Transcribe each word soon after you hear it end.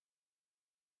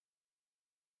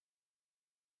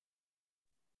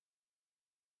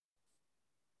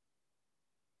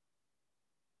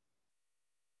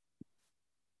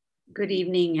Good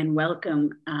evening and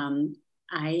welcome.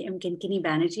 I am Kinkini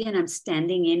Banerjee and I'm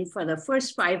standing in for the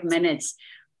first 5 minutes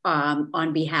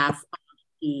on behalf of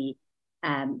the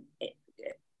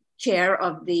chair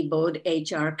of the board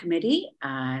HR committee,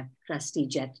 Trustee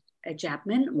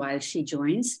Chapman, while she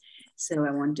joins. So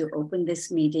I want to open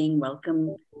this meeting.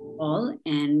 Welcome all,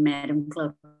 and Madam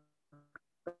Clerk.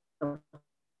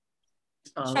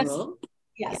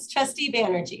 Yes, Trustee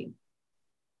Banerjee.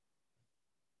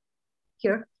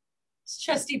 Here.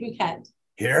 Trustee Bouquet.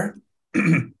 Here.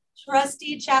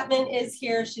 Trustee Chapman is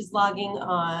here. She's logging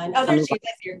on. Oh, there she is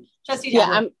here. Trustee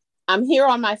Chapman. Yeah, I'm here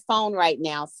on my phone right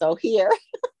now. So here,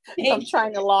 so I'm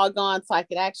trying to log on so I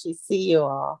could actually see you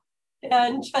all.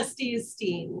 And Trustee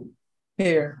Steen.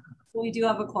 Here. We do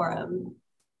have a quorum.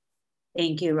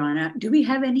 Thank you, Rana. Do we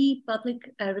have any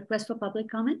public requests for public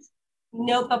comments?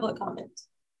 No public comment.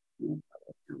 No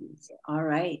public comments. All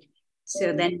right.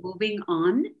 So then moving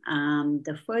on,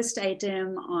 the first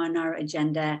item on our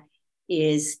agenda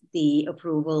is the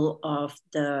approval of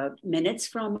the minutes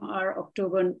from our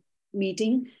October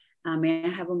meeting. May I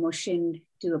have a motion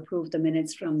to approve the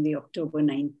minutes from the October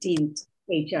 19th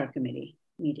HR committee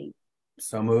meeting?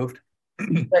 So moved.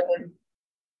 Second.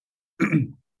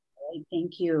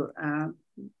 Thank you.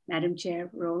 Madam Chair,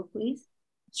 roll please.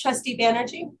 Trustee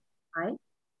Banerjee. Aye.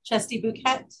 Trustee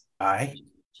Bouquet. Aye.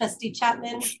 Trustee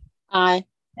Chapman. Aye.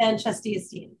 And Trustee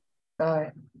Steen.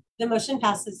 Aye. The motion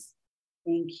passes.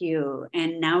 Thank you.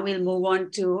 And now we'll move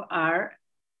on to our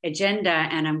agenda,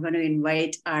 and I'm going to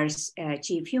invite our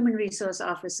Chief Human Resource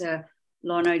Officer,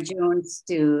 Lorna Jones,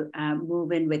 to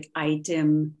move in with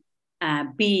item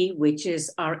B, which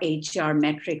is our HR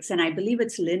metrics. And I believe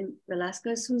it's Lynn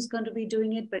Velasquez who's going to be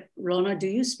doing it. But Lorna, do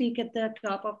you speak at the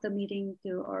top of the meeting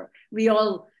too? Or we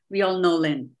all know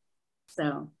Lynn.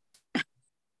 So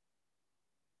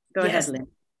go ahead, Lynn.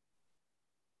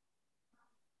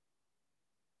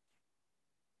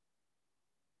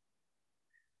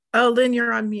 Oh, Lynn,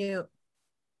 you're on mute.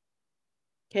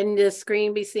 Can the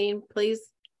screen be seen, please?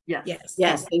 Yes. Yes.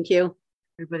 Yes, thank you.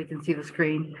 Everybody can see the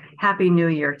screen. Happy New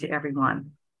Year to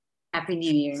everyone. Happy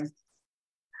New Year.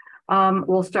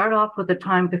 We'll start off with the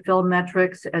time to fill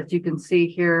metrics. As you can see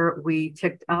here, we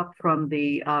ticked up from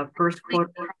the first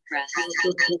quarter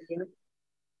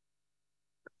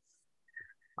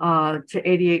to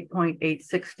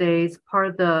 88.86 days. Part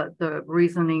of the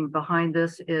reasoning behind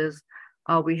this is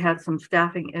we had some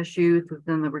staffing issues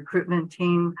within the recruitment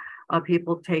team,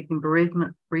 people taking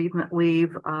bereavement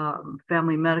leave,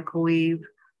 family medical leave,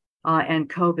 and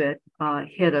COVID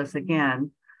hit us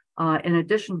again. In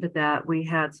addition to that, we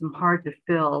had some hard to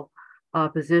fill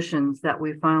positions that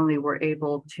we finally were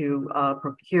able to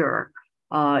procure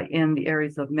in the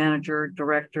areas of manager,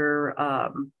 director,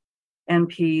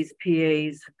 NPs,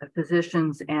 PAs,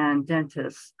 physicians, and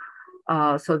dentists.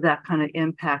 So that kind of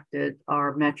impacted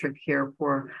our metric here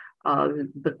for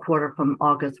the quarter from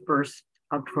August 1st,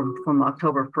 from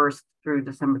October 1st through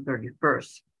December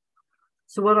 31st.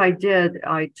 So what I did,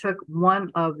 I took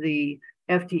one of the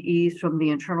FTEs from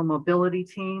the internal mobility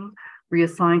team,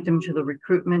 reassigned him to the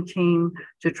recruitment team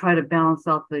to try to balance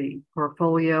out the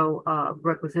portfolio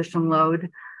requisition load,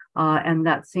 and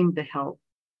that seemed to help.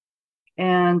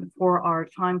 And for our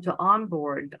time to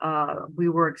onboard, we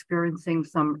were experiencing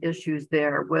some issues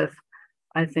there with,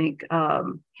 I think,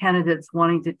 candidates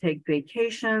wanting to take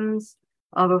vacations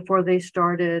before they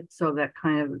started. So that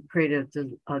kind of created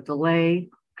a delay.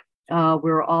 We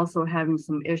were also having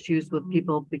some issues with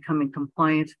people becoming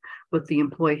compliant with the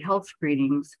employee health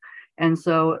screenings. And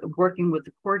so working with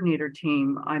the coordinator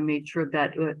team, I made sure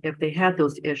that if they had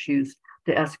those issues,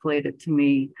 to escalate it to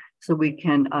me so we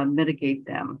can mitigate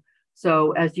them.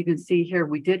 So as you can see here,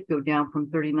 we did go down from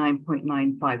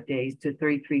 39.95 days to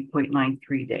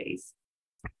 33.93 days.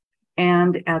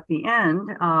 And at the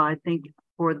end, I think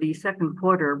for the second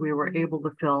quarter, we were able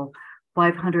to fill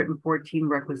 514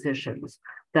 requisitions.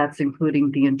 That's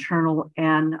including the internal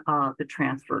and the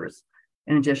transfers,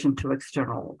 in addition to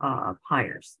external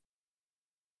hires.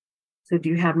 So do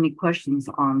you have any questions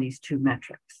on these two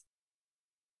metrics?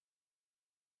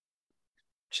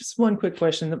 Just one quick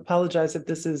question. Apologize if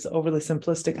this is overly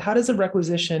simplistic. How does a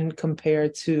requisition compare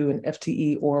to an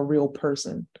FTE or a real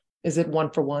person? Is it one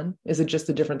for one? Is it just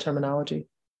a different terminology?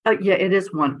 Yeah, it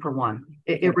is one for one.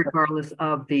 Regardless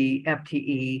of the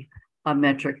FTE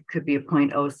metric, could be a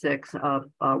 0.06,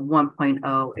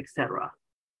 1.0, et cetera.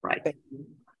 Right.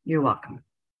 You're welcome.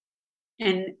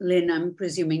 And Lynn, I'm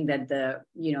presuming that the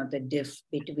diff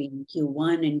between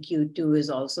Q1 and Q2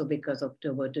 is also because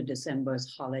October to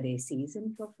December's holiday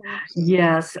season for folks.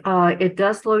 Yes, it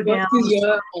does slow down.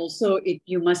 Also,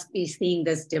 you must be seeing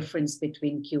this difference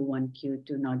between Q1,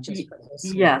 Q2, not just for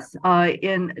this. Yes,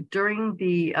 during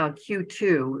the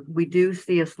Q2, we do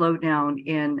see a slowdown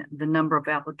in the number of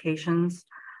applications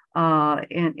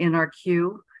in our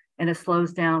queue, and it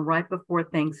slows down right before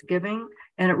Thanksgiving,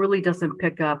 and it really doesn't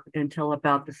pick up until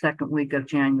about the second week of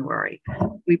January.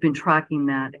 We've been tracking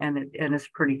that, and it's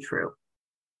pretty true.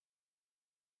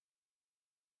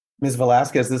 Ms.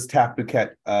 Velasquez, this is Taft Bouquet.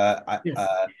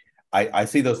 Yes. I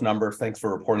see those numbers. Thanks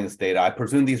for reporting this data. I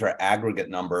presume these are aggregate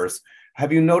numbers.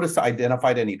 Have you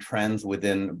identified any trends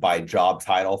by job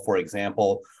title? For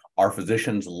example, are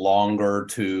physicians longer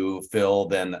to fill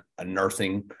than a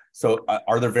nursing? So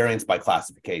are there variants by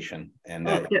classification? And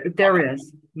there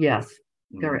is, yes,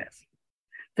 there is.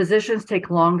 Physicians take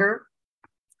longer,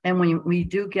 and when we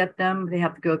do get them, they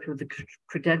have to go through the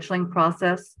credentialing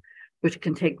process, which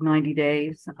can take 90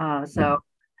 days.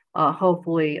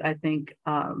 Hopefully, I think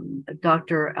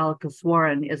Dr.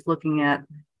 Alakaswaran is looking at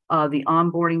the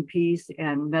onboarding piece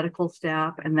and medical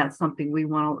staff, and that's something we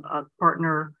want to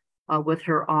partner with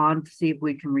her on to see if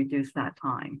we can reduce that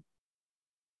time.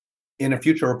 In a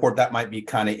future report, that might be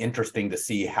kind of interesting to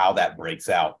see how that breaks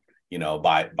out,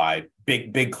 by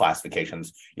big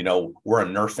classifications. We're a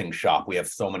nursing shop. We have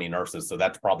so many nurses, so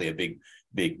that's probably a big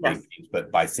piece.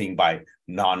 But by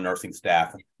non-nursing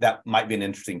staff, that might be an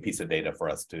interesting piece of data for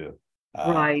us to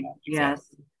right.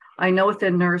 Yes. I know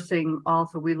within nursing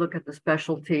also we look at the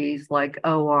specialties like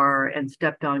OR and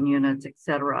step-down units, et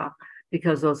cetera,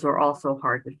 because those are also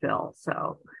hard to fill.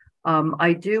 So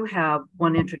I do have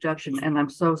one introduction, and I'm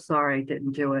so sorry I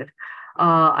didn't do it.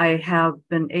 I have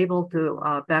been able to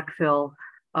backfill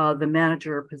the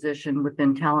manager position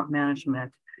within talent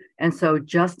management. And so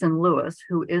Justin Lewis,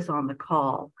 who is on the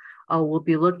call, will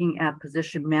be looking at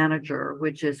position manager,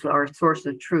 which is our source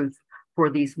of truth for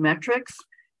these metrics,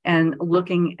 and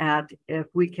looking at if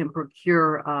we can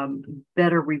procure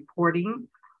better reporting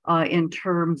in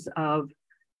terms of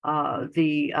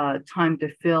the time to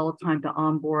fill, time to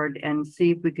onboard, and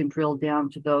see if we can drill down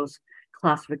to those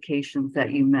classifications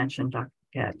that you mentioned, Dr.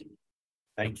 Ted.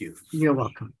 Thank you. You're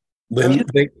welcome. Lynn,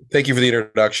 thank you for the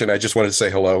introduction. I just wanted to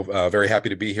say hello. Very happy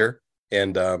to be here,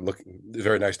 and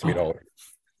very nice to meet all of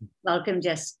you. Welcome,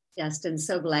 Justin.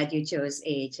 So glad you chose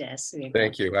AHS.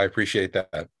 Thank you. I appreciate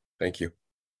that. Thank you.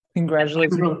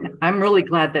 Congratulations. I'm really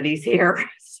glad that he's here.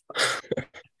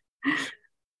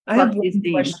 I have one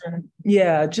question.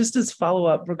 Yeah, just as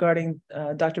follow-up regarding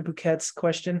Dr. Bouquet's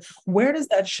question, where does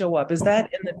that show up? Is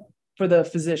that for the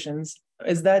physicians?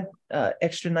 Is that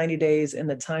extra 90 days in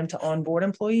the time to onboard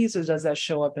employees, or does that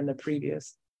show up in the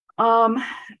previous?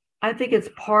 I think it's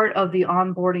part of the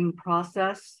onboarding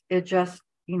process. It just,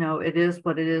 it is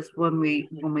what it is when we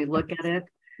look at it.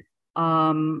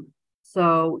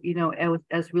 So,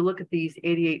 as we look at these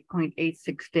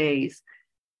 88.86 days,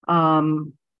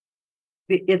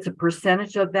 it's a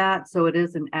percentage of that, so it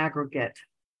is an aggregate.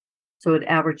 So it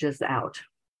averages out,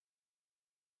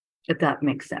 if that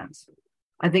makes sense.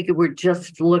 I think if we're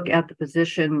just to look at the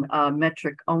position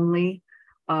metric only,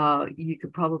 you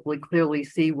could probably clearly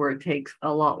see where it takes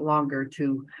a lot longer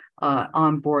to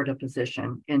onboard a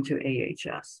position into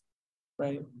AHS.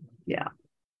 Right. Yeah.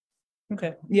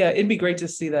 Okay. Yeah, it'd be great to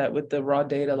see that with the raw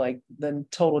data, like the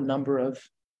total number of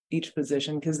each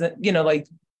position, because like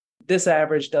this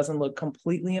average doesn't look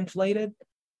completely inflated.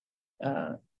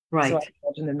 Right. So I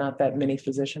imagine there are not that many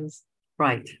physicians.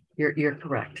 Right. You're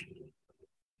correct.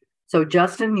 So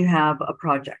Justin, you have a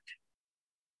project.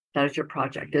 That is your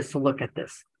project, is to look at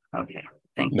this. Okay.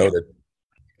 Thank you. Noted.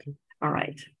 All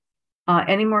right.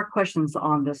 Any more questions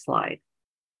on this slide?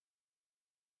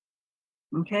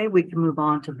 Okay, we can move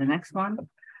on to the next one.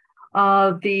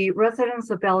 The residents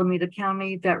of Alameda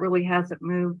County, that really hasn't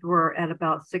moved. We're at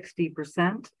about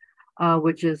 60%,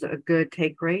 which is a good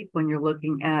take rate when you're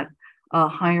looking at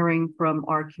hiring from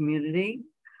our community.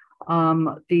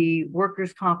 The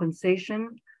workers'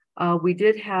 compensation, we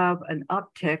did have an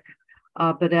uptick,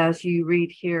 but as you read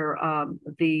here,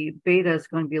 the beta is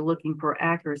going to be looking for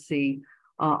accuracy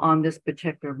on this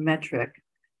particular metric.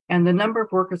 And the number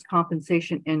of workers'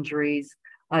 compensation injuries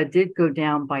did go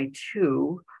down by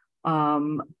 2.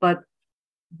 But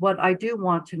what I do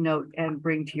want to note and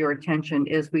bring to your attention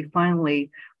is we finally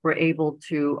were able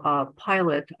to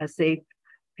pilot a safe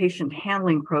patient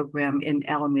handling program in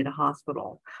Alameda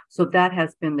Hospital. So that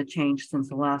has been the change since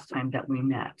the last time that we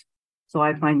met. So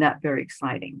I find that very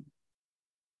exciting.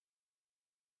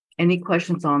 Any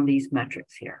questions on these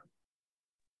metrics here?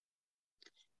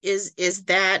 is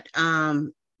that a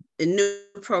new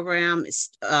program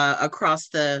across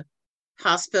the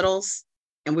hospitals,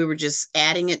 and we were just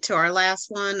adding it to our last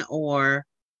one, or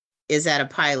is that a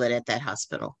pilot at that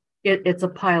hospital? It's a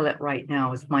pilot right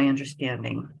now, is my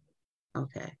understanding.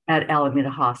 Okay. At Alameda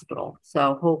Hospital.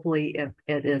 So hopefully if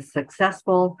it is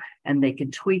successful and they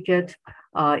can tweak it,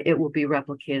 it will be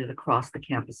replicated across the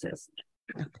campuses.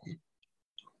 Okay.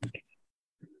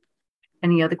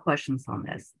 Any other questions on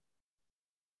this?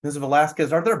 Ms.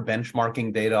 Velasquez, are there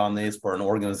benchmarking data on these for an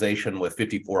organization with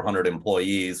 5,400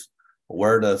 employees?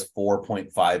 Where does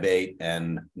 4.58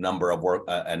 and number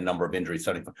of injuries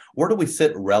study, where do we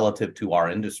sit relative to our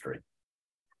industry?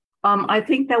 I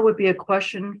think that would be a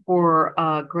question for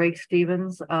Greg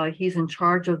Stevens. He's in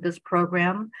charge of this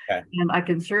program, okay. And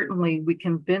we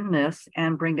can bin this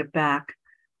and bring it back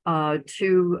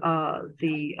to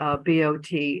the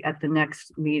BOT at the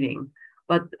next meeting.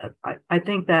 But I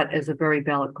think that is a very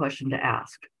valid question to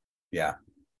ask. Yeah.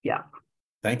 Yeah.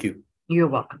 Thank you. You're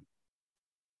welcome.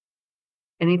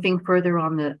 Anything further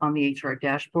on the HR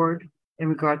dashboard in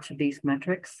regard to these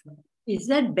metrics? Is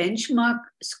that benchmark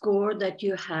score that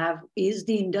you have, is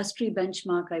the industry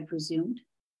benchmark, I presumed?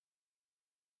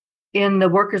 In the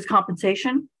workers'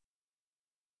 compensation?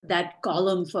 That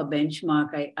column for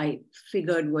benchmark, I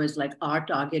figured was like our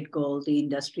target goal, the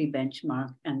industry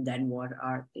benchmark, and then what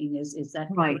our thing is. Is that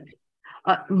right?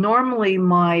 Normally,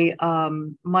 my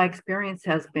experience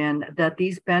has been that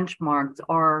these benchmarks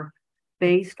are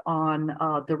based on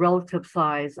the relative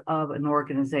size of an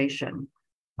organization.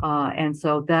 And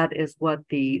so that is what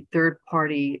the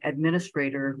third-party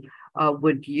administrator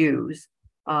would use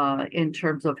in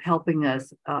terms of helping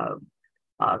us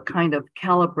kind of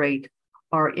calibrate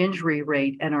our injury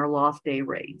rate and our lost day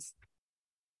rates.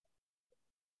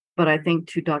 But I think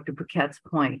to Dr. Bouquet's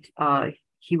point,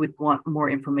 he would want more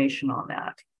information on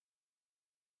that.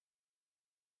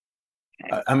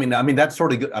 Okay. I mean, that's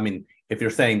sort of good. I mean, if you're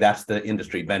saying that's the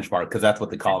industry benchmark, because that's what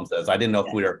the column says. I didn't know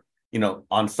if we were,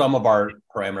 on some of our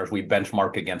parameters, we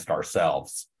benchmark against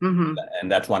ourselves. Mm-hmm.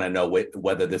 And that's when I know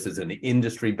whether this is an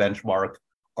industry benchmark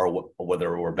or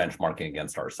whether we're benchmarking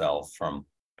against ourselves from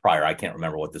prior. I can't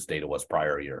remember what this data was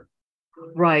prior year.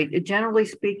 Right. Generally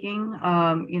speaking,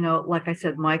 like I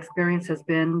said, my experience has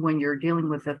been when you're dealing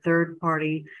with a third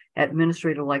party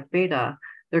administrator like Beta,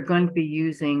 they're going to be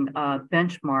using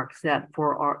benchmarks set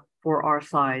for our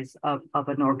size of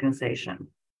an organization.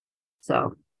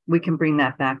 So we can bring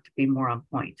that back to be more on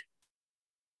point.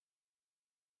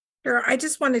 Sure. I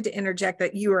just wanted to interject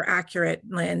that you are accurate,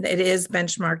 Lynn. It is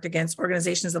benchmarked against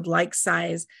organizations of like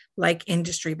size, like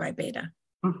industry by Beta.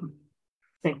 Mm-hmm.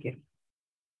 Thank you.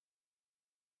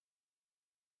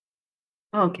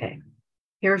 Okay,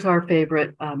 here's our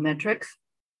favorite metrics.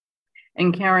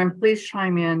 And Karen, please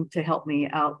chime in to help me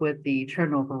out with the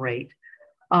turnover rate.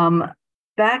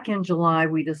 Back in July,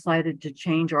 we decided to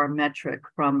change our metric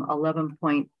from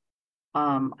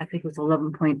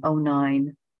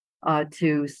 11.09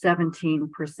 to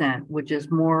 17%, which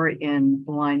is more in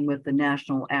line with the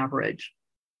national average.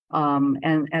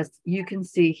 And as you can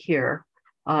see here,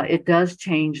 it does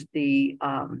change the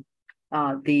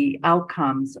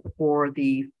outcomes for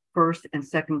the first and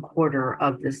second quarter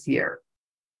of this year.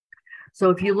 So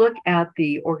if you look at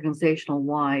the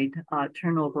organizational-wide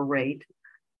turnover rate,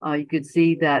 you could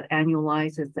see that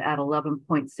annualized is at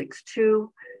 11.62,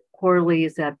 quarterly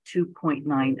is at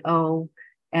 2.90,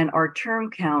 and our term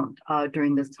count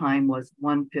during this time was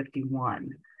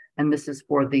 151. And this is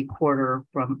for the quarter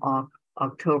from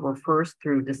October 1st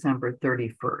through December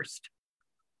 31st.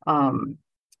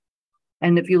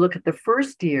 And if you look at the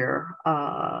first year,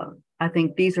 I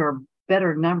think these are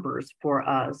better numbers for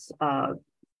us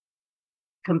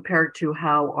compared to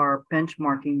how our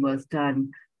benchmarking was done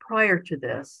prior to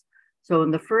this. So in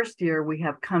the first year, we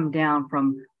have come down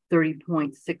from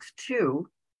 30.62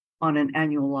 on an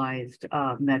annualized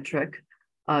metric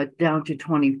down to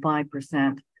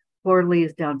 25%. Quarterly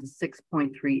is down to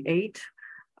 6.38.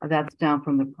 That's down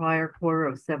from the prior quarter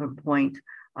of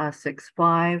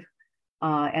 7.65.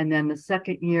 And then the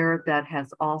second year, that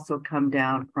has also come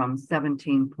down from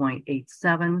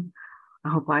 17.87. I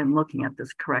hope I'm looking at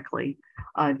this correctly,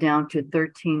 down to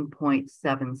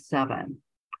 13.77.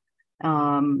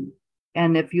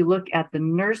 And if you look at the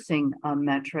nursing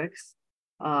metrics,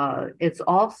 it's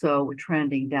also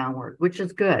trending downward, which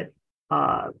is good,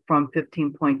 from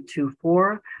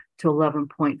 15.24 to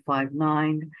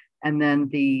 11.59. And then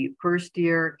the first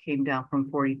year came down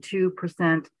from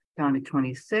 42% down to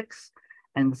 26.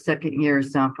 And the second year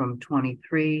is down from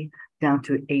 23 down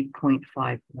to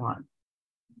 8.51.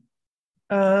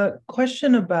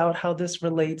 Question about how this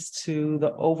relates to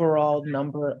the overall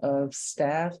number of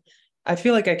staff. I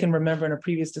feel like I can remember in a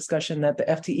previous discussion that the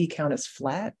FTE count is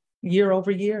flat year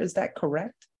over year. Is that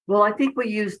correct? Well, I think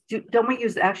don't we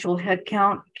use actual head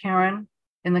count, Karen,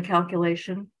 in the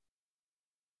calculation?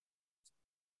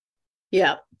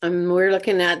 Yeah, we're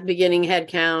looking at beginning head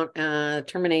count,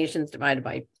 terminations divided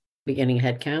by beginning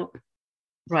head count.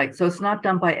 Right, so it's not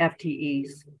done by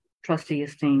FTEs, trustee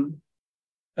esteem.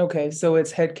 Okay, so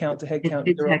it's head count to head count.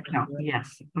 It's head count,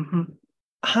 yes. Mm-hmm.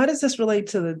 How does this relate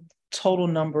to the total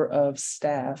number of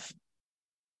staff?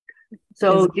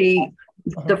 So the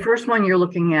first one you're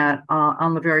looking at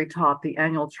on the very top, the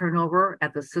annual turnover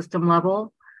at the system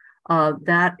level,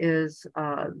 that is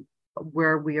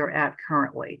where we are at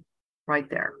currently, right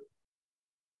there.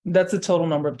 That's the total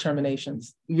number of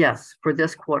terminations. Yes, for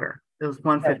this quarter, it was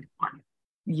 151.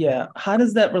 Yeah. How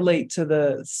does that relate to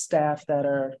the staff that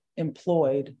are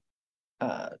employed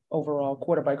overall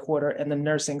quarter by quarter and the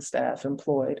nursing staff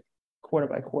employed quarter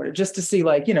by quarter? Just to see,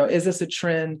 like, is this a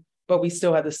trend, but we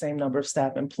still have the same number of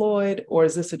staff employed, or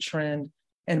is this a trend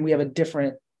and we have a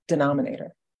different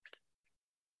denominator?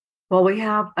 Well, we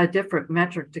have a different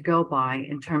metric to go by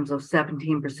in terms of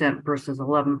 17% versus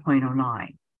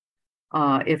 11.09.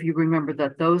 If you remember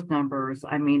that those numbers,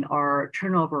 I mean, our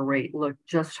turnover rate looked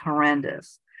just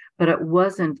horrendous, but it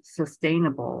wasn't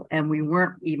sustainable, and we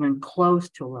weren't even close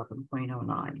to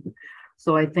 11.09.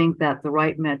 So I think that the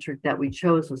right metric that we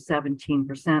chose was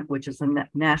 17%, which is a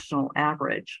national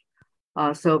average.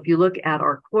 So if you look at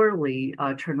our quarterly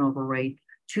turnover rate,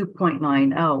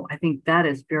 2.90, I think that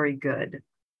is very good.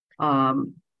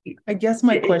 I guess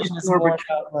my question is more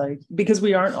about, like, because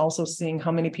we aren't also seeing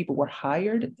how many people were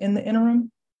hired in the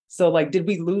interim. So, like, did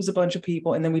we lose a bunch of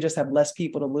people and then we just have less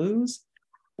people to lose?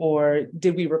 Or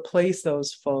did we replace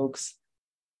those folks?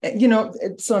 So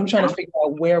I'm trying to figure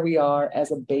out where we are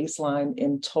as a baseline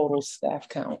in total staff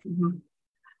count. Mm-hmm.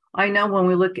 I know when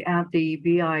we look at the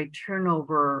BI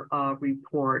turnover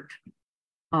report,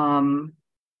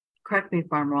 correct me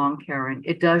if I'm wrong, Karen,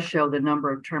 it does show the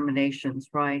number of terminations,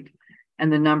 right?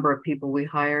 And the number of people we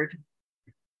hired.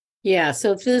 Yeah,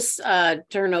 so this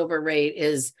turnover rate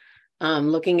is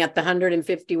looking at the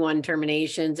 151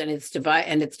 terminations, and it's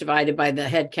divided by the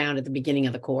head count at the beginning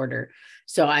of the quarter.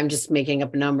 So I'm just making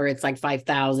up a number. It's like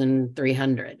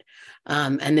 5,300.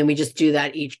 And then we just do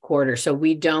that each quarter. So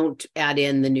we don't add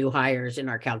in the new hires in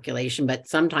our calculation, but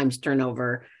sometimes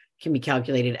turnover can be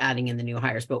calculated adding in the new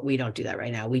hires, but we don't do that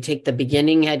right now. We take the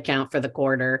beginning head count for the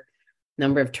quarter,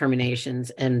 number of terminations,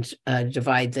 and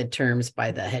divide the terms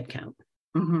by the head count.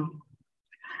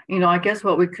 Mm-hmm. I guess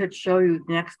what we could show you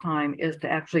next time is to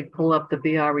actually pull up the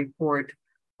BI report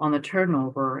on the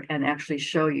turnover and actually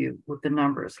show you with the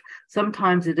numbers.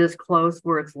 Sometimes it is close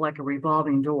where it's like a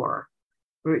revolving door.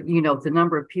 Where, the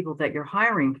number of people that you're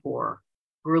hiring for,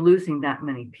 we're losing that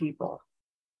many people.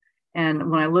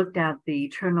 And when I looked at the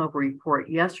turnover report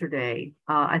yesterday,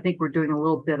 I think we're doing a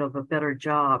little bit of a better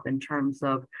job in terms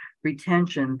of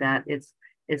retention, that it's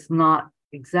not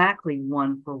exactly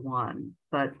 1 for 1,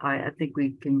 but I think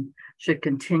we should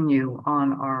continue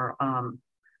on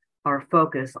our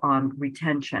focus on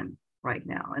retention right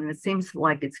now. And it seems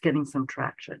like it's getting some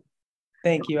traction.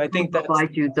 Thank you. I think that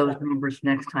provide you those numbers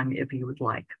next time if you would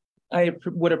like. I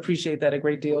would appreciate that a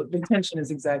great deal. Retention is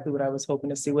exactly what I was hoping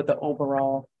to see with the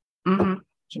overall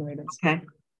generators. Okay.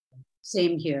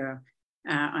 Same here.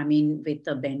 I mean, with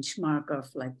the benchmark of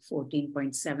like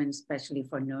 14.7, especially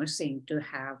for nursing, to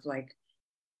have like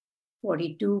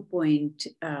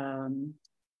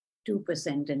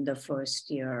 42.2% in the first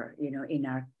year, in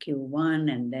our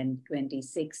Q1, and then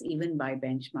 26, even by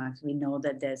benchmarks, we know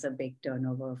that there's a big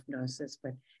turnover of nurses,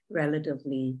 but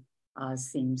relatively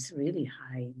seems really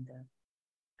high in the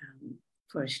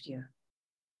first year.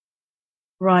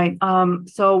 Right.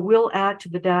 So we'll add to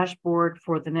the dashboard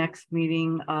for the next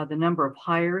meeting the number of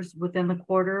hires within the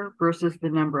quarter versus the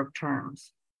number of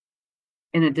terms,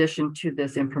 in addition to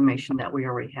this information that we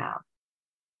already have.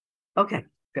 Okay,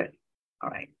 good.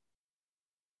 All right.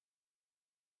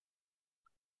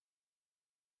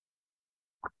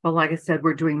 Well, like I said,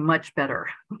 we're doing much better.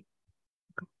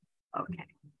 Okay.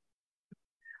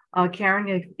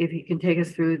 Karen, if you can take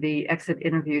us through the exit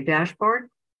interview dashboard.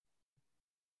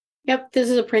 Yep, this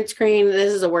is a print screen.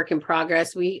 This is a work in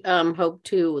progress. We hope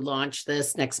to launch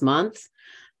this next month.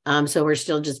 So we're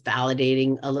still just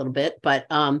validating a little bit, but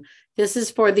this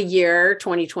is for the year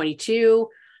 2022.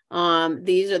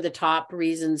 These are the top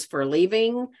reasons for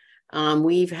leaving.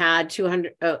 We've had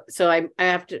 200. So I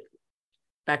have to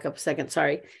back up a second.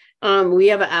 Sorry. We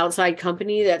have an outside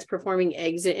company that's performing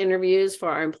exit interviews for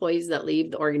our employees that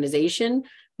leave the organization.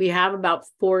 We have about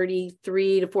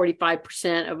 43 to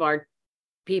 45% of our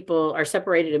people, our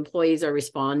separated employees, are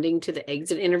responding to the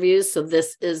exit interviews. So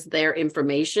this is their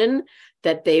information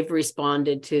that they've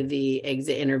responded to the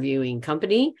exit interviewing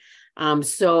company.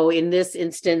 So in this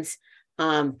instance,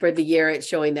 for the year, it's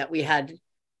showing that we had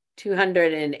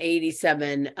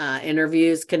 287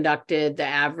 interviews conducted. The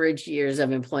average years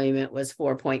of employment was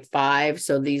 4.5.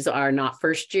 So these are not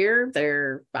first year.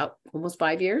 They're about almost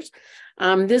 5 years.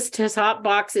 This top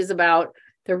box is about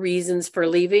the reasons for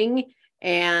leaving.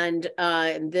 And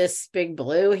this big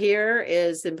blue here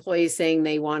is employees saying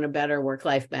they want a better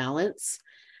work-life balance.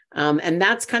 And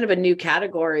that's kind of a new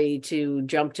category to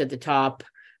jump to the top.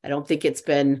 I don't think it's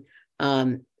been,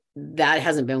 that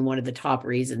hasn't been one of the top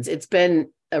reasons. It's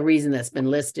been a reason that's been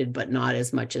listed, but not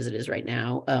as much as it is right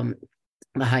now,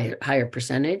 the higher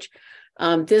percentage.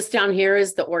 This down here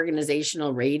is the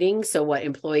organizational rating. So what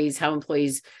employees, how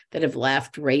employees that have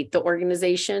left rate the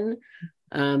organization.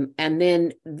 And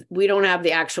then we don't have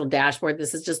the actual dashboard.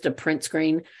 This is just a print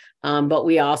screen, but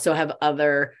we also have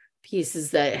other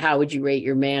pieces that, how would you rate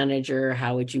your manager?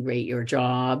 How would you rate your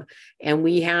job? And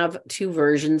we have 2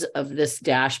 versions of this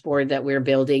dashboard that we're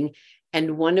building.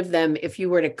 And one of them, if you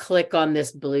were to click on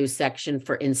this blue section,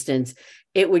 for instance,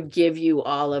 it would give you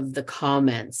all of the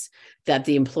comments that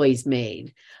the employees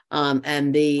made.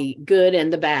 And the good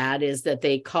and the bad is that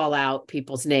they call out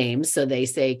people's names. So they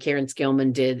say Karen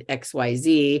Skillman did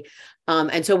XYZ.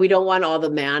 And so we don't want all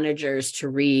the managers to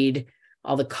read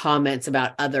all the comments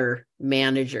about other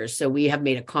managers. So we have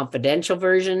made a confidential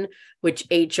version, which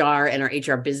HR and our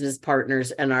HR business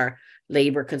partners and our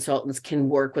labor consultants can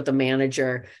work with the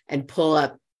manager and pull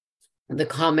up the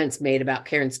comments made about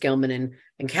Karen Skillman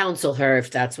and counsel her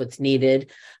if that's what's needed.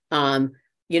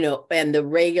 You know, and the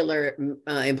regular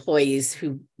employees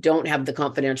who don't have the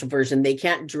confidential version, they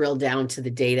can't drill down to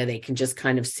the data. They can just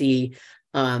kind of see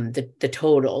the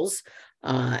totals.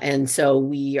 And so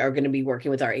we are going to be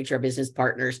working with our HR business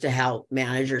partners to help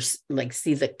managers like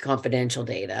see the confidential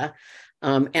data.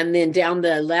 And then down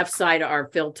the left side are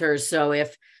filters. So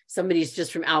if somebody's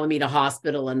just from Alameda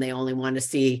Hospital and they only want to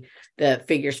see the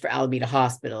figures for Alameda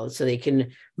Hospital, so they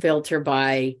can filter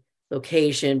by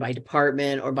location, by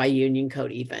department, or by union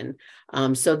code even.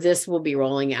 So this will be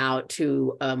rolling out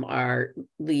to our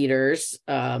leaders,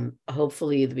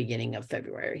 hopefully the beginning of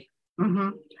February. Mm-hmm.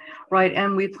 Right,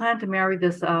 and we plan to marry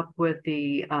this up with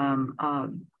the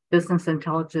business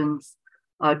intelligence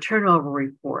turnover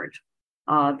report.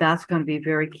 That's going to be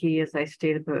very key, as I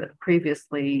stated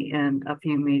previously in a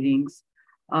few meetings,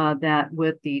 that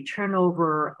with the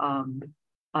turnover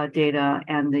data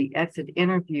and the exit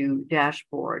interview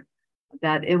dashboard,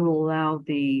 that it will allow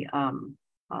the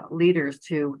leaders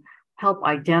to help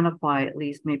identify at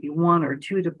least maybe 1 or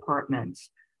 2 departments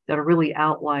that are really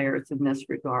outliers in this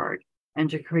regard, and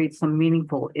to create some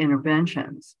meaningful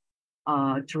interventions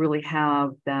to really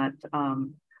have that,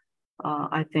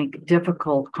 I think,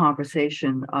 difficult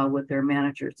conversation with their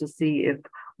managers to see if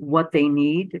what they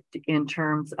need in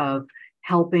terms of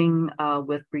helping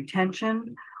with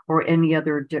retention or any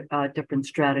other different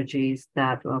strategies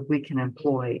that we can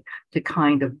employ to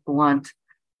kind of blunt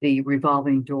the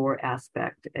revolving door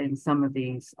aspect in some of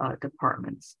these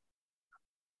departments.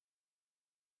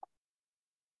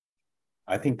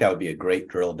 I think that would be a great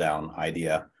drill down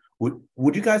idea.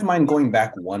 Would you guys mind going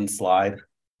back 1 slide?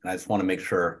 And I just want to make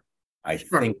sure I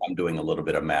think I'm doing a little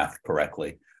bit of math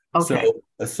correctly. Okay.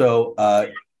 So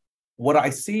what I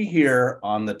see here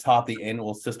on the top, the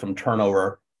annual system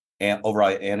turnover and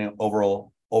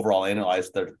overall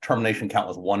annualized, the termination count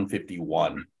was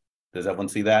 151. Does everyone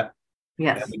see that?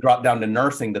 Yes. And we dropped down to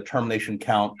nursing, the termination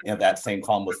count in that same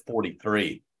column was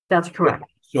 43. That's correct.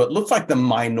 So it looks like the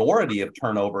minority of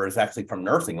turnover is actually from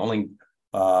nursing, only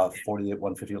 48,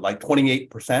 150, like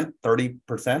 28%,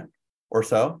 30% or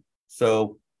so.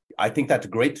 So I think that's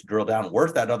great to drill down.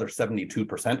 Where's that other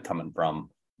 72% coming from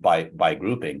by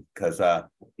grouping? Because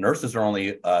nurses are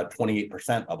only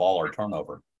 28% of all our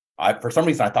turnover. For some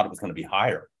reason, I thought it was going to be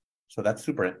higher. So that's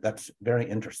very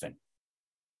interesting.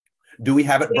 Do we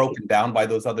have it broken down by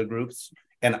those other groups?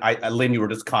 And Lynn, you were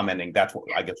just commenting, that's what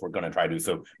I guess we're going to try to do.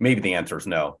 So maybe the answer is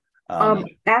no.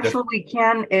 Actually, we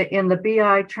can, in the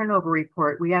BI turnover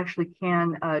report, we actually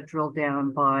can drill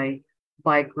down by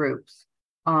groups,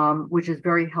 which is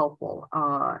very helpful.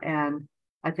 And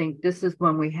I think this is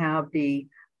when we have the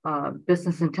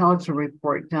business intelligence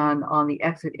report done on the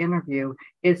exit interview,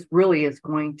 it really is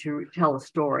going to tell a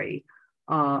story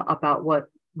about what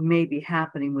may be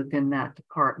happening within that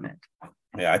department.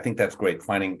 Yeah, I think that's great.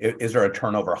 Finding, is there a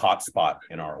turnover hotspot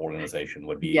in our organization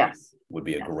would be Yes.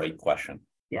 a great question.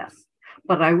 Yes.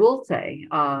 But I will say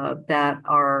that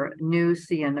our new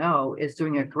CNO is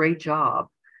doing a great job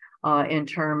in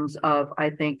terms of, I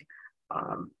think,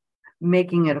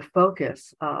 making it a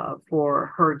focus for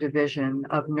her division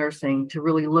of nursing to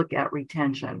really look at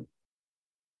retention.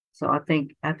 So I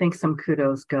think some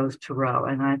kudos goes to Ro,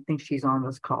 and I think she's on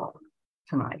this call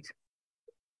tonight.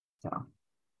 So.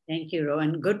 Thank you, Ro,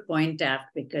 and good point, Taft,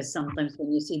 because sometimes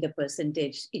when you see the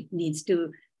percentage, it needs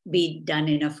to be done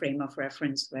in a frame of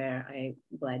reference where I'm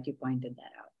glad you pointed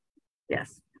that out.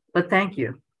 Yes, but thank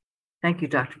you. Thank you,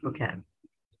 Dr. Bouquet.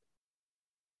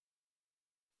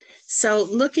 So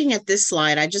looking at this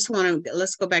slide, I just want to,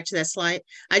 let's go back to that slide.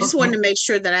 I just wanted to make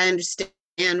sure that I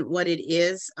understand what it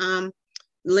is,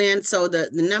 Lynn. So the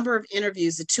number of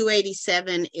interviews, the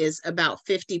 287 is about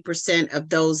 50% of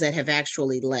those that have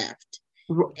actually left.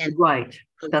 And right,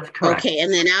 that's correct. Okay,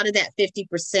 and then out of that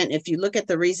 50%, if you look at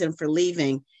the reason for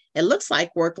leaving, it looks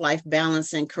like work-life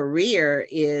balance and career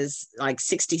is like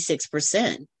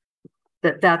 66%.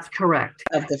 That's correct.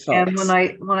 Of the folks. And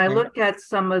when I look at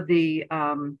some of the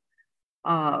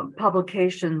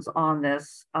publications on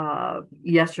this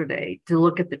yesterday to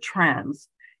look at the trends,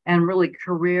 and really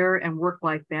career and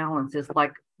work-life balance is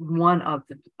like one of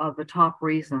the top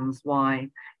reasons why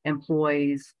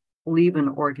employees leave an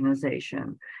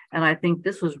organization. And I think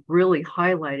this was really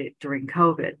highlighted during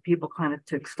COVID. People kind of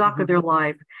took stock of their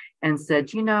life and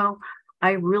said, you know,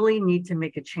 I really need to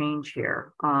make a change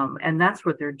here. And that's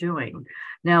what they're doing.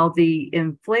 Now, the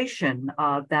inflation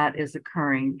that is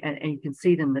occurring, and you can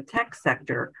see it in the tech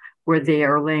sector where they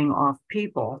are laying off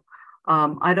people.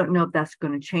 I don't know if that's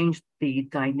going to change the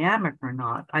dynamic or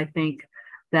not. I think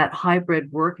that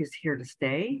hybrid work is here to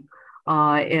stay.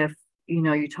 If you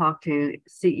know, you talk to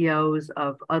CEOs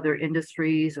of other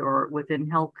industries or within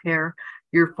healthcare,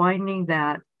 you're finding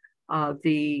that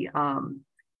the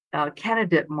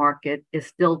candidate market is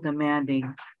still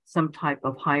demanding some type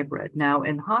of hybrid. Now,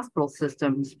 in hospital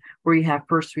systems where you have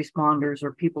first responders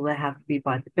or people that have to be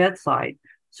by the bedside,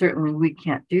 certainly we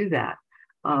can't do that.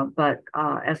 But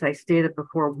as I stated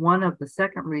before, one of the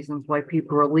second reasons why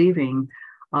people are leaving,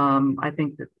 I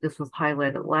think that this was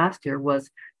highlighted last year, was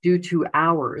due to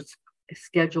hours,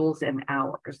 schedules and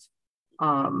hours.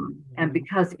 And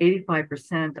because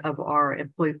 85% of our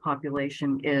employee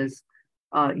population is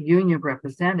union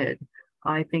represented,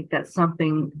 I think that's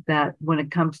something that when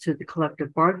it comes to the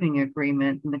collective bargaining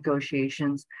agreement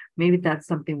negotiations, maybe that's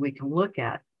something we can look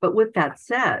at. But with that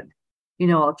said, you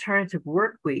know, alternative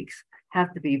work weeks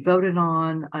have to be voted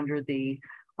on under the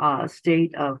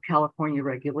state of California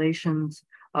regulations.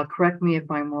 Correct me if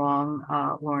I'm wrong,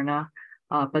 Lorna,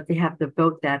 but they have to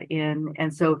vote that in.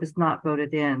 And so if it's not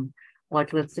voted in,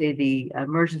 like let's say the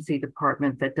emergency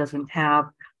department that doesn't have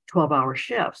 12-hour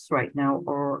shifts right now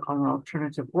or an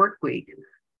alternative work week,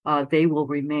 they will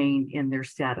remain in their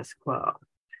status quo.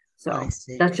 So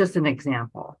that's just an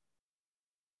example.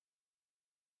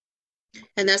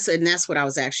 And that's what I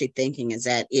was actually thinking, is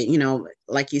that, you know,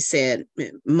 like you said,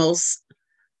 most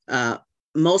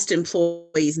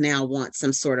employees now want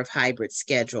some sort of hybrid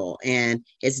schedule, and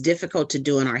it's difficult to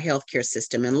do in our healthcare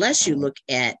system unless you look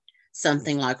at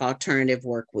something like alternative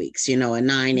work weeks, you know, a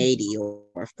 980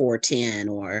 or 410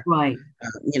 or, right,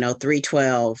 you know,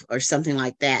 312 or something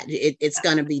like that. It's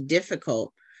going to be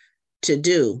difficult to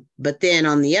do. But then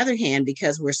on the other hand,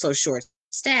 because we're so short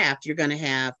staffed, you're going to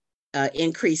have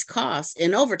increased costs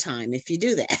in overtime if you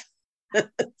do that. So,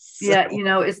 yeah, you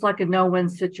know, it's like a no-win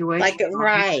situation. Like,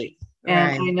 right.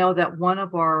 And I know that one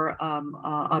of our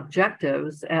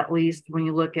objectives, at least when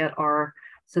you look at our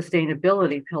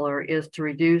sustainability pillar, is to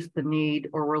reduce the need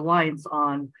or reliance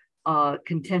on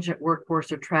contingent workforce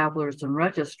or travelers and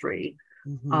registry.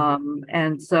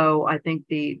 And so I think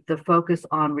the focus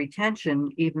on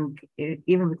retention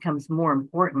even becomes more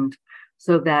important,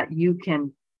 so that you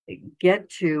can get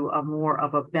to a more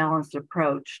of a balanced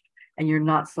approach and you're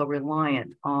not so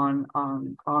reliant on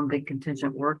the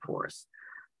contingent workforce.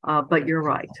 But you're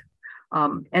right.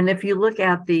 And if you look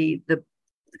at the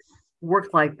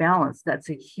work-life balance, that's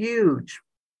a huge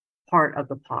part of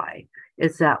the pie.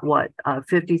 It's at what,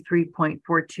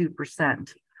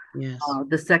 53.42%. Yes.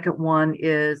 The second one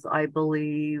is, I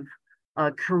believe,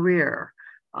 career.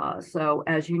 So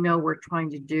as you know, we're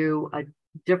trying to do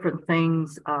different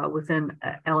things within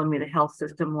Alameda Health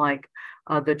System, like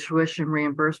the tuition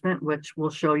reimbursement, which we'll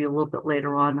show you a little bit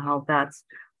later on how that's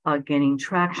gaining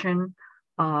traction.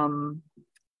 The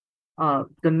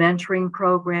mentoring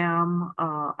program,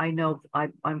 I know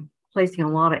I'm placing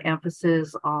a lot of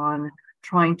emphasis on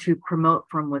trying to promote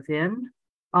from within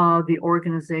the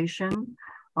organization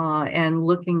and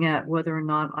looking at whether or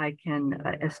not I can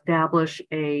establish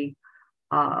a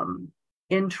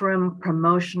interim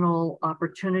promotional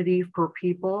opportunity for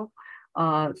people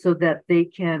so that they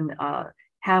can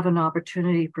have an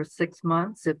opportunity for 6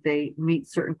 months if they meet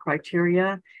certain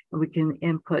criteria, and we can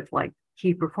input like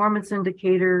key performance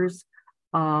indicators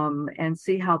and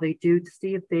see how they do to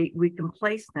see if we can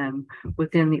place them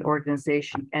within the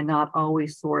organization and not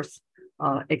always source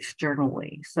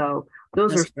externally. So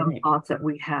those That's are some great. thoughts that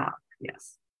we have.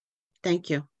 Yes.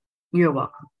 Thank you. You're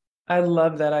welcome. I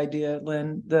love that idea,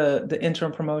 Lynn. The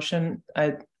interim promotion.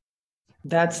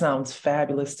 That sounds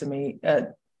fabulous to me.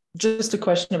 Just a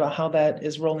question about how that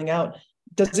is rolling out.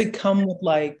 Does it come with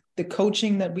like the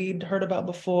coaching that we'd heard about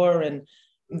before and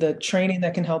the training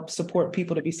that can help support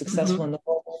people to be successful in the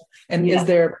role? And is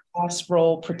their past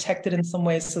role protected in some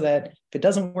ways so that if it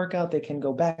doesn't work out, they can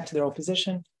go back to their old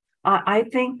position? I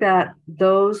think that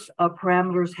those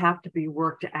parameters have to be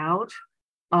worked out.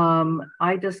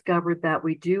 I discovered that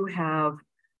we do have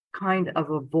kind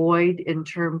of a void in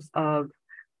terms of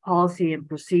policy and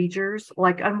procedures,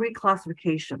 like on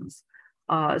reclassifications.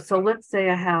 So let's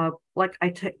say I have, like I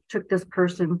took this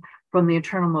person from the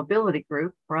internal mobility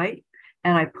group, right?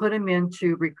 And I put him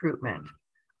into recruitment.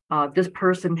 This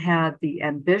person had the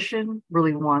ambition,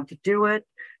 really want to do it.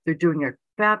 They're doing a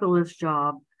fabulous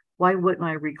job. Why wouldn't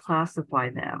I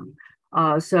reclassify them?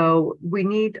 So we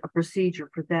need a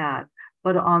procedure for that.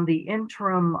 But on the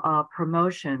interim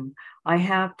promotion, I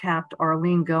have tapped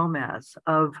Arlene Gomez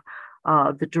of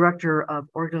the Director of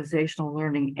Organizational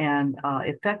Learning and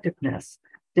Effectiveness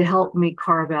to help me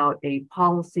carve out a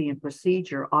policy and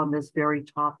procedure on this very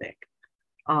topic.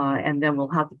 And then we'll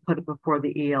have to put it before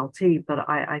the ELT. But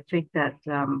I think that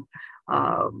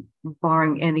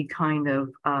barring any kind of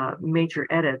major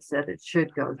edits, that it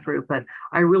should go through. But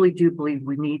I really do believe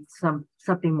we need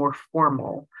something more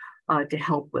formal to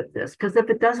help with this. Because if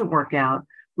it doesn't work out,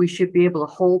 we should be able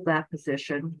to hold that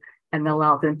position and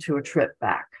allow them to attrit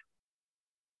back.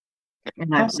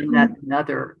 And I've done that in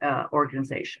other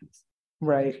organizations.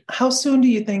 Right. How soon do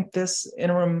you think this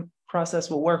interim process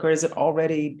will work, or is it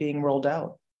already being rolled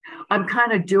out? I'm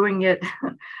kind of doing it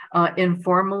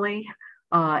informally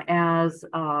as,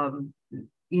 you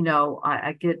know,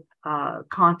 I get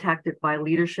contacted by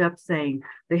leadership saying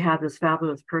they have this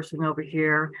fabulous person over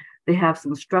here. They have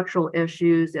some structural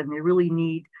issues and they really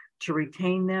need to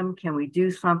retain them. Can we do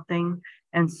something?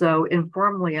 And so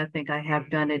informally, I think I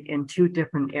have done it in 2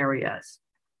 different areas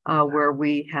where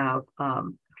we have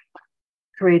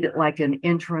created like an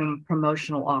interim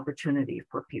promotional opportunity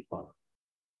for people.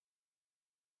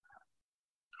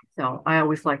 So I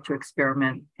always like to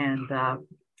experiment and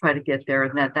try to get there,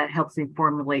 and that helps me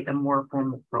formulate a more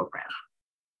formal program.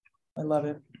 I love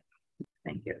it.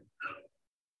 Thank you.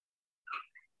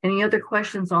 Any other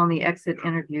questions on the exit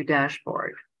interview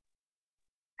dashboard?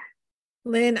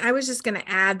 Lynn, I was just going to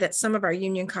add that some of our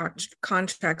union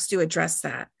contracts do address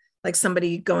that, like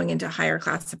somebody going into higher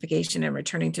classification and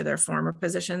returning to their former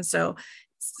position. So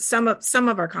some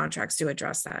of our contracts do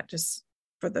address that, just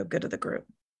for the good of the group.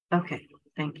 Okay,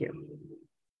 thank you.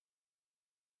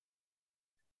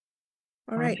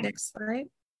 All right, next slide.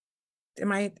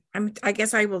 I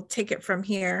guess I will take it from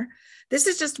here. This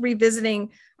is just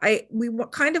revisiting. We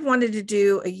kind of wanted to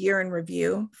do a year in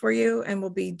review for you, and we'll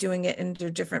be doing it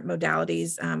into different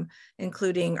modalities,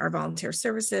 including our volunteer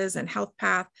services and health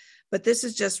path. But this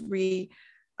is just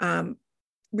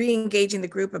re-engaging the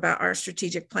group about our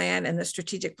strategic plan and the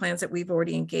strategic plans that we've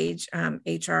already engaged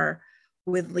HR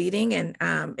with leading. And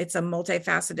it's a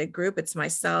multifaceted group. It's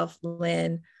myself,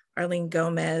 Lynn, Arlene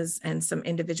Gomez, and some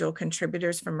individual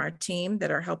contributors from our team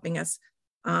that are helping us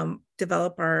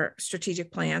develop our strategic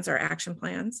plans, our action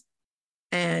plans.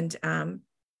 And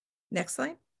next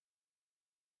slide.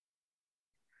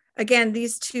 Again,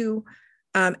 these 2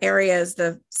 areas,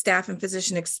 the staff and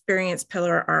physician experience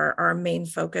pillar, are our main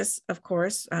focus, of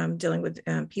course, dealing with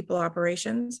people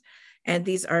operations. And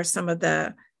these are some of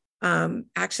the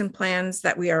action plans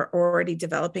that we are already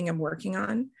developing and working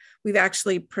on. We've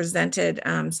actually presented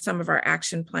some of our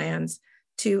action plans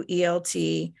to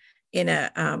ELT in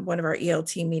one of our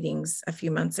ELT meetings a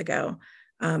few months ago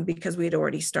because we had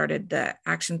already started the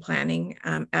action planning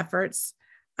efforts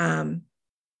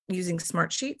using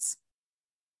Smartsheets.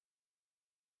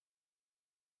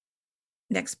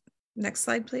 Next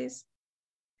slide, please.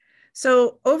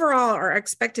 So overall, our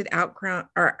expected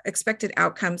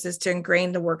outcomes is to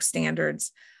ingrain the work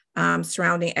standards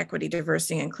surrounding equity,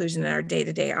 diversity, and inclusion in our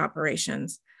day-to-day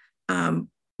operations.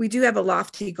 We do have a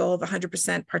lofty goal of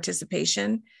 100%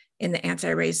 participation in the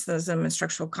anti-racism and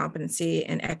structural competency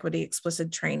and equity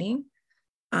explicit training.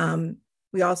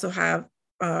 We also have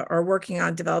are working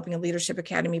on developing a Leadership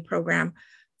Academy program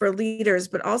for leaders,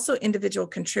 but also individual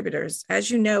contributors.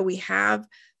 As you know, we have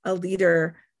a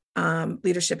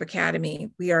Leadership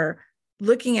Academy. We are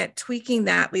looking at tweaking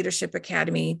that Leadership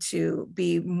Academy to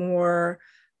be more,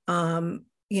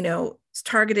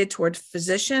 targeted towards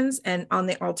physicians. And on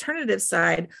the alternative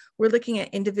side, we're looking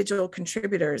at individual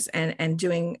contributors and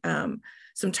doing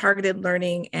some targeted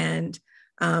learning and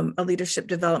a leadership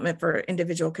development for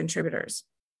individual contributors.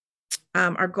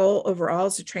 Our goal overall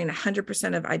is to train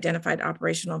 100% of identified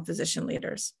operational and physician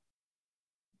leaders.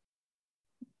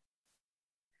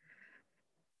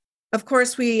 Of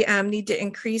course, we need to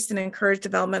increase and encourage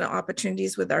developmental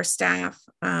opportunities with our staff.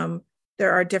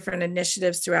 There are different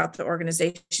initiatives throughout the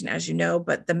organization, as you know,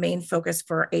 but the main focus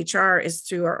for HR is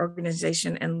through our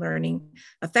organization and learning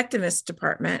effectiveness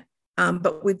department.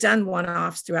 But we've done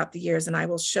one-offs throughout the years, and I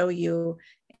will show you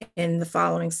in the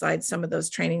following slide some of those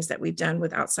trainings that we've done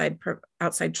with outside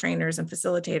trainers and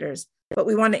facilitators. But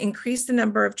we want to increase the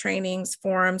number of trainings,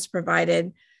 forums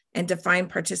provided, and define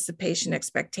participation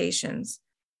expectations.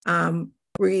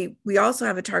 We also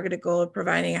have a targeted goal of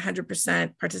providing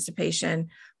 100% participation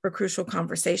for crucial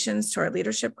conversations to our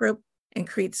leadership group,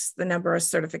 increase the number of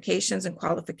certifications and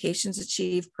qualifications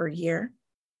achieved per year.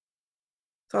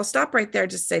 So I'll stop right there,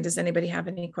 just say, does anybody have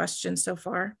any questions so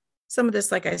far? Some of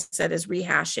this, like I said, is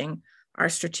rehashing our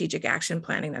strategic action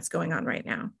planning that's going on right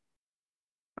now.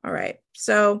 All right,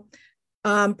 so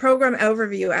program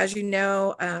overview. As you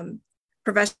know,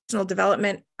 professional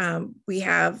development, we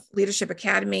have Leadership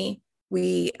Academy,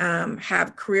 we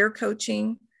have career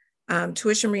coaching,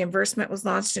 tuition reimbursement was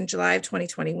launched in July of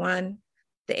 2021.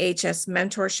 The HS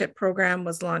mentorship program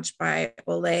was launched by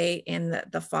Olay in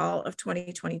the fall of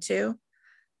 2022.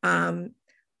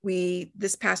 We,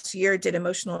 this past year, did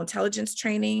emotional intelligence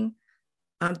training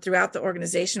throughout the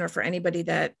organization or for anybody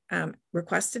that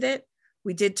requested it.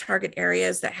 We did target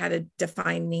areas that had a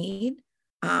defined need.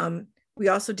 We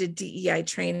also did DEI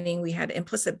training. We had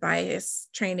implicit bias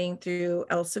training through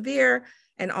Elsevier,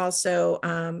 and also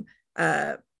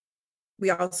we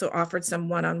also offered some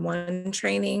one-on-one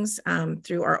trainings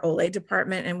through our Olay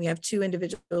department, and we have 2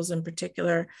 individuals in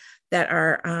particular that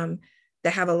are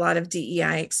that have a lot of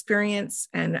DEI experience.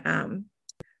 And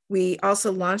we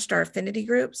also launched our affinity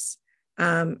groups.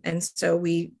 And so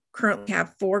we currently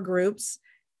have 4 groups,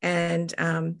 and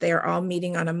they are all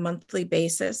meeting on a monthly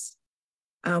basis.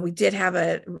 We did have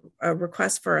a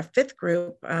request for a 5th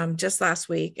group just last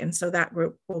week. And so that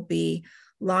group will be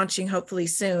launching hopefully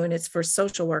soon. It's for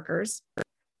social workers.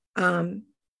 And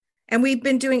we've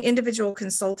been doing individual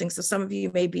consulting. So some of you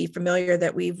may be familiar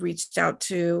that we've reached out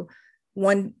to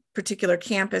one particular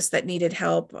campus that needed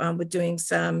help with doing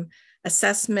some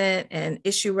assessment and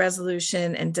issue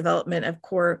resolution and development of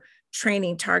core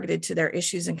training targeted to their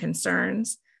issues and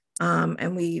concerns.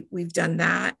 And we've done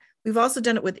that. We've also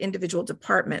done it with individual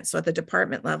departments, so at the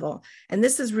department level. And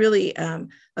this is really a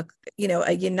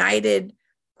united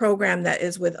program that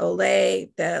is with Olay,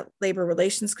 the labor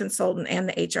relations consultant, and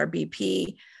the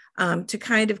HRBP to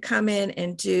kind of come in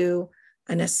and do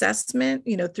an assessment,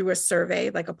 through a survey,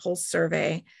 like a pulse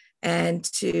survey. And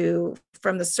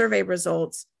from the survey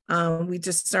results, we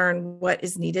discern what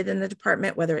is needed in the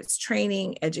department, whether it's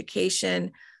training,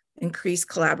 education, increased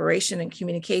collaboration and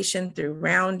communication through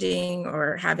rounding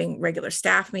or having regular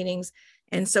staff meetings.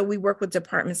 And so we work with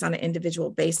departments on an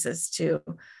individual basis to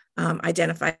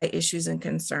identify issues and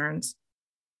concerns.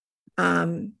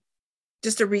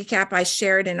 Just a recap, I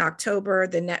shared in October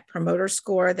the Net Promoter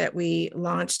Score that we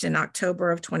launched in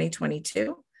October of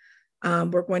 2022.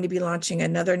 We're going to be launching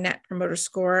another Net Promoter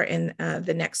Score in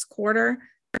the next quarter.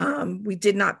 We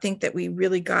did not think that we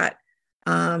really got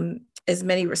as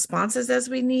many responses as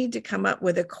we need to come up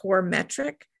with a core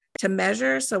metric to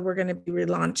measure. So we're going to be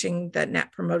relaunching the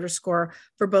Net Promoter Score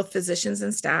for both physicians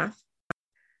and staff.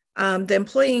 The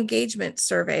employee engagement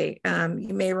survey,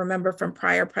 you may remember from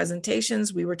prior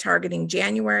presentations, we were targeting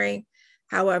January.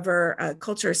 However, a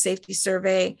culture safety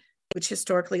survey, which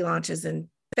historically launches in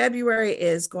February,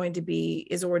 is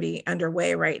already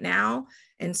underway right now.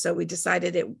 And so we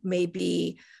decided it may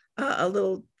be a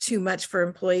little too much for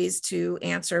employees to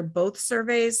answer both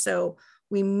surveys. So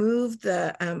we moved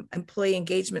the employee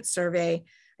engagement survey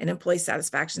and employee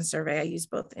satisfaction survey, I use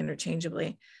both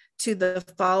interchangeably, to the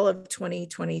fall of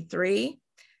 2023.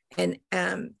 And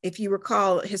if you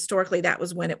recall, historically, that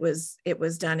was when it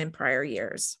was done in prior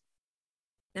years.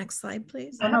 Next slide,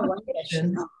 please. I have one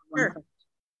question. Sure.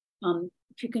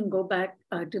 If you can go back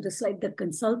to the slide, the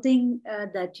consulting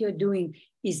that you're doing,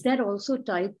 is that also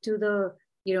tied to the,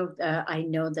 I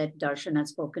know that Darshan has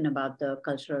spoken about the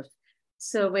culture of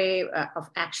survey of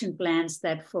action plans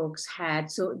that folks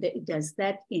had. So does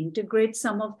that integrate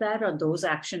some of that, or those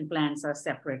action plans are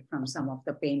separate from some of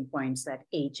the pain points that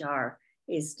HR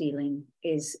is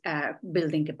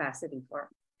building capacity for?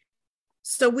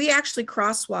 So we actually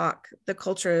crosswalk the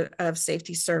culture of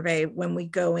safety survey when we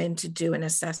go in to do an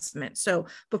assessment. So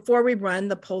before we run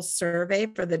the pulse survey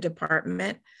for the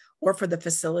department or for the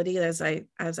facility, as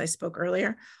I spoke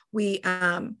earlier, we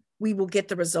will get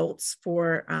the results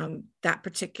for that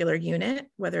particular unit,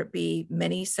 whether it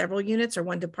be several units or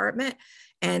one department.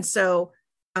 And so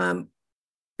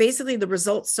basically the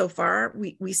results so far,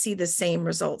 we see the same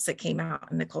results that came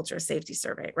out in the culture of safety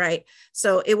survey, right?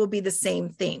 So it will be the same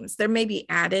themes. There may be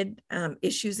added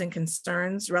issues and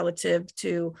concerns relative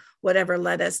to whatever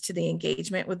led us to the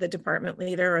engagement with the department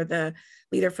leader or the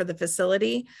leader for the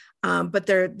facility. But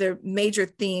their major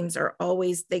themes are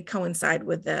always, they coincide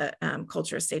with the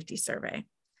culture of safety survey.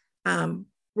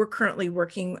 We're currently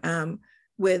working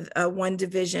with one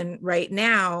division right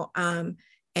now,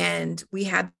 and we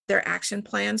had their action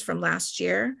plans from last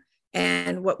year.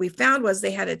 And what we found was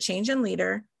they had a change in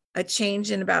leader, a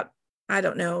change in about, I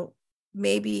don't know,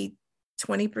 maybe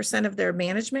 20% of their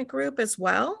management group as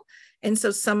well. And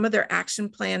so some of their action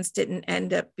plans didn't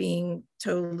end up being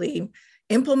totally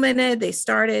implemented.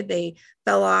 They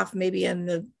fell off maybe in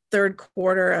the third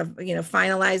quarter of,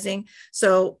 finalizing.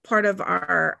 So part of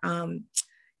our,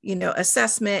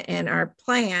 assessment and our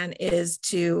plan is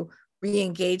to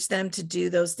re-engage them to do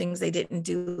those things they didn't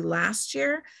do last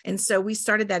year. And so we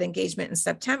started that engagement in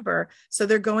September. So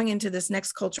they're going into this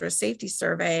next culture of safety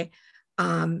survey,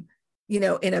 in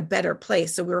a better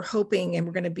place. So we're hoping, and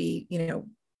we're going to be,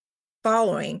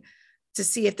 following to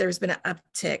see if there's been an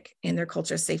uptick in their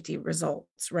culture of safety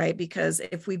results, right? Because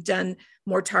if we've done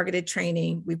more targeted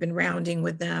training, we've been rounding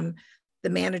with them, the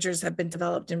managers have been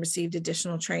developed and received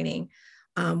additional training,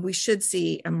 we should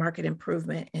see a market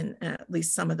improvement in at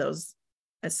least some of those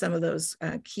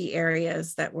key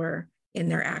areas that were in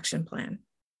their action plan.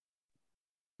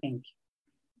 Thank you.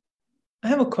 I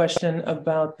have a question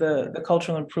about the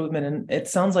cultural improvement, and it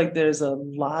sounds like there's a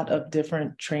lot of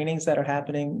different trainings that are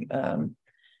happening.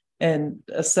 And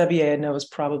Sevier, I know, is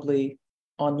probably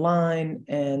online,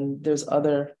 and there's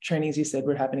other trainings you said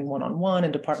were happening one-on-one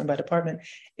and department by department.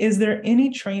 Is there any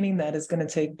training that is going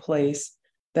to take place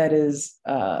that is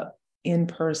in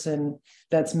person,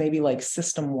 that's maybe like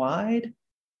system-wide,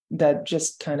 that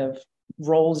just kind of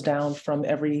rolls down from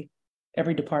every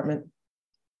department?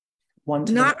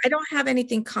 I don't have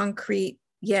anything concrete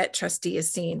yet, Trustee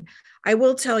Yassin. I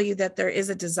will tell you that there is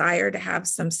a desire to have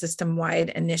some system-wide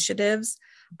initiatives,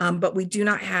 but we do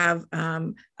not have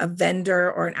a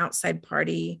vendor or an outside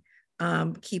party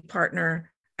key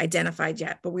partner identified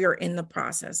yet, but we are in the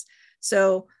process.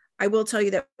 So I will tell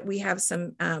you that we have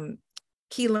some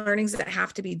key learnings that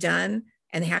have to be done,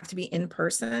 and they have to be in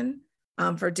person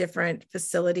for different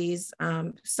facilities.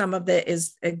 Some of it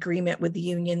is agreement with the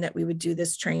union that we would do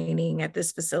this training at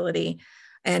this facility.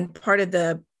 And part of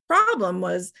the problem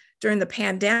was during the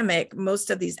pandemic,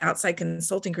 most of these outside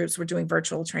consulting groups were doing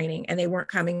virtual training, and they weren't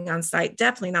coming on site,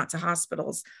 definitely not to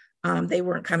hospitals. They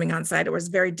weren't coming on site. It was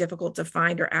very difficult to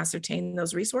find or ascertain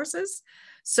those resources.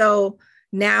 So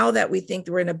now that we think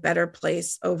we're in a better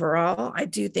place overall, I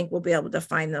do think we'll be able to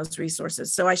find those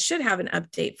resources. So I should have an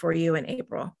update for you in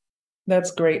April.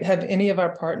 That's great. Have any of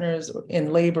our partners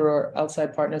in labor or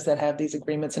outside partners that have these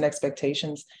agreements and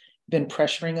expectations been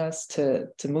pressuring us to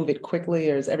move it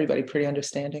quickly, or is everybody pretty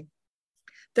understanding?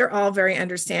 They're all very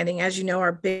understanding. As you know,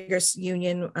 our biggest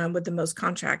union with the most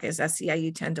contract is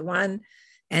SEIU 10-1,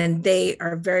 and they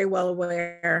are very well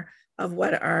aware of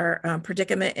what our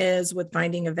predicament is with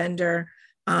finding a vendor.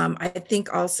 I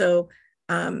think also,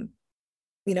 SEIU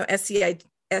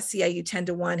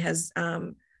 10-1 has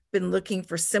been looking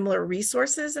for similar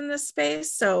resources in this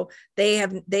space. So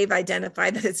they've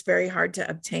identified that it's very hard to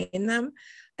obtain them,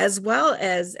 as well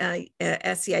as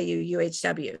SEIU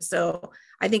UHW. So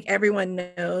I think everyone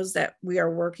knows that we are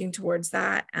working towards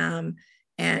that.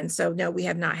 And so, no, we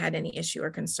have not had any issue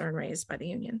or concern raised by the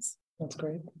unions. That's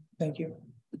great. Thank you.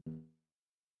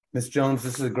 Ms. Jones,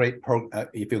 this is a great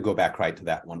if you'll go back to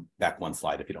that one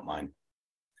slide, if you don't mind.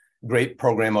 Great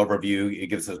program overview. It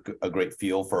gives us a great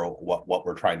feel for what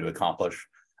we're trying to accomplish.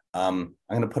 I'm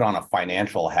going to put on a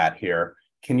financial hat here.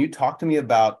 Can you talk to me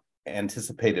about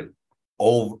anticipated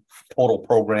total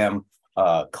program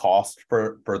cost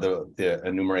for the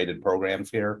enumerated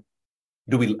programs here?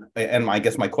 And I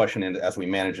guess my question is, as we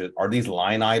manage it, are these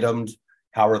line items?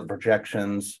 How are the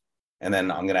projections? And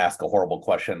then I'm going to ask a horrible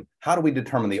question. How do we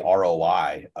determine the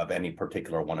ROI of any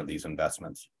particular one of these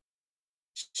investments?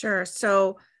 Sure.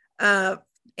 So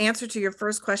answer to your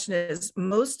first question is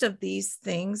most of these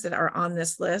things that are on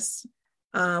this list,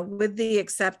 with the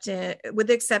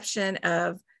exception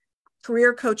of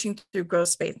career coaching through Growth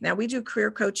Space. Now we do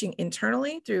career coaching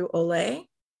internally through Olay,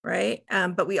 right?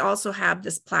 But we also have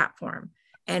this platform,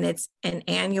 and it's an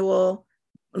annual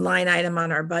line item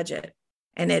on our budget.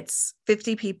 And it's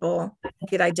 50 people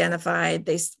get identified.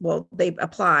 They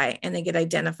apply and they get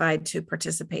identified to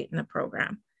participate in the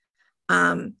program.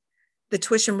 The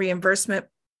tuition reimbursement,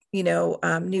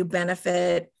 new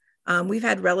benefit. We've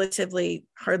had relatively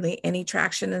hardly any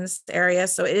traction in this area.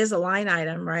 So it is a line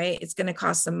item, right? It's going to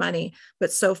cost some money,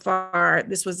 but so far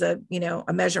this was a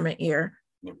measurement year.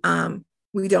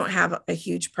 We don't have a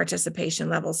huge participation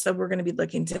level. So we're going to be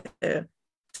looking to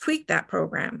tweak that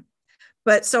program.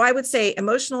 But so I would say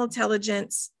emotional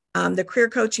intelligence, the career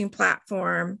coaching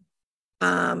platform,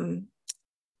 and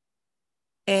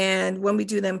when we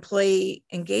do the employee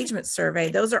engagement survey,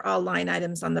 those are all line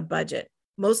items on the budget.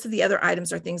 Most of the other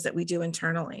items are things that we do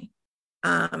internally.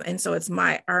 And so it's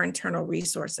our internal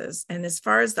resources. And as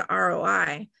far as the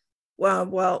ROI,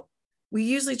 well, we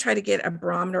usually try to get a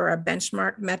barometer or a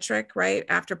benchmark metric, right,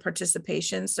 after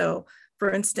participation. So for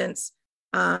instance,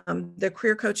 the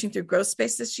career coaching through Growth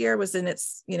Space this year was in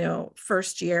its,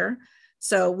 first year.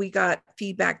 So we got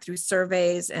feedback through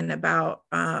surveys and about,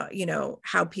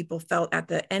 how people felt at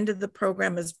the end of the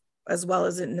program as well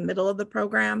as in the middle of the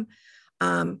program.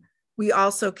 We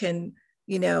also can,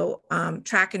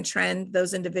 track and trend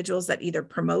those individuals that either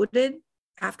promoted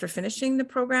after finishing the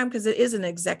program, because it is an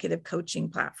executive coaching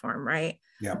platform, right?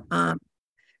 Yeah.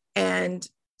 And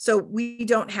so we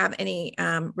don't have any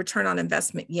return on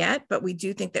investment yet, but we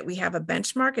do think that we have a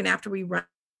benchmark. And after we run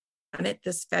it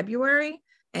this February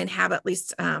and have at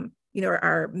least,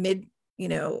 our mid,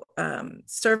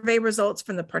 survey results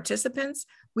from the participants,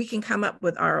 we can come up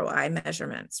with ROI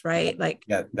measurements, right? Like,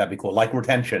 yeah, that'd be cool. Like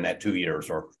retention at 2 years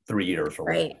or 3 years or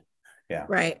right. whatever. Yeah.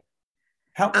 Right.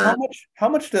 How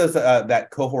much does that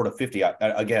cohort of 50,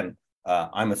 again,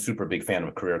 I'm a super big fan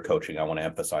of career coaching. I want to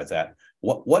emphasize that.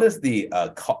 What is the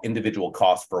individual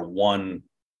cost for one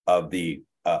of the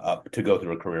to go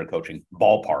through a career coaching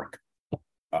ballpark?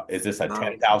 Is this a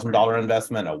 $10,000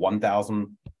 investment, a $1,000?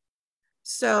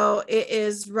 So it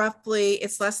is roughly,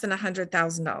 it's less than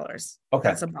 $100,000. Okay,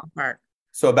 that's a ballpark.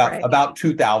 So about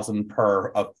 2,000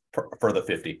 per for the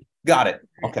 50. Got it.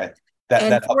 Okay,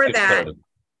 that's for that.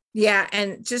 Yeah,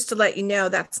 and just to let you know,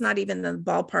 that's not even the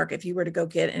ballpark if you were to go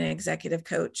get an executive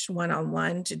coach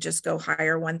one-on-one, to just go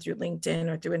hire one through LinkedIn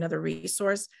or through another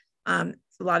resource. A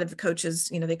lot of the coaches,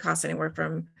 they cost anywhere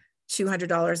from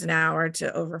 $200 an hour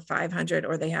to over $500,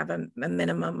 or they have a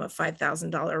minimum of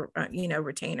 $5,000,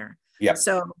 retainer. Yeah.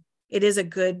 So it is a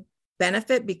good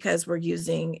benefit because we're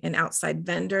using an outside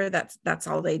vendor. That's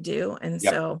all they do, and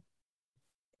so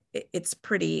it's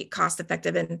pretty cost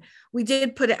effective. And we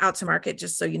did put it out to market,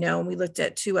 just so you know, and we looked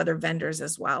at 2 other vendors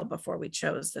as well before we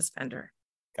chose this vendor.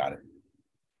 Got it.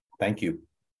 Thank you.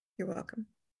 You're welcome.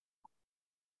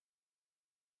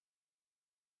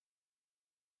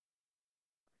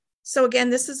 So again,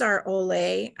 this is our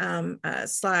Olay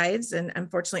slides, and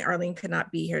unfortunately Arlene could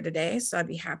not be here today, so I'd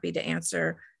be happy to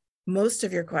answer most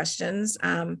of your questions.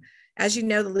 As you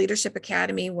know, the Leadership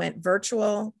Academy went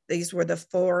virtual. These were the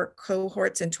 4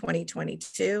 cohorts in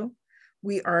 2022.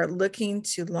 We are looking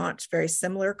to launch very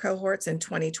similar cohorts in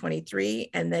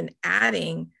 2023, and then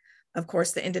adding, of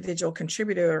course, the individual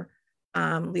contributor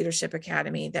Leadership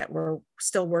Academy that we're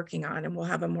still working on, and we'll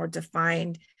have a more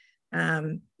defined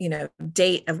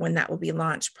date of when that will be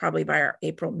launched, probably by our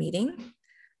April meeting.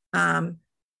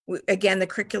 Again, the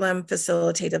curriculum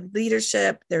facilitated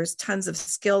leadership. There's tons of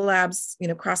skill labs,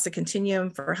 across the continuum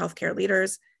for healthcare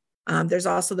leaders. There's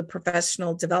also the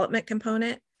professional development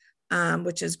component,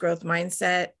 which is growth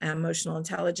mindset, emotional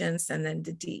intelligence, and then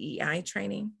the DEI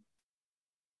training.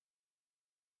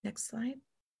 Next slide.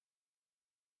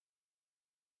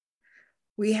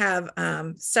 We have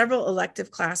several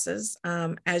elective classes,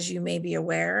 as you may be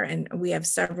aware, and we have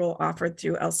several offered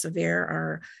through Elsevier,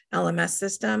 our LMS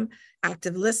system: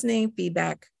 active listening,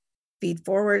 feedback, feed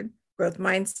forward, growth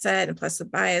mindset,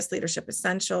 implicit bias, leadership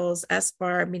essentials,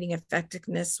 SBAR, meeting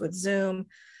effectiveness with Zoom.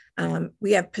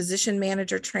 We have position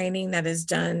manager training that is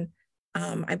done,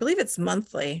 I believe it's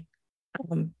monthly.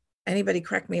 Anybody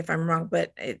correct me if I'm wrong,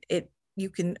 but you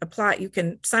can apply, you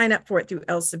can sign up for it through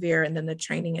Elsevier, and then the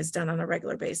training is done on a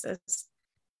regular basis.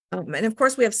 And of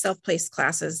course, we have self-paced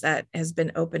classes that has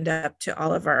been opened up to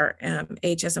all of our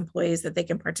AHS employees that they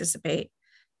can participate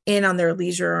in on their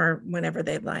leisure or whenever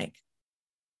they'd like.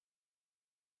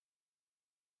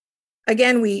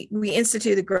 Again, we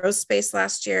instituted Growth Space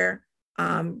last year.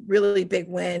 Really big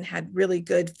win, had really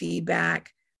good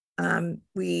feedback.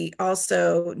 We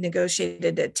also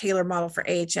negotiated a tailor model for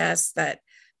AHS that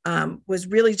was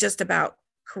really just about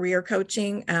career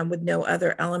coaching with no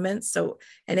other elements. So,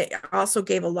 and it also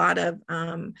gave a lot of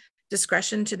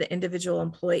discretion to the individual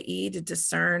employee to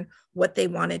discern what they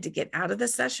wanted to get out of the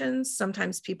sessions.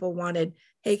 Sometimes people wanted,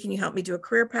 hey, can you help me do a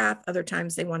career path? Other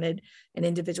times they wanted an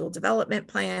individual development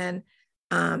plan.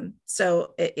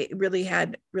 So it really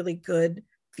had really good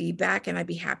feedback, and I'd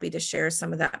be happy to share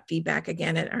some of that feedback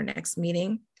again at our next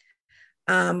meeting.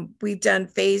 We've done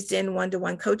phased in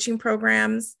one-to-one coaching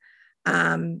programs.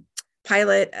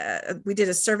 Pilot, we did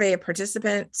a survey of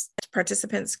participants,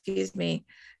 excuse me,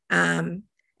 and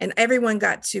everyone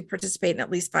got to participate in at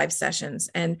least 5 sessions.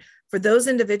 And for those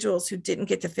individuals who didn't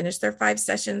get to finish their 5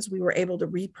 sessions, we were able to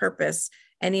repurpose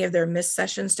any of their missed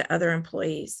sessions to other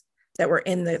employees that were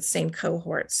in the same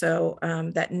cohort, so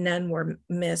that none were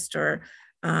missed, or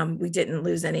we didn't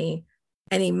lose any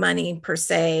money per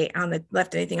se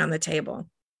left anything on the table.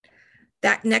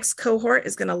 That next cohort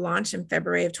is going to launch in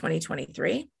February of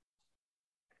 2023.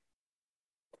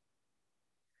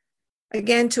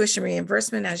 Again, tuition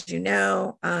reimbursement, as you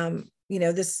know,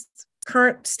 this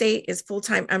current state is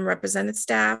full-time unrepresented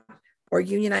staff or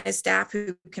unionized staff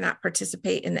who cannot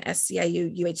participate in the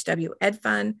SCIU UHW Ed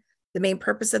Fund. The main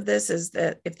purpose of this is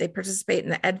that if they participate in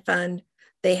the Ed Fund,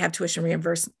 they have tuition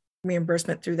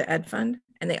reimbursement through the Ed Fund,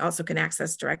 and they also can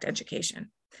access direct education.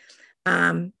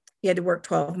 You had to work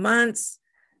 12 months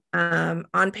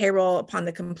on payroll upon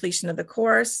the completion of the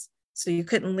course. So you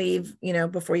couldn't leave,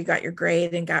 before you got your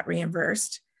grade and got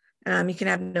reimbursed. You can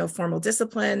have no formal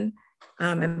discipline.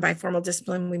 And by formal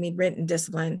discipline, we mean written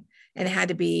discipline, and it had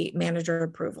to be manager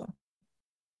approval.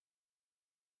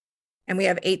 And we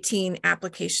have 18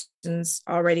 applications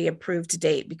already approved to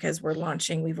date because we're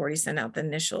launching. We've already sent out the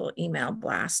initial email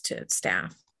blast to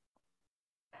staff.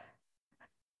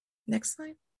 Next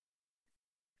slide.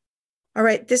 All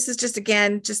right, this is just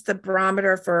the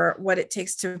barometer for what it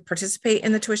takes to participate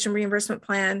in the tuition reimbursement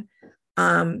plan.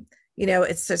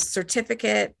 It's a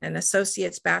certificate, an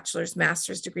associate's, bachelor's,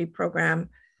 master's degree program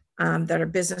that are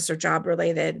business or job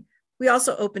related. We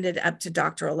also opened it up to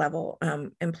doctoral level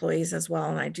employees as well.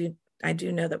 And I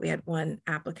do know that we had one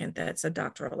applicant that's a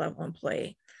doctoral level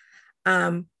employee.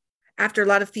 After a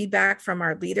lot of feedback from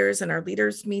our leaders and our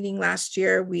leaders meeting last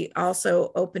year, we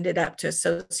also opened it up to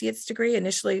associate's degree.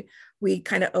 Initially, we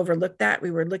kind of overlooked that.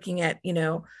 We were looking at,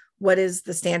 what is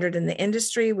the standard in the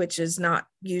industry, which is not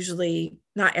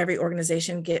every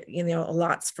organization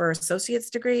allots for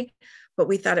associate's degree, but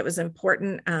we thought it was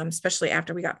important, especially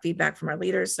after we got feedback from our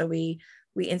leaders. So we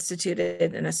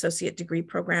instituted an associate degree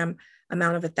program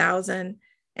amount of $1,000.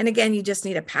 And again, you just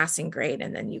need a passing grade,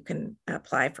 and then you can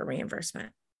apply for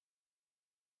reimbursement.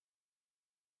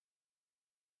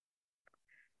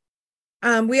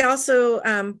 We also,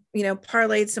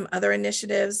 parlayed some other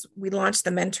initiatives. We launched the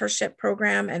mentorship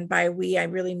program, and by we, I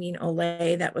really mean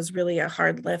Olay. That was really a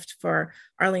hard lift for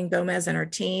Arlene Gomez and her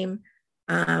team.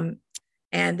 And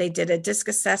they did a DISC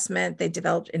assessment. They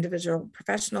developed individual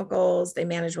professional goals. They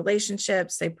manage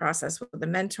relationships. They process with a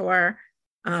mentor.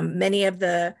 Many of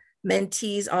the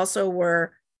mentees also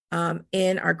were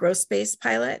in our growth space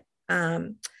pilot.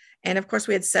 And of course,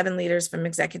 we had 7 leaders from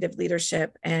executive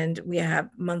leadership, and we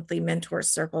have monthly mentor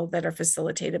circle that are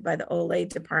facilitated by the Olay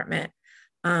department.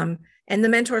 And the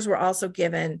mentors were also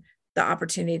given the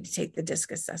opportunity to take the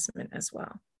DISC assessment as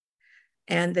well.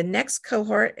 And the next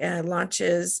cohort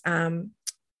launches, and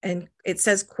it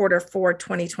says Q4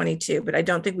 2022, but I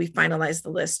don't think we finalized the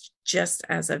list just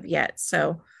as of yet.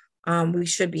 So we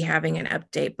should be having an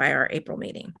update by our April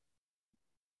meeting.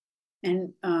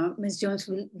 And Ms. Jones,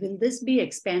 will this be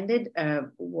expanded?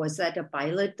 Was that a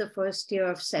pilot the first year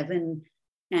of 7?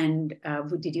 And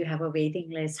did you have a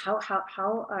waiting list? How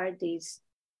are these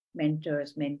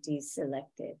mentors, mentees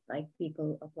selected? Like,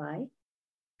 people apply?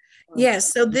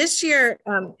 Yes. So this year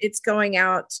it's going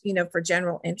out, for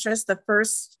general interest. The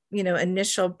first,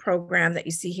 initial program that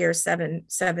you see here,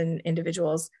 seven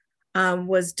individuals,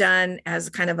 was done as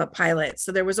kind of a pilot.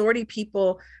 So there was already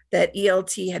people that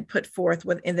ELT had put forth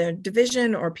within the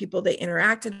division, or people they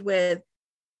interacted with,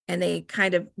 and they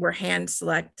kind of were hand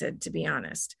selected, to be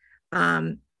honest.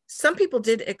 Some people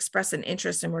did express an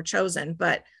interest and were chosen,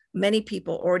 but many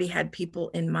people already had people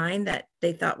in mind that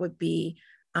they thought would be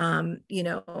high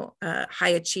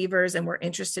achievers and were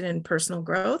interested in personal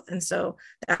growth. And so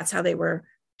that's how they were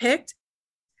picked.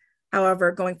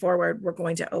 However, going forward, we're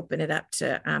going to open it up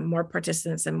to more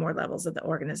participants and more levels of the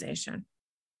organization.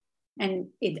 And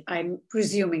I'm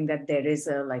presuming that there is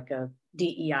a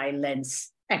DEI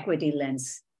lens, equity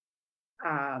lens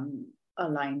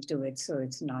aligned to it. So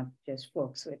it's not just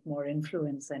folks with more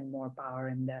influence and more power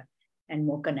and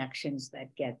more connections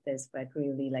that get this, but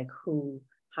really like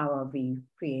how are we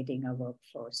creating a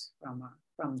workforce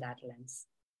from that lens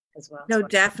as well? No,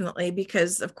 definitely,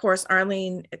 because of course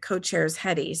Arlene co-chairs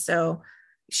HEDI, so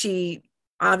she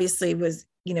obviously was,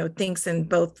 thinks in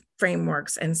both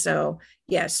frameworks, and so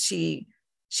yes,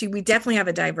 we definitely have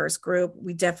a diverse group.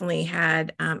 We definitely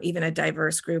had even a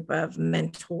diverse group of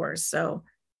mentors. So,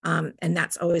 and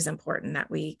that's always important that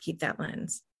we keep that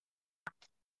lens.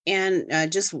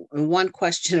 And just one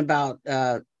question about,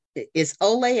 is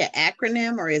OLE an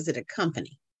acronym or is it a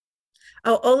company?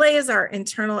 Oh, OLE is our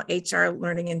internal HR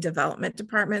learning and development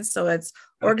department. So it's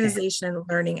Organization and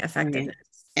Learning Effectiveness.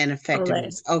 And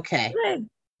Effectiveness. OLE. Okay.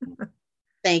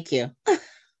 Thank you.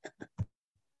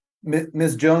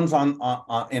 Ms. Jones,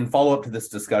 in follow-up to this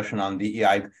discussion on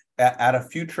DEI, at a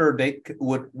future date,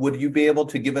 would you be able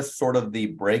to give us sort of the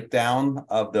breakdown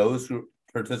of those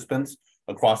participants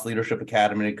across Leadership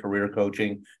Academy, career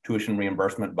coaching, tuition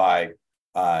reimbursement by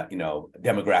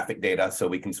demographic data, so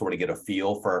we can sort of get a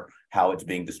feel for how it's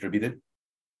being distributed?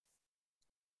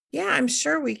 Yeah, I'm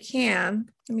sure we can.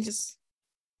 Let me just.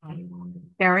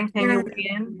 Karen, can you weigh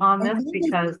in on this,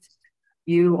 because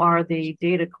you are the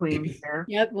data queen here?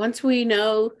 Yep. Once we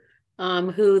know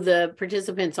who the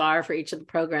participants are for each of the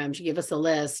programs, you give us a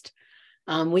list.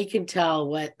 We can tell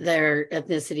what their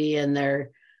ethnicity and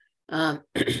their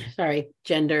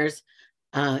genders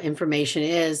information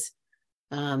is.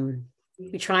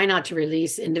 We try not to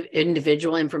release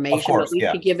individual information, but we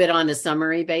could give it on a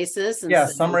summary basis. Yeah,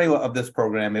 summary of this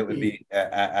program, it would be,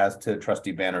 as to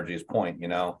Trustee Banerjee's point,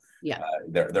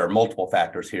 there are multiple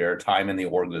factors here: time in the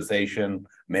organization,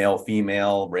 male,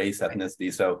 female, race,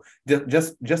 ethnicity. So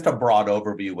just a broad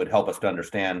overview would help us to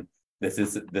understand this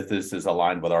is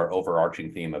aligned with our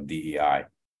overarching theme of DEI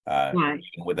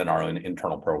within our own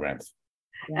internal programs.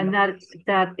 And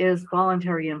that is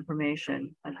voluntary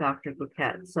information, Dr.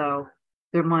 Bouquet. So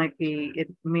it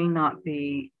may not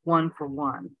be one for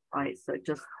one, right? So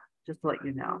just to let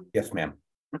you know. Yes, ma'am.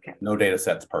 Okay. No data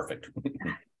set's perfect.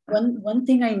 One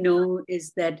thing I know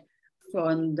is that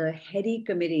from the HEDI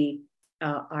committee,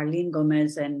 Arlene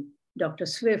Gomez and Dr.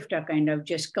 Swift are kind of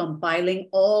just compiling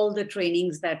all the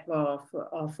trainings that were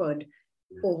offered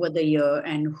over the year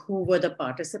and who were the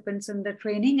participants in the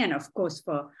training. And of course,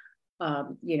 for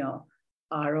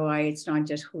ROI, it's not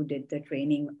just who did the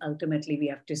training. Ultimately, we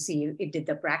have to see did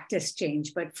the practice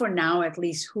change. But for now, at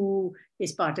least, who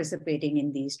is participating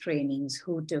in these trainings,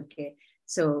 who took it.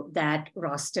 So that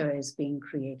roster is being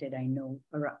created, I know,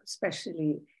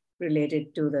 especially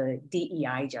related to the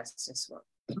DEI justice work.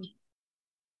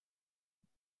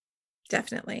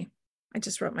 Definitely. I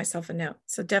just wrote myself a note.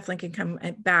 So definitely can come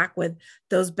back with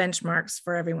those benchmarks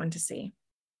for everyone to see.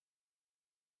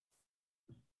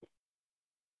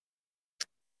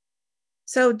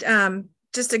 So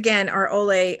just again, our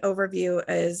OLE overview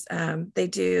is they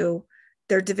do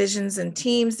their divisions and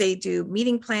teams. They do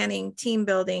meeting planning, team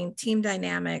building, team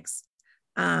dynamics.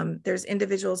 There's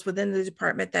individuals within the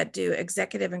department that do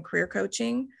executive and career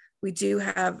coaching. We do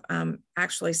have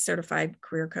actually certified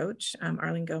career coach.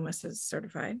 Arlene Gomez is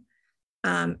certified.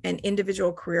 And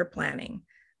individual career planning.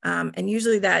 And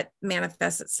usually that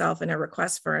manifests itself in a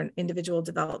request for an individual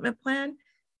development plan.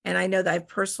 And I know that I've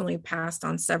personally passed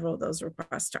on several of those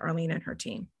requests to Arlene and her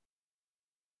team.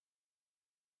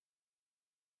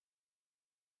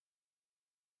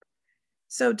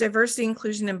 So diversity,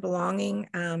 inclusion, and belonging.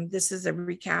 This is a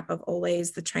recap of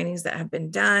OLEs, the trainings that have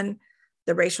been done,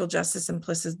 the racial justice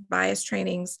implicit bias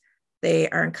trainings. They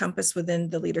are encompassed within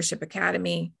the Leadership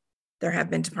Academy. There have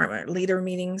been department leader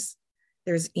meetings.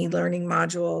 There's e-learning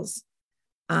modules.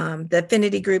 The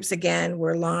affinity groups, again,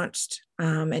 were launched.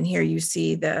 And here you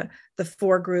see the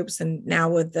 4 groups, and now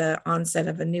with the onset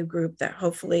of a new group that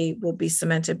hopefully will be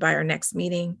cemented by our next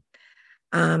meeting.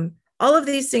 All of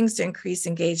these things to increase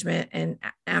engagement and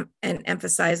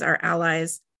emphasize our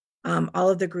allies. All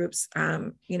of the groups,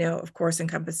 of course,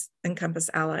 encompass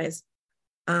allies.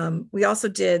 We also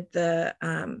did the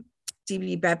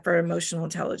DB Bedford emotional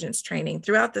intelligence training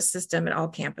throughout the system at all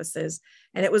campuses.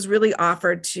 And it was really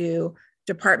offered to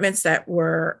departments that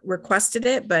requested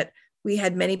it, but we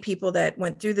had many people that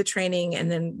went through the training,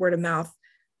 and then word of mouth,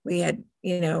 we had,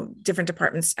 different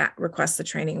departments request the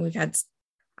training. We've had,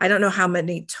 I don't know how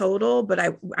many total, but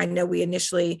I know we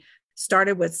initially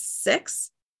started with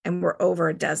 6 and we're over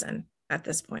a dozen at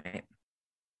this point.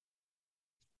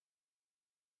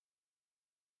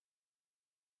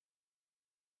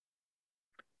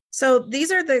 So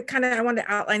these are the I wanted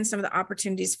to outline some of the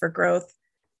opportunities for growth.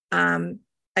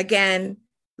 Again,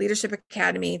 Leadership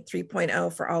Academy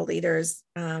 3.0 for all leaders.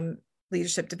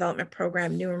 leadership development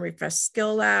program, new and refreshed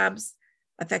skill labs,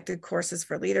 effective courses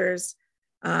for leaders,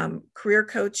 career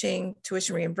coaching,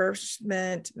 tuition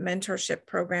reimbursement, mentorship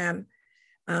program.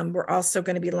 We're also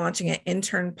going to be launching an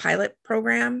intern pilot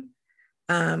program,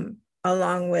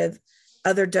 along with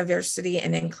other diversity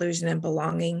and inclusion and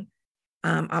belonging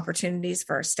opportunities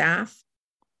for our staff.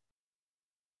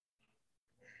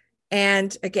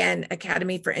 And again,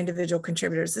 Academy for Individual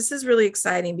Contributors. This is really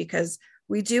exciting because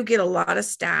we do get a lot of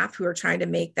staff who are trying to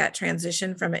make that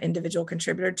transition from an individual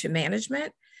contributor to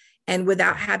management. And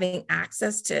without having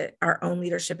access to our own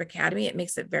Leadership Academy, it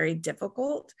makes it very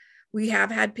difficult. We have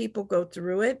had people go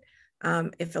through it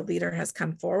if a leader has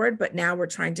come forward, but now we're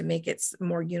trying to make it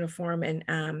more uniform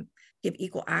and give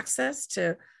equal access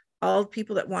to all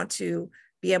people that want to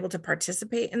be able to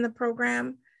participate in the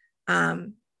program.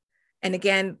 And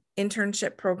again,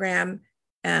 internship program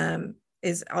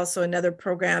is also another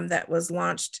program that was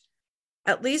launched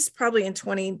at least probably in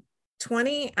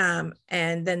 2020,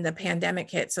 and then the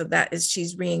pandemic hit. So that is,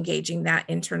 she's re-engaging that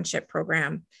internship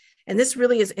program. And this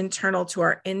really is internal to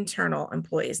our internal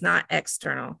employees, not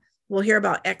external. We'll hear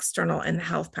about external in the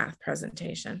Health Path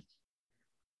presentation.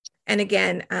 And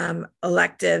again,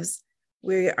 electives,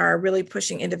 we are really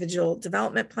pushing individual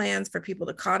development plans for people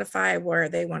to codify where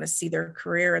they want to see their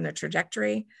career and their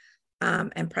trajectory,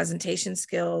 and presentation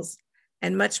skills,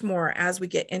 and much more. As we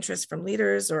get interest from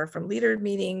leaders or from leader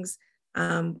meetings,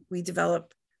 we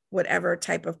develop whatever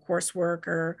type of coursework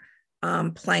or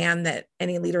plan that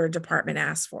any leader or department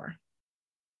asks for.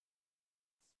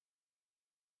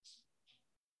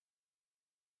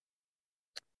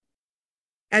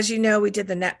 As you know, we did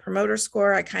the Net Promoter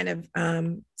Score. I kind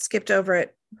of skipped over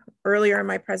it earlier in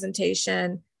my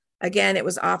presentation. Again, it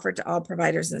was offered to all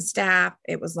providers and staff.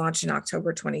 It was launched in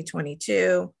October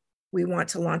 2022. We want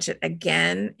to launch it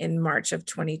again in March of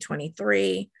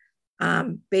 2023.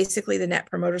 Basically, the Net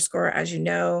Promoter Score, as you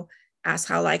know, asks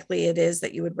how likely it is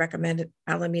that you would recommend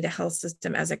Alameda Health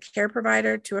System as a care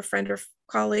provider to a friend or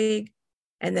colleague.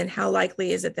 And then how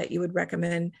likely is it that you would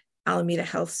recommend Alameda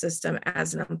Health System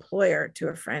as an employer to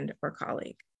a friend or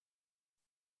colleague?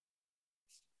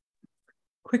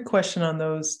 Quick question on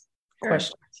those Sure.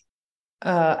 questions.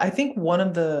 I think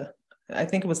I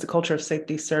think it was the Culture of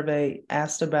Safety survey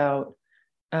asked about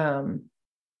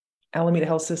Alameda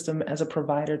Health System as a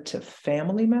provider to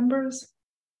family members.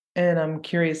 And I'm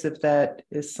curious if that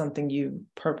is something you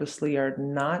purposely are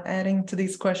not adding to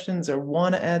these questions or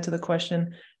want to add to the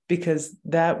question, because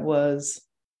that was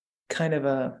kind of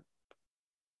a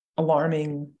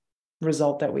alarming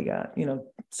result that we got,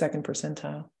 second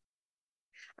percentile.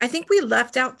 I think we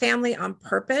left out family on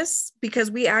purpose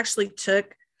because we actually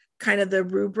took kind of the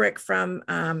rubric from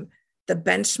the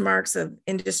benchmarks of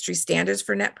industry standards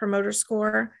for Net Promoter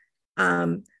Score.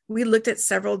 We looked at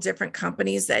several different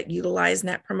companies that utilize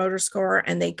Net Promoter Score,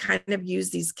 and they kind of use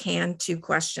these can-to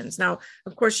questions. Now,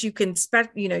 of course, you can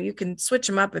you can switch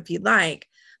them up if you'd like,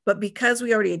 but because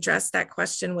we already addressed that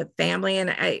question with family, and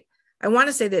I want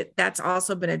to say that that's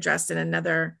also been addressed in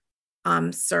another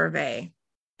survey,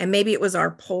 and maybe it was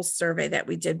our Pulse survey that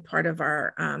we did part of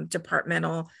our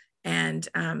departmental and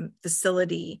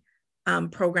facility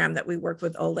program that we worked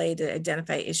with OLE to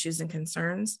identify issues and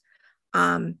concerns.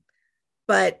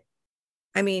 But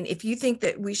I mean, if you think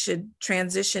that we should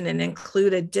transition and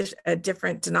include a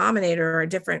different denominator or a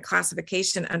different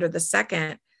classification under the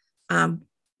second,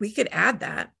 we could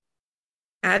add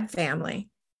family.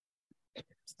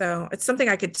 So it's something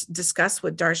I could discuss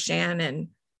with Darshan and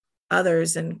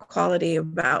others in quality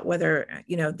about whether,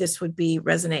 this would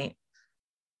resonate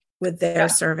with their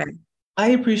survey. I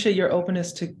appreciate your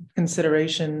openness to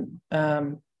consideration.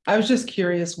 I was just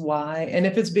curious why, and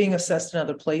if it's being assessed in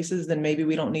other places, then maybe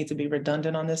we don't need to be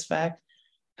redundant on this fact.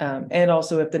 And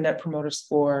also if the Net Promoter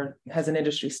Score has an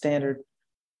industry standard,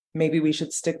 maybe we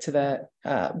should stick to that.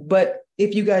 But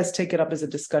if you guys take it up as a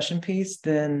discussion piece,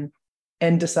 then,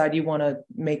 and decide you want to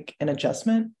make an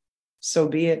adjustment, so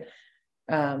be it.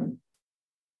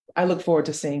 I look forward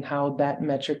to seeing how that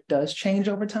metric does change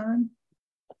over time.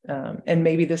 And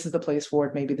maybe this is the place for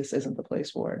it, maybe this isn't the place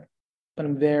for it. But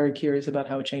I'm very curious about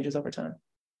how it changes over time.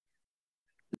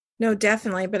 No,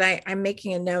 definitely. But I'm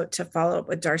making a note to follow up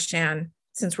with Darshan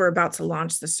since we're about to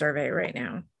launch the survey right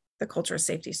now, the Culture of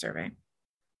Safety survey.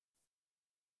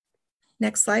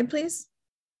 Next slide, please.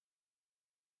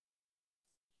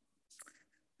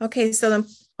 Okay, so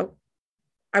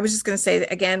I was just going to say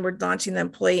that again, we're launching the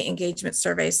Employee Engagement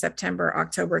Survey September,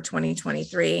 October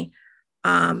 2023.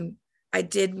 I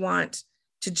did want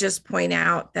to just point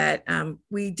out that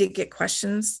we did get a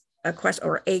question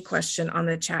on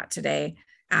the chat today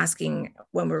asking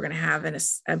when we were going to have an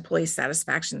employee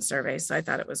satisfaction survey. So I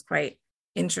thought it was quite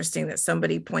interesting that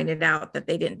somebody pointed out that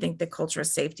they didn't think the culture of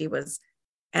safety was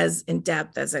as in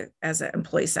depth as an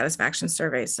employee satisfaction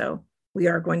survey. So we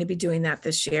are going to be doing that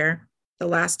this year. The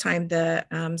last time the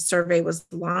survey was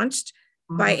launched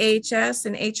by AHS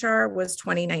and HR was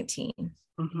 2019.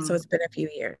 So it's been a few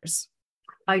years.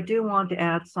 I do want to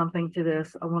add something to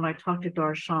this. When I talked to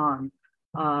Darshan,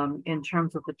 in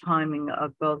terms of the timing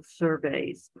of both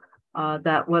surveys,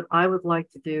 that what I would like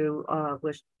to do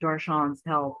with Darshan's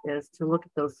help is to look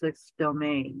at those 6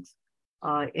 domains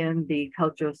in the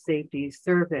culture of safety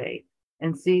survey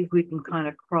and see if we can kind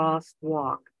of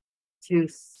crosswalk to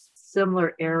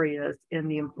similar areas in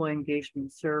the employee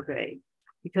engagement survey,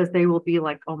 because they will be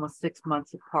like almost 6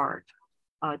 months apart,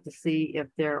 to see if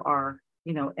there are,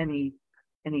 you know, any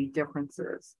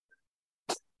differences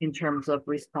in terms of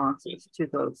responses to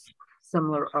those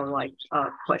similar or like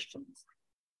questions.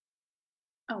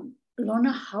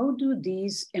 Lorna, how do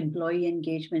these employee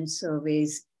engagement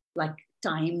surveys like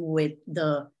time with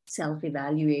the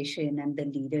self-evaluation and the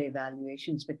leader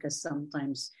evaluations? Because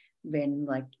sometimes when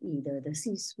like either the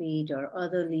C-suite or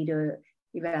other leader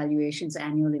evaluations,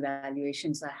 annual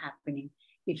evaluations are happening,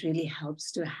 it really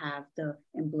helps to have the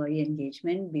employee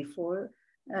engagement before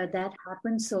that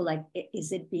happens. So like,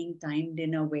 is it being timed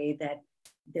in a way that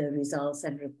the results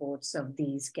and reports of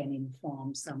these can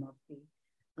inform some of the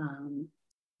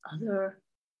other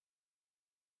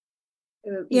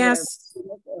yes,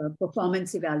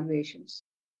 performance evaluations?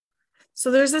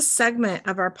 So there's a segment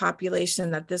of our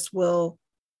population that this will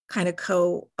kind of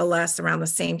coalesce around the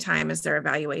same time as their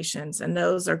evaluations. And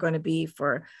those are going to be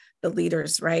for the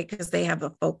leaders, right? Because they have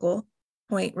a focal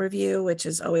point review, which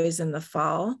is always in the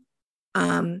fall.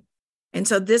 And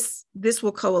so this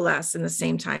will coalesce in the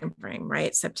same time frame,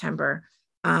 right? September.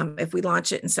 If we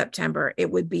launch it in September, it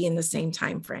would be in the same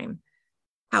time frame.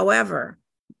 However,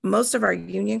 most of our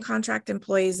union contract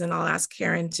employees, and I'll ask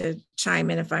Karen to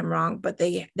chime in if I'm wrong, but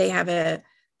they have a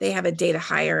date of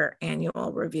hire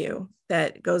annual review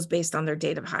that goes based on their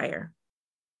date of hire.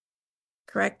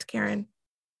 Correct, Karen?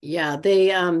 Yeah,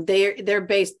 they're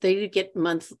based, they get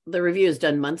the review is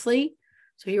done monthly.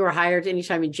 So if you were hired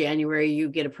anytime in January, you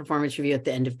get a performance review at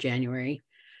the end of January.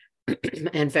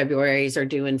 And February's are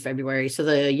due in February. So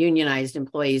the unionized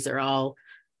employees are all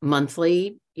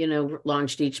monthly, you know,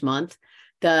 launched each month.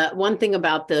 The one thing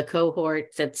about the cohort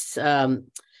that's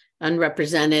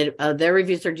unrepresented, their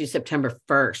reviews are due September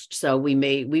 1st. So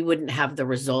we wouldn't have the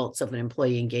results of an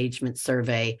employee engagement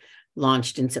survey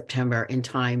launched in September in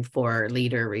time for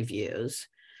leader reviews,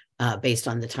 based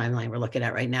on the timeline we're looking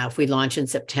at right now. If we launch in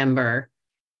September,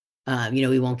 you know,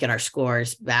 we won't get our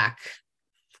scores back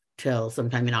till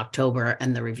sometime in October,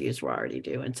 and the reviews were already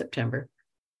due in September.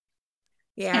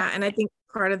 Yeah, and I think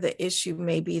part of the issue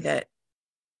may be that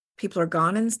people are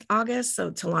gone in August,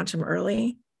 so to launch them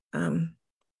early. And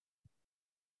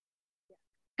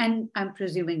I'm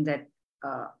presuming that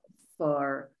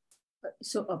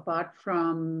so apart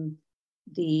from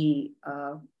the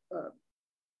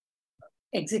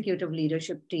executive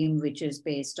leadership team, which is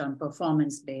based on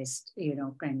performance-based, you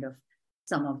know, kind of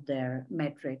some of their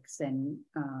metrics and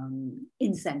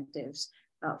incentives.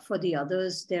 For the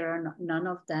others, there are none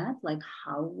of that. Like,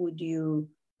 how would you,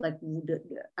 like,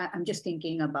 I'm just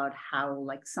thinking about how,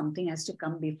 like, something has to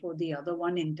come before the other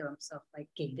one in terms of, like,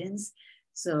 cadence.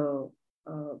 So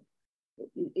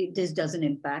this doesn't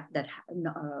impact that,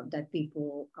 that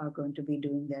people are going to be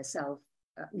doing their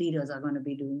leaders are going to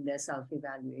be doing their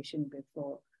self-evaluation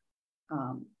before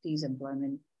these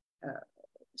employment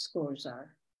scores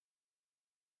are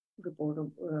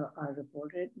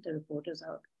reported, the report is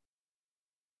out.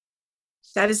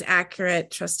 That is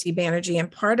accurate, Trustee Banerjee.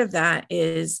 And part of that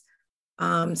is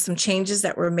some changes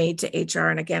that were made to HR.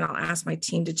 And again, I'll ask my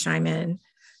team to chime in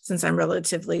since I'm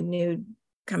relatively new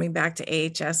coming back to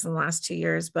AHS in the last 2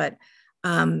 years. But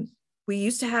we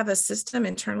used to have a system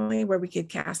internally where we could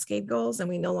cascade goals, and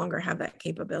we no longer have that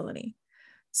capability.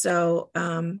 So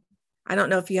I don't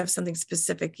know if you have something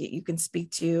specific you can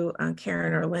speak to,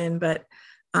 Karen or Lynn, but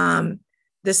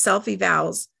the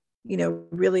self-evals, you know,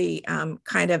 really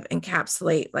kind of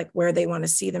encapsulate like where they want to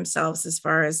see themselves as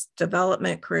far as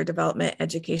development, career development,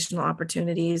 educational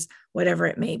opportunities, whatever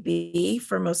it may be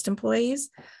for most employees.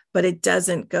 But it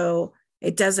doesn't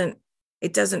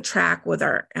track with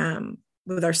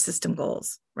our system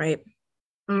goals, right?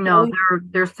 No,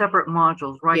 they're separate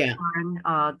modules, right? Yeah.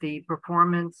 Karen? The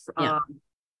performance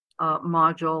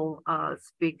module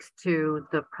speaks to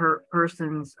the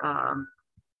person's,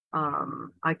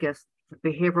 I guess,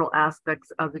 behavioral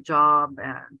aspects of the job,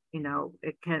 and you know,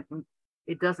 it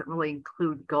doesn't really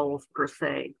include goals per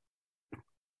se.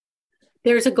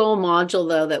 There's a goal module,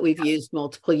 though, that we've used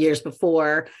multiple years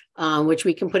before, which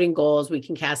we can put in goals. We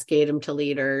can cascade them to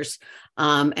leaders.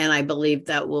 And I believe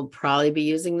that we'll probably be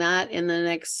using that in the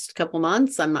next couple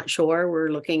months. I'm not sure. We're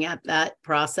looking at that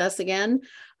process again.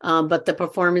 But the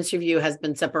performance review has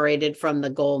been separated from the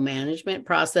goal management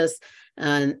process.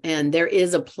 And there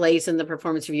is a place in the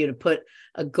performance review to put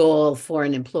a goal for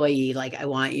an employee, like I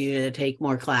want you to take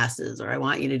more classes or I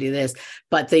want you to do this.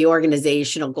 But the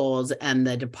organizational goals and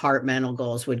the departmental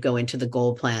goals would go into the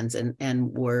goal plans.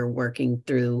 And we're working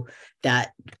through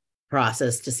that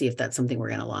process to see if that's something we're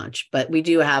going to launch. But we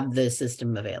do have the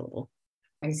system available.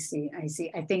 I see.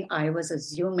 I think I was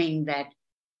assuming that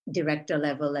director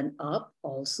level and up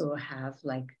also have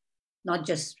like not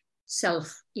just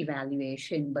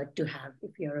self-evaluation, but to have,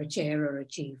 if you're a chair or a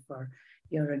chief or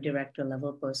you're a director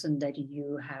level person, that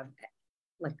you have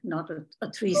like not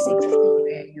a 360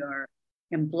 where your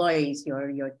employees,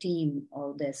 your team,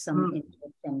 all there's some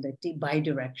input from the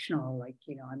bi-directional, like,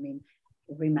 you know, I mean,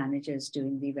 every manager is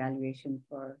doing the evaluation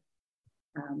for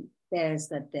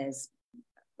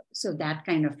so that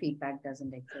kind of feedback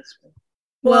doesn't exist.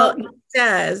 Well, it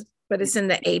does, but it's in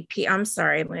the AP. I'm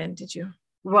sorry, Lynn, did you?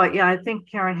 Well, yeah, I think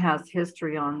Karen has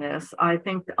history on this. I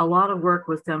think a lot of work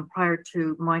was done prior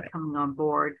to my coming on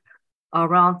board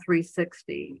around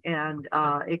 360, and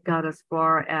it got as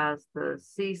far as the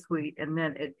C-suite, and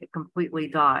then it completely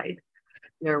died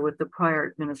there with the prior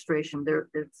administration.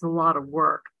 It's a lot of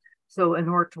work. So in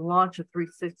order to launch a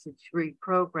 363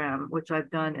 program, which I've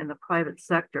done in the private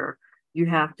sector, you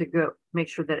have to go make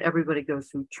sure that everybody goes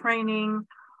through training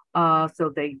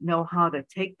so they know how to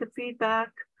take the feedback.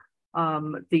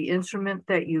 The instrument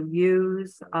that you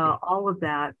use, all of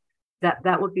that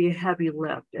would be a heavy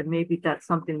lift, and maybe that's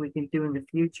something we can do in the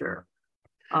future.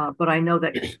 But I know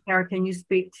that, Karen, can you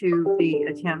speak to the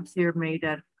attempts here made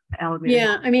at Alameda?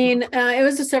 Yeah, I mean, it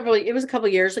was a couple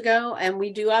of years ago, and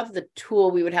we do have the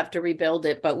tool. We would have to rebuild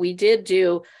it, but we did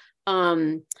do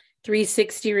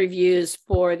 360 reviews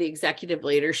for the executive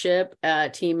leadership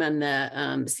team and the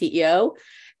CEO.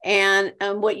 And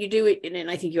what you do, and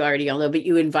I think you already all know, but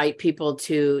you invite people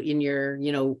in your,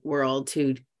 world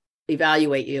to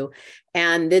evaluate you.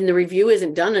 And then the review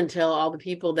isn't done until all the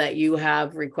people that you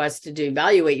have requested to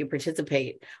evaluate you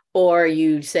participate. Or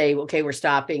you say, okay, we're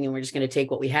stopping and we're just going to take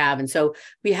what we have. And so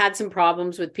we had some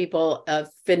problems with people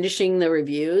finishing the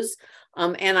reviews.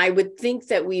 And I would think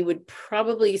that we would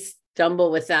probably stumble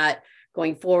with that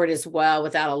going forward as well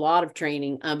without a lot of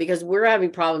training, because we're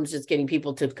having problems just getting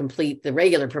people to complete the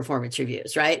regular performance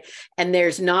reviews, right? And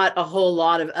there's not a whole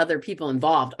lot of other people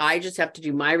involved. I just have to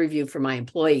do my review for my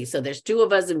employees. So there's 2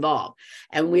 of us involved,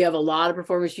 and we have a lot of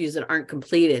performance reviews that aren't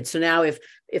completed. So now if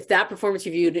that performance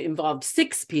review involved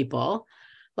 6 people,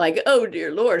 like, oh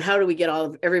dear Lord, how do we get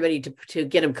everybody to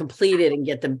get them completed and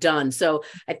get them done? So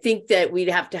I think that we'd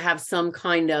have to have some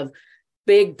kind of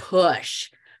big push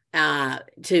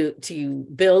to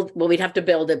build. Well, we'd have to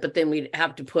build it, but then we'd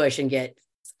have to push and get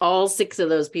all 6 of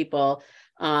those people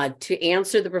to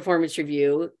answer the performance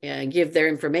review and give their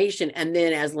information. And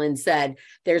then, as Lynn said,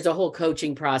 there's a whole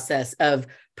coaching process of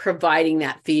providing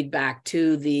that feedback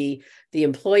to the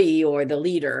employee or the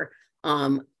leader,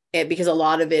 because a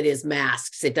lot of it is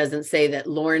masks. It doesn't say that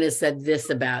Lauren has said this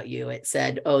about you. It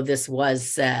said, oh, this was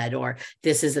said, or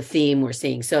this is a theme we're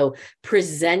seeing. So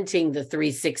presenting the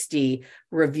 360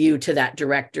 review to that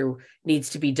director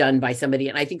needs to be done by somebody.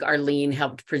 And I think Arlene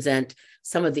helped present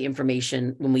some of the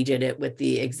information when we did it with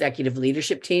the executive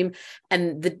leadership team.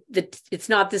 And it's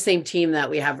not the same team that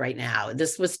we have right now.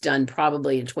 This was done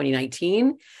probably in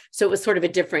 2019. So it was sort of a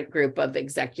different group of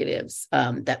executives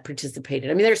that participated.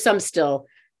 I mean, there's some still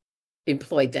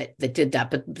employed that did that,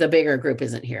 but the bigger group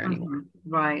isn't here anymore.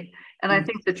 Right. And I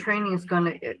think the training is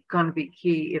going to be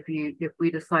key if we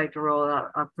decide to roll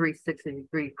out a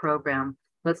 360-degree program,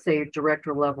 let's say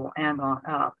director level and on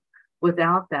up.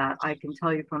 Without that, I can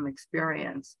tell you from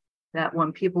experience that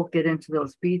when people get into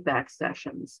those feedback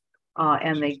sessions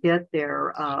and they get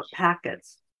their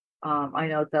packets, I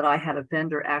know that I had a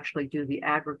vendor actually do the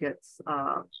aggregates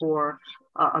for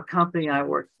a company I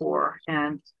worked for,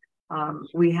 and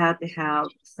we had to have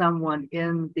someone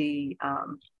in the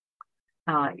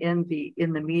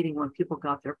meeting when people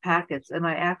got their packets, and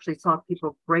I actually saw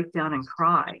people break down and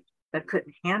cry that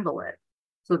couldn't handle it.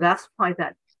 So that's why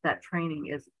that training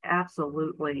is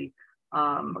absolutely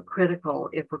critical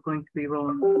if we're going to be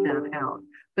rolling that out.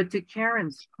 But to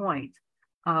Karen's point,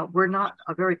 we're not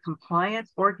a very compliant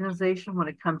organization when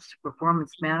it comes to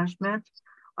performance management.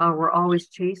 We're always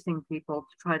chasing people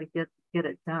to try to get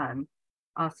it done.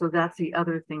 So that's the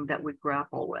other thing that we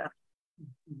grapple with.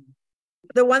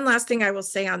 The one last thing I will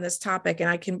say on this topic,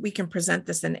 and we can present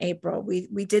this in April.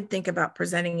 We did think about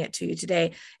presenting it to you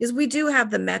today, is we do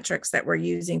have the metrics that we're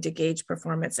using to gauge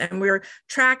performance, and we're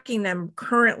tracking them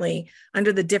currently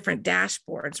under the different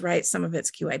dashboards, right? Some of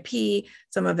it's QIP,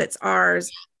 some of it's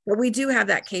ours, but we do have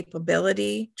that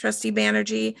capability, Trustee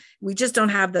Banerjee. We just don't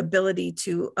have the ability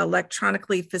to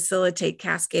electronically facilitate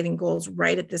cascading goals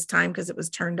right at this time because it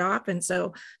was turned off. And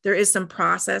so there is some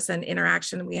process and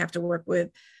interaction we have to work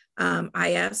with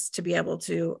IS to be able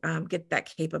to get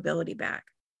that capability back.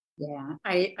 Yeah,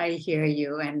 I hear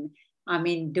you. And I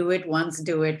mean, do it once,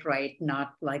 do it right,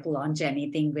 not like launch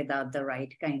anything without the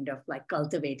right kind of like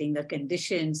cultivating the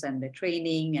conditions and the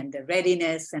training and the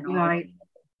readiness and all. Right.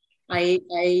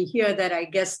 I hear that, I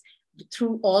guess,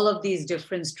 through all of these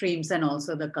different streams and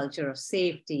also the culture of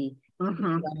safety,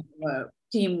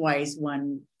 team-wise,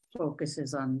 one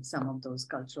focuses on some of those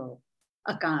cultural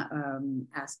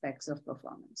aspects of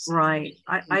performance. Right.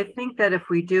 I think that if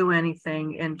we do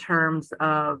anything in terms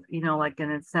of, like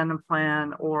an incentive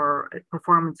plan or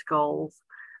performance goals,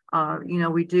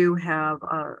 we do have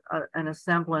an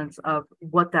semblance of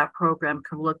what that program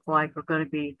could look like. We're going to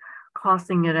be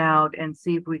costing it out and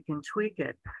see if we can tweak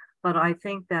it. But I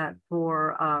think that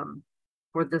for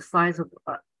the size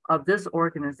of this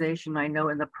organization, I know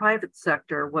in the private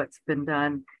sector, what's been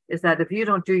done is that if you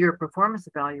don't do your performance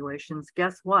evaluations,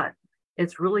 guess what?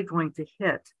 It's really going to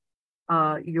hit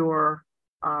your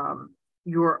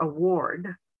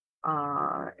award,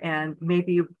 and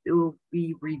maybe it will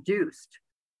be reduced.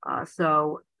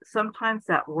 So sometimes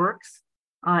that works,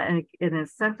 and it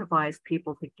incentivizes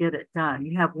people to get it done.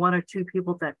 You have one or two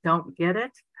people that don't get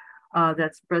it,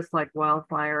 that spreads like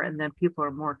wildfire, and then people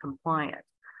are more compliant.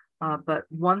 But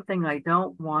one thing I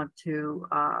don't want to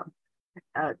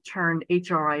turn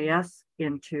HRIS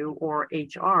into, or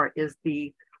HR, is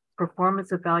the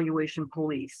performance evaluation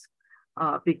police,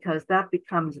 because that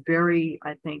becomes very,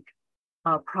 I think,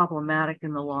 problematic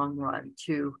in the long run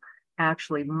to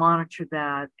actually monitor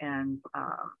that and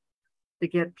to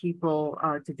get people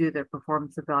to do their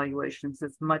performance evaluations.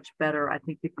 It's much better, I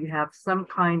think, if you have some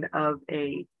kind of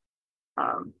a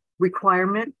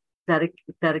requirement that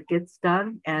it gets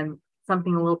done, and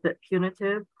something a little bit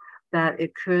punitive, that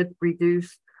it could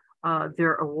reduce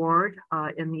their award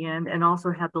in the end, and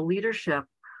also have the leadership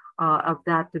of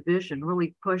that division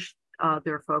really push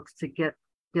their folks to get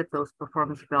those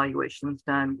performance evaluations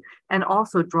done, and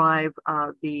also drive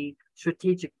the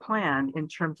strategic plan in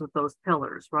terms of those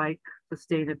pillars, right?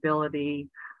 Sustainability,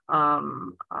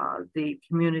 the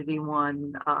community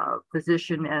one,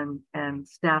 physician and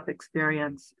staff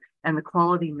experience, and the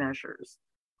quality measures.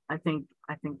 I think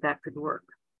that could work.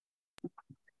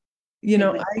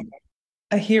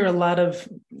 I hear a lot of,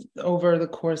 over the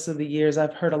course of the years,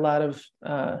 I've heard a lot of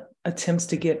attempts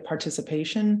to get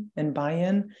participation and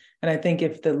buy-in. And I think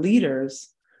if the leaders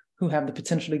who have the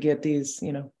potential to get these,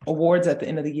 awards at the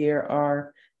end of the year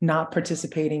are not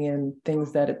participating in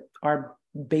things that are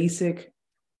basic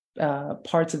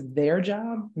parts of their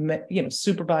job,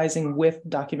 supervising with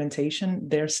documentation,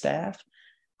 their staff,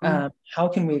 how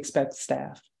can we expect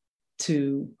staff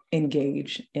to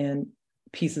engage in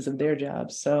pieces of their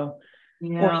jobs? So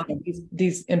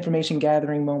these information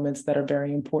gathering moments that are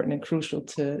very important and crucial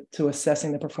to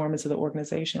assessing the performance of the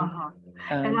organization.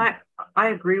 And I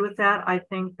agree with that. I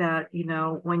think that,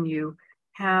 when you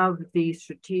have the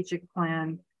strategic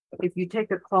plan, if you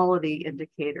take a quality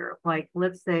indicator, like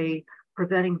let's say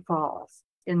preventing falls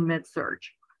in med-surg,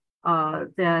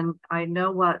 then I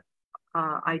know what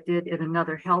I did in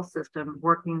another health system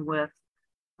working with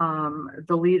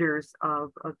the leaders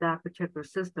of that particular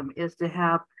system, is to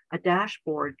have a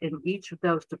dashboard in each of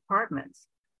those departments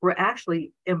where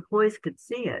actually employees could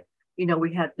see it.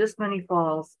 We had this many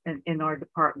falls in our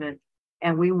department,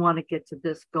 and we want to get to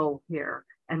this goal here,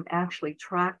 and actually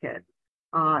track it.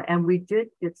 And we did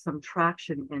get some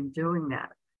traction in doing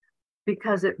that,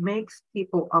 because it makes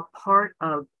people a part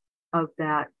of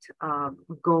that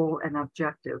goal and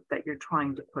objective that you're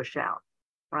trying to push out,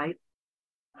 right?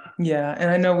 Yeah,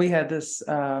 and I know we had this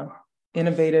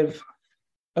innovative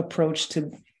approach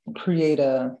to create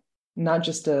not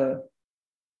just a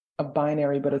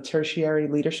binary, but a tertiary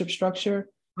leadership structure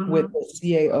with the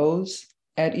CAOs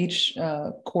at each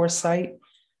core site.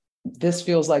 This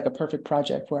feels like a perfect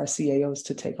project for our CAOs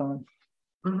to take on.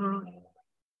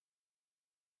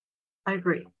 I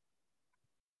agree.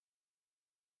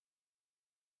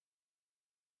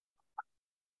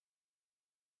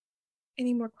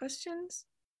 Any more questions?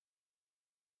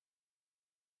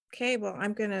 Okay, well,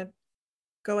 I'm going to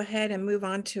go ahead and move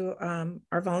on to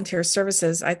our volunteer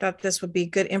services. I thought this would be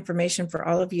good information for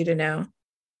all of you to know.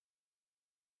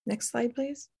 Next slide,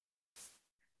 please.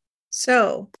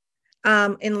 So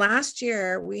in last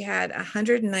year, we had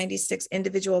 196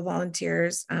 individual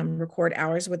volunteers record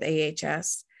hours with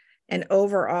AHS. And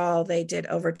overall, they did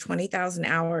over 20,000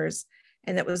 hours,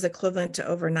 and that was equivalent to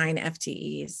over 9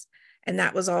 FTEs. And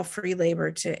that was all free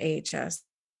labor to AHS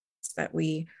that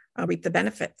we reap the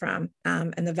benefit from.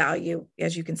 And the value,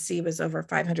 as you can see, was over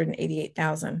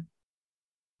 588,000.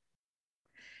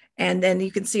 And then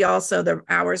you can see also the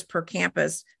hours per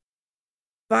campus.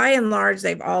 By and large,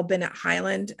 they've all been at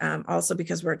Highland, also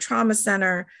because we're a trauma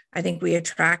center. I think we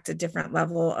attract a different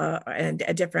level and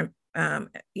a different,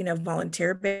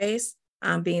 volunteer base,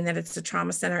 being that it's a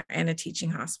trauma center and a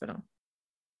teaching hospital.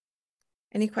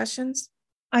 Any questions?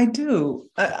 I do.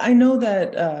 I know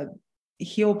that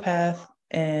Heal Path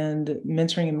and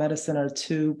Mentoring in Medicine are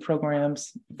two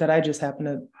programs that I just happen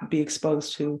to be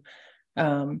exposed to.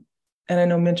 And I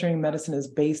know Mentoring in Medicine is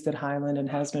based at Highland and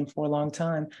has been for a long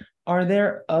time. Are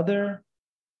there other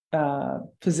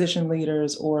physician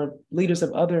leaders or leaders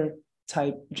of other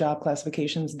type job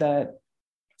classifications that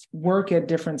work at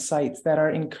different sites that are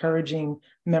encouraging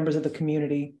members of the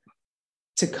community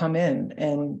to come in?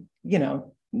 And,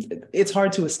 it's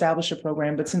hard to establish a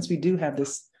program, but since we do have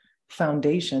this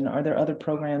foundation, are there other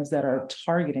programs that are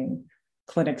targeting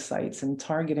clinic sites and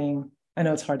targeting, I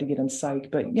know it's hard to get in psych,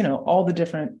 but, all the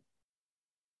different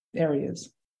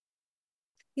areas?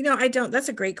 That's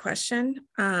a great question.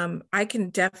 I can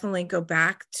definitely go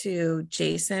back to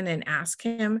Jason and ask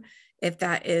him if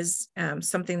that is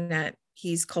something that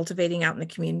he's cultivating out in the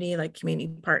community, like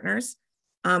community partners.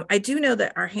 I do know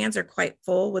that our hands are quite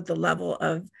full with the level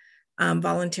of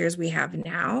volunteers we have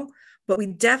now, but we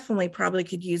definitely probably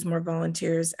could use more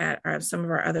volunteers at some of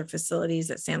our other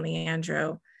facilities at San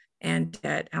Leandro and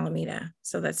at Alameda.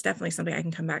 So that's definitely something I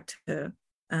can come back to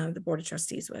the Board of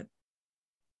Trustees with.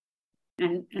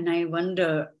 And I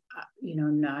wonder,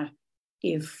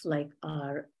 if like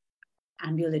our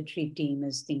ambulatory team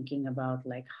is thinking about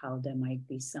like how there might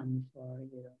be some for,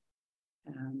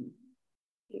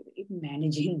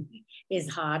 managing is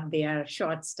hard. They are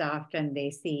short-staffed and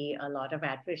they see a lot of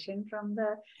attrition from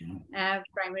the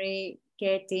primary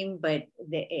care team. But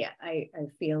I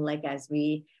feel like as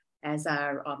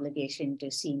our obligation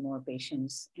to see more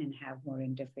patients and have more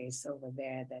interface over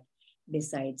there, that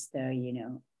besides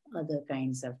the, other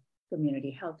kinds of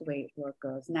community health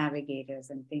workers, navigators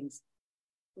and things,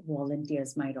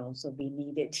 volunteers might also be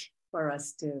needed for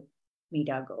us to meet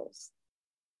our goals.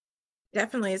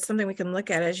 Definitely, it's something we can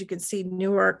look at. As you can see,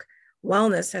 Newark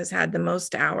Wellness has had the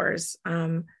most hours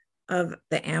of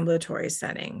the ambulatory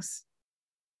settings.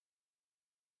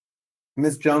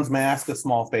 Ms. Jones, may I ask a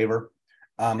small favor?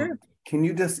 Sure. Can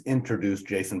you just introduce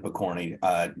Jason Picorni?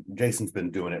 Jason's been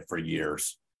doing it for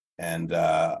years. And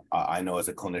I know as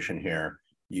a clinician here,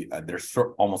 there's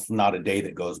almost not a day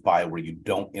that goes by where you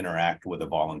don't interact with a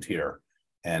volunteer.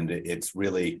 And it's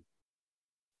really,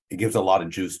 it gives a lot of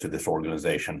juice to this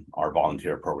organization, our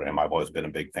volunteer program. I've always been a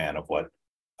big fan of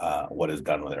what is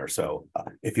done with it. So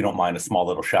if you don't mind, a small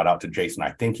little shout out to Jason.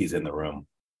 I think he's in the room.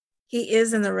 He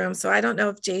is in the room. So I don't know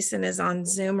if Jason is on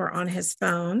Zoom or on his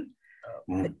phone.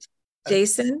 But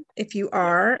Jason, if you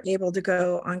are able to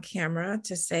go on camera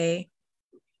to say,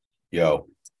 yo,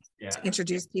 to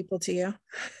introduce people to you.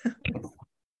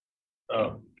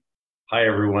 Hi,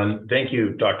 everyone. Thank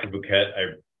you, Dr. Bouquet.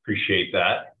 I appreciate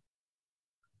that.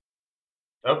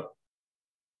 Oh,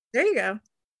 there you go.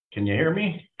 Can you hear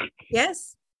me?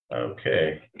 Yes.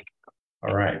 Okay.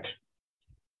 All right.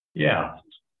 Yeah.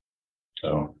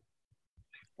 So.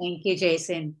 Thank you,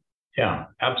 Jason. Yeah,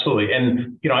 absolutely.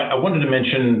 And, I wanted to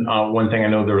mention one thing. I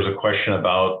know there was a question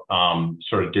about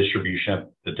sort of distribution at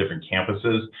the different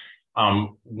campuses.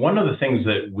 One of the things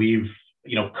that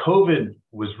COVID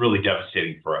was really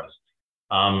devastating for us.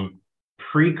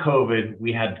 Pre-COVID,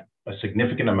 we had a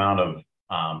significant amount of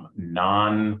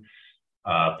non-patient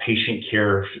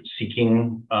care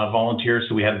seeking volunteers.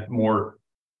 So we had more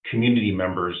community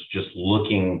members just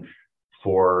looking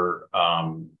for,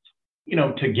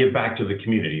 to give back to the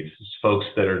community. This is folks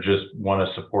that are just want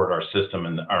to support our system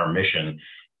and our mission.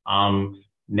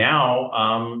 Now,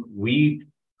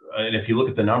 and if you look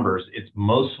at the numbers, it's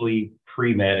mostly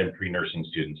pre-med and pre-nursing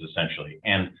students, essentially.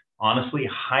 And honestly,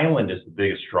 Highland is the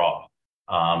biggest draw.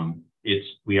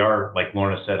 We are, like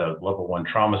Lorna said, a level 1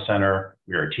 trauma center.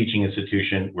 We are a teaching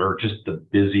institution. We're just the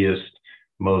busiest,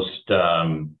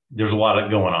 there's a lot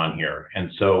going on here.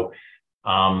 And so,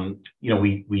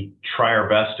 we try our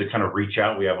best to kind of reach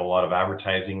out. We have a lot of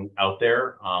advertising out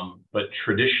there, but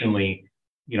traditionally,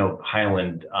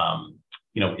 Highland,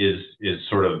 is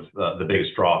sort of the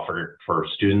biggest draw for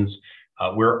students.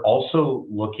 We're also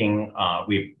looking,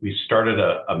 we started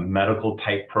a medical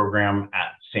type program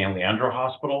at San Leandro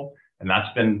Hospital, and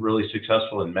that's been really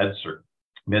successful in med-surg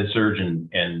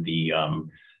and the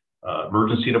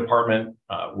emergency department.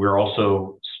 We're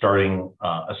also starting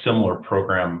a similar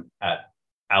program at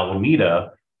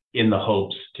Alameda in the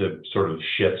hopes to sort of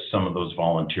shift some of those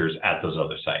volunteers at those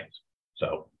other sites. So,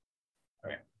 all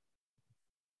right.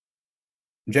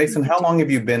 Jason, how long have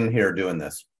you been here doing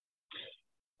this?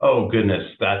 Oh goodness,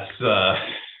 that's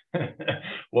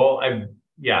well,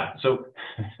 so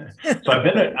I've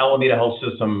been at Alameda Health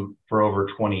System for over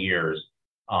 20 years,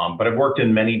 but I've worked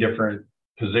in many different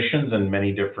positions and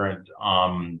many different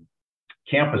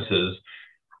campuses.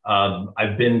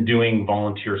 I've been doing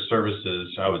volunteer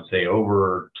services, I would say,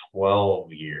 over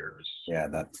 12 years. Yeah,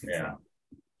 that's So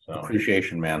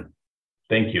appreciation, man.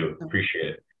 Thank you, appreciate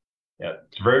it. Yeah,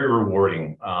 it's very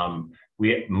rewarding.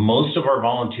 Most of our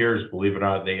volunteers, believe it or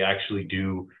not, they actually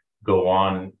do go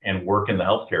on and work in the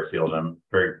healthcare field. I'm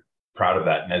very proud of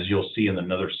that. And as you'll see in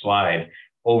another slide,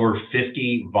 over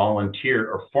 50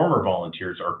 volunteer or former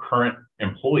volunteers are current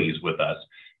employees with us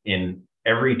in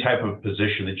every type of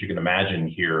position that you can imagine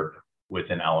here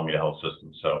within Alameda Health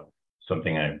System. So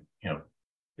something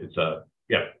it's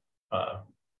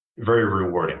very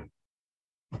rewarding.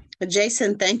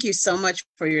 Jason, thank you so much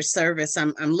for your service.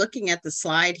 I'm looking at the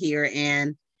slide here,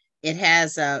 and it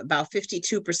has about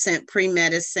 52%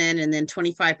 pre-medicine, and then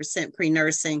 25%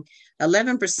 pre-nursing,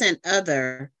 11%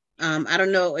 other. I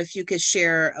don't know if you could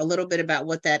share a little bit about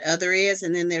what that other is,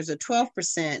 and then there's a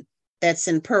 12% that's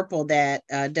in purple that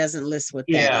doesn't list what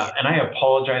that is. Yeah, and I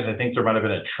apologize. I think there might have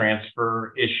been a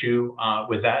transfer issue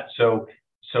with that. So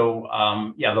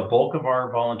the bulk of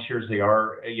our volunteers, they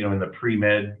are, in the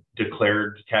pre-med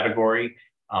declared category,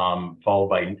 followed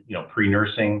by,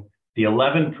 pre-nursing. The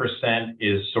 11%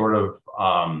 is sort of,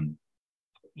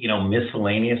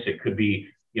 miscellaneous. It could be,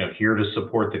 here to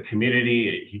support the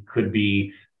community. It could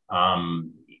be, a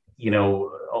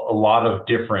lot of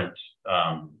different,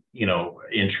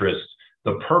 interests.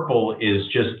 The purple is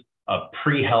just a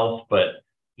pre-health, but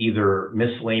either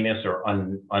miscellaneous or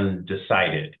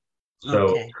undecided.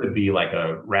 So It could be like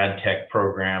a rad tech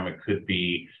program. It could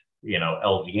be,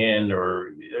 LVN,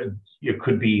 or it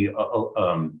could be,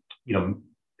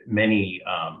 many,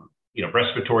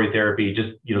 respiratory therapy,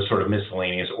 just, sort of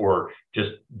miscellaneous, or just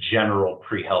general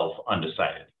pre-health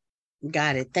undecided.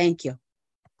 Got it. Thank you.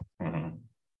 Mm-hmm.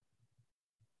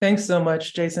 Thanks so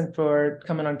much, Jason, for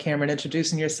coming on camera and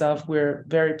introducing yourself. We're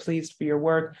very pleased for your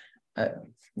work.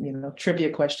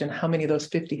 Trivia question, how many of those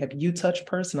 50 have you touched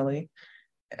personally?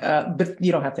 But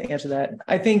you don't have to answer that.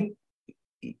 I think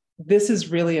this is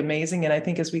really amazing. And I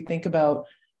think as we think about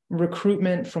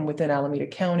recruitment from within Alameda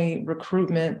County,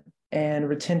 recruitment and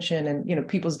retention and,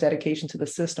 people's dedication to the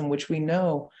system, which we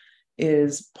know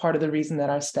is part of the reason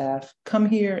that our staff come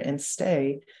here and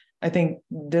stay. I think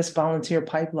this volunteer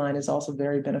pipeline is also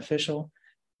very beneficial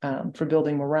for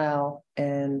building morale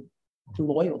and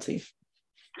loyalty.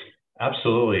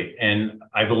 Absolutely. And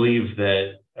I believe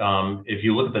that if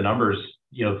you look at the numbers,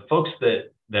 folks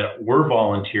that were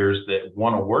volunteers that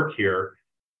want to work here,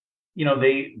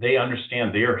 they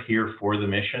understand they are here for the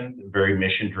mission, very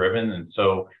mission driven. And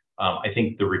so I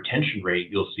think the retention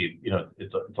rate, you'll see,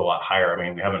 it's a lot higher. I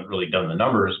mean, we haven't really done the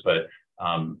numbers, but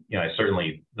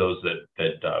certainly those that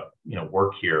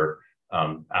work here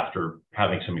after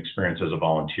having some experience as a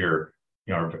volunteer,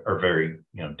 are very,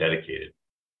 dedicated.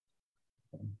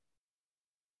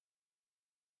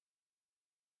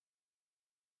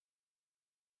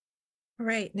 All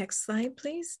right, next slide,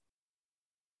 please.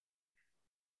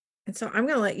 And so I'm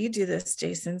going to let you do this,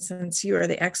 Jason, since you are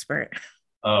the expert.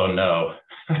 Oh, no.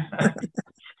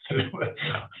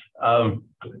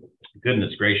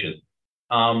 Goodness gracious.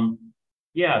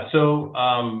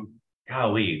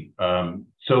 Golly.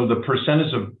 So the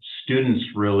percentage of students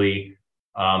really,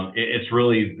 it's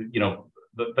really,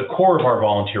 the core of our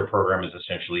volunteer program is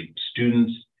essentially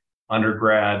students,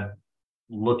 undergrad,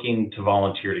 looking to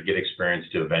volunteer to get experience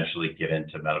to eventually get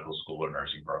into medical school or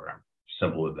nursing program.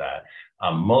 Simple as that.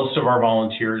 Most of our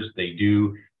volunteers, they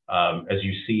do, as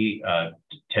you see,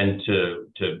 tend to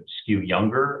skew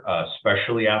younger,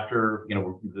 especially after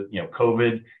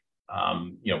COVID.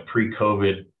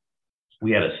 Pre-COVID,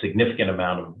 we had a significant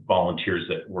amount of volunteers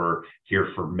that were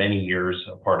here for many years,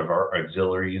 a part of our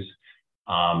auxiliaries.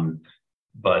 As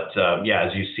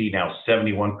you see now,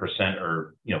 71%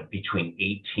 are, between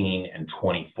 18 and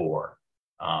 24.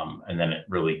 And then it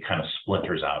really kind of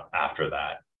splinters out after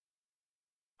that.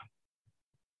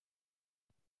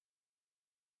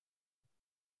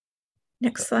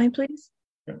 Next slide, please.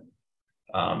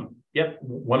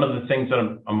 One of the things that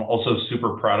I'm also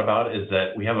super proud about is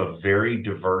that we have a very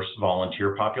diverse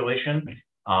volunteer population.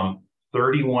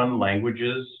 31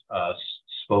 languages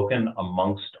spoken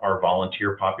amongst our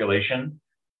volunteer population.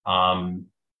 And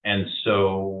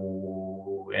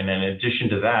in addition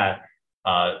to that,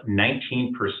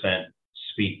 19%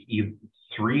 speak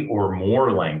 3 or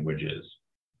more languages,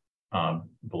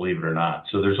 believe it or not.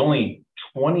 So there's only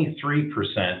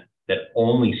 23% that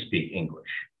only speak English.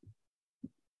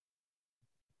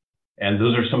 And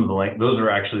those are those are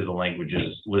actually the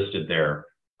languages listed there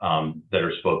that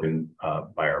are spoken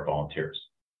by our volunteers.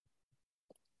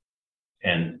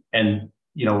 And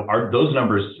those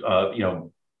numbers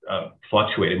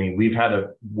fluctuate. I mean, we've had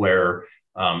where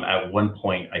at one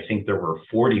point I think there were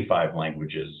 45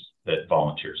 languages that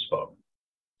volunteers spoke.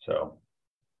 So.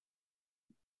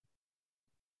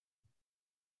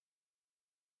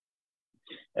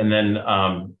 And then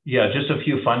just a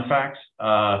few fun facts.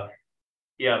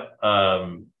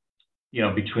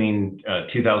 Between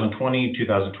 2020,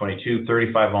 2022,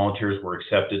 35 volunteers were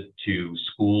accepted to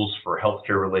schools for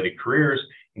healthcare related careers,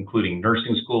 including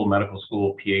nursing school, medical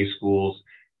school, PA schools,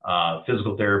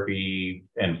 physical therapy,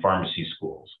 and pharmacy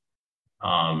schools.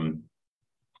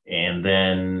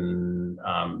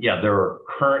 There are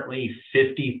currently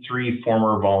 53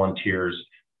 former volunteers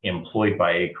employed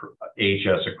by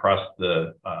AHS across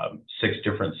the 6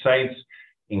 different sites,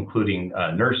 including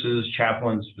nurses,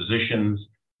 chaplains, physicians,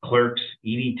 clerks,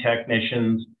 ED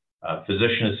technicians,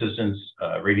 physician assistants,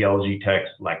 radiology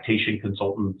techs, lactation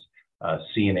consultants,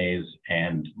 CNAs,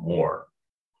 and more.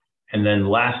 And then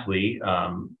lastly,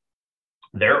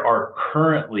 there are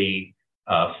currently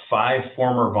 5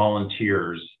 former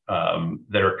volunteers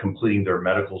that are completing their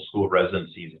medical school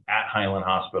residencies at Highland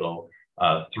Hospital,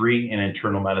 3 in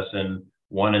internal medicine,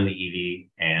 1 in the ED,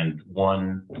 and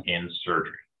 1 in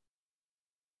surgery.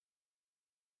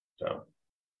 So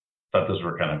I thought those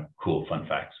were kind of cool, fun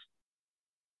facts.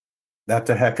 That's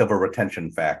a heck of a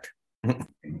retention fact. Yeah.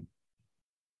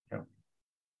 All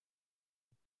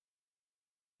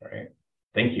right.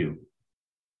 Thank you.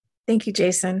 Thank you,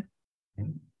 Jason.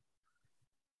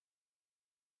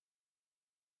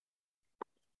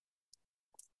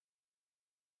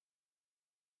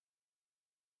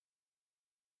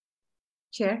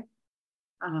 Chair,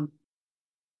 I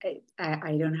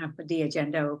don't have the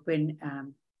agenda open.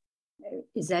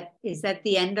 Is that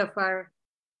the end of our?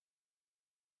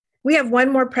 We have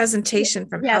one more presentation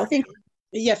from Health.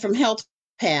 From Health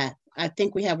Path. I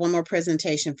think we have one more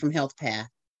presentation from Health Path.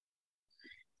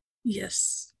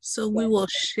 Yes. So we will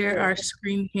share our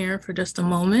screen here for just a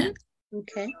moment.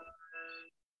 Okay.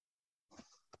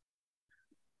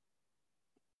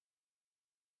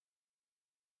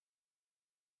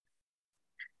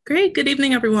 Great. Good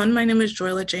evening, everyone. My name is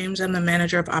Joyla James. I'm the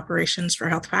manager of operations for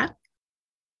Health Path.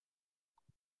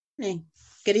 Hey,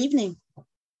 good evening.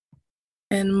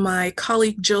 And my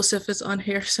colleague Joseph is on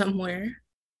here somewhere.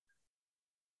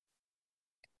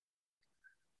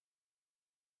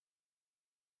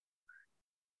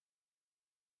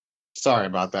 Sorry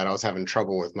about that. I was having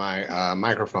trouble with my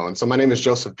microphone. So my name is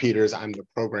Joseph Peters. I'm the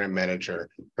program manager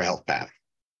for Health Path.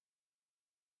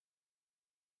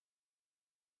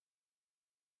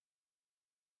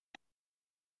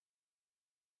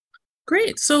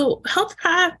 Great. So Health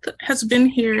Path has been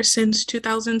here since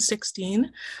 2016.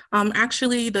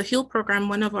 Actually, the HEAL program,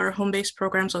 one of our home-based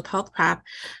programs with Health Path,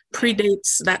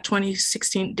 predates that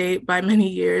 2016 date by many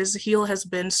years. HEAL has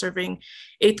been serving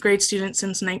 8th grade students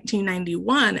since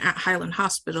 1991 at Highland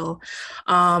Hospital.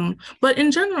 But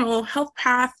in general, Health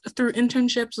Path, through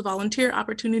internships, volunteer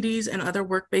opportunities, and other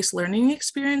work-based learning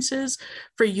experiences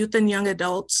for youth and young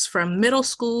adults from middle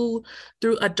school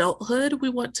through adulthood, we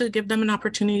want to give them an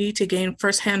opportunity to gain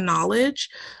firsthand knowledge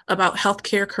about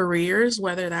healthcare careers,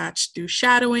 whether that's through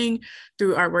shadowing,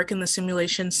 through our work in the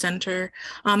Simulation Center,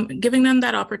 giving them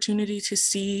that opportunity to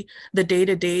see the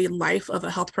day-to-day life of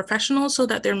a health professional so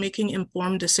that they're making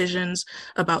informed decisions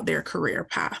about their career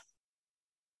path.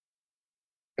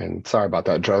 And sorry about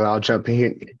that, Joe. I'll jump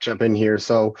in here.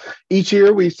 So each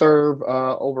year we serve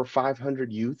over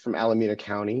 500 youth from Alameda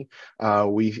County.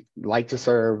 We like to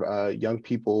serve young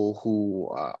people who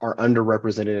are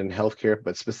underrepresented in healthcare,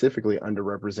 but specifically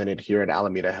underrepresented here at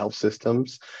Alameda Health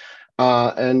Systems.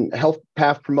 And Health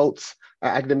Path promotes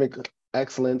academic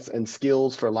excellence and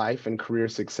skills for life and career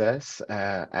success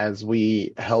as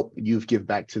we help youth give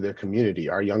back to their community.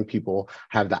 Our young people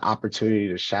have the opportunity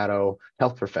to shadow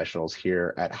health professionals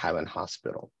here at Highland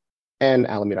Hospital and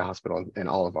Alameda Hospital and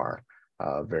all of our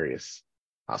various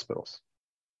hospitals.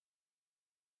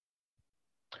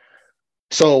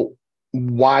 So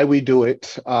why we do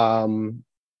it, I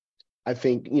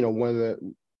think, one of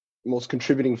the most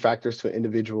contributing factors to an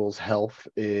individual's health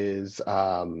is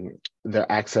their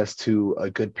access to a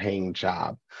good paying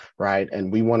job, right?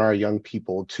 And we want our young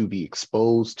people to be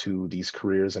exposed to these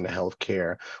careers in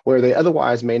healthcare where they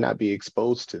otherwise may not be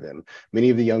exposed to them.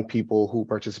 Many of the young people who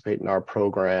participate in our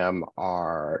program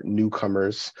are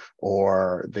newcomers,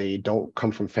 or they don't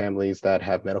come from families that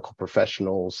have medical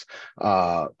professionals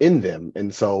in them.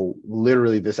 And so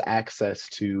literally this access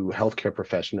to healthcare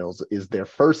professionals is their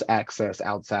first access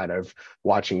outside of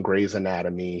watching Grey's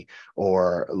Anatomy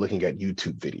or looking at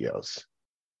YouTube videos.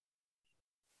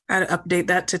 I'd update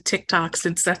that to TikTok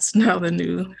since that's now the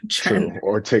new trend. True,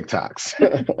 or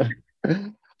TikToks.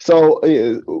 So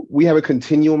we have a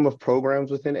continuum of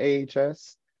programs within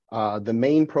AHS. The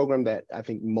main program that I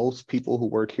think most people who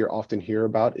work here often hear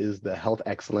about is the Health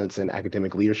Excellence and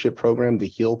Academic Leadership Program, the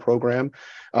HEAL program.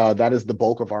 That is the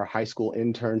bulk of our high school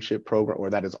internship program, or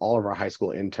that is all of our high school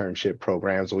internship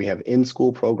programs. We have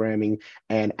in-school programming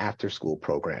and after-school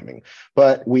programming.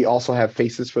 But we also have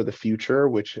Faces for the Future,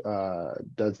 which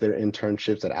does their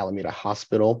internships at Alameda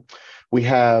Hospital. We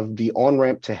have the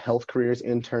On-Ramp to Health Careers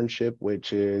internship,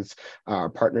 which is our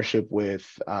partnership with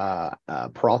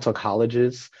Peralta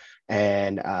Colleges.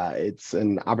 And it's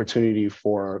an opportunity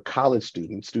for college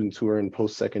students who are in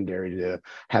post-secondary to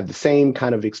have the same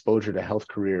kind of exposure to health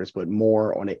careers, but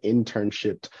more on an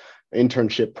internship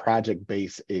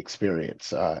project-based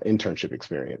experience, internship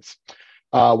experience.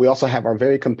 We also have our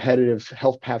very competitive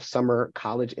Health Path Summer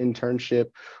College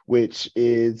internship, which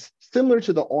is similar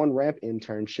to the On-Ramp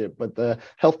internship, but the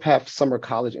Health Path Summer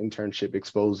College internship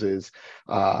exposes,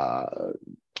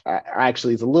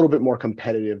 actually is a little bit more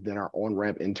competitive than our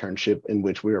On-Ramp internship, in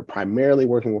which we are primarily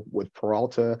working with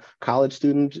Peralta College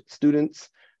students.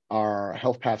 Our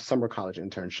Health Path Summer College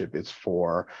internship is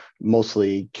for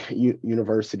mostly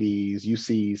universities,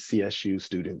 UC, CSU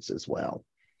students as well.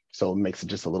 So it makes it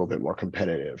just a little bit more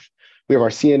competitive. We have our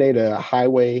CNA to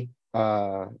Highway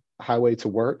to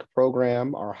Work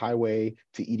program, our Highway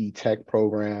to ED Tech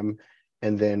program,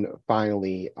 and then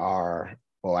finally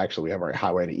we have our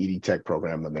Highway to ED Tech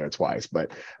program in there twice,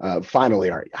 but finally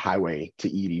our Highway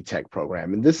to ED Tech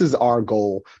program. And this is our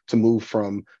goal, to move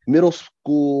from middle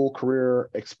school career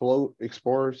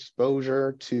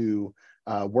exposure to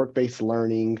work-based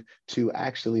learning, to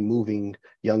actually moving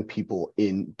young people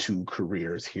into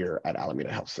careers here at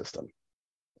Alameda Health System.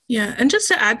 Yeah, and just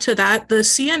to add to that, the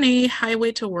CNA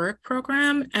Highway to Work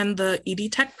program and the ED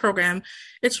Tech program,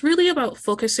 it's really about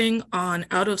focusing on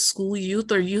out-of-school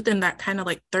youth, or youth in that kind of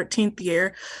like 13th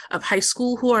year of high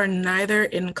school who are neither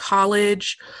in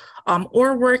college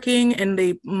or working, and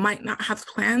they might not have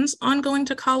plans on going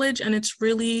to college, and it's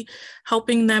really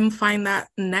helping them find that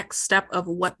next step of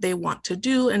what they want to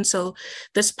do. And so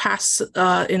this past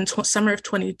summer of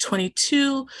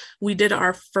 2022, we did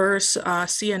our first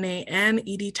CNA and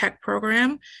ED Tech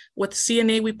program. With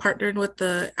CNA, we partnered with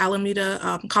the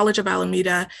Alameda College of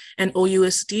Alameda and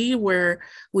OUSD, where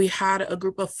we had a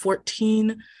group of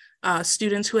 14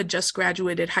 students who had just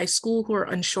graduated high school who were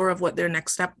unsure of what their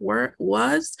next step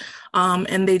was.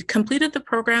 And they completed the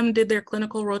program, did their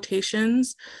clinical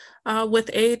rotations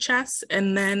with AHS,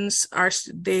 and then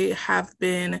they have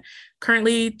been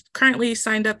currently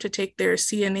signed up to take their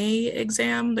CNA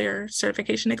exam, their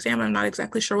certification exam. I'm not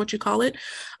exactly sure what you call it.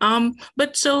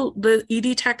 But so the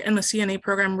ED Tech and the CNA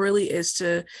program really is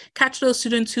to catch those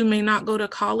students who may not go to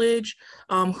college,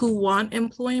 who want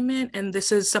employment. And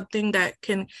this is something that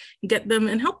can get them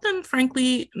and help them,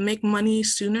 frankly, make money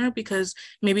sooner, because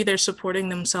maybe they're supporting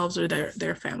themselves or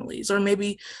their families, or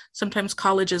maybe sometimes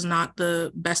college is not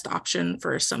the best option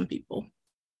for some people.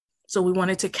 So we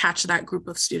wanted to catch that group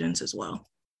of students as well.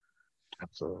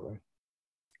 Absolutely.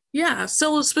 Yeah,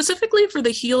 so specifically for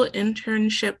the HEAL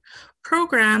internship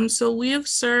program, so we have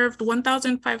served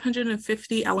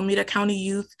 1,550 Alameda County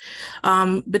youth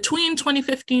between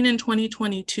 2015 and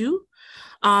 2022.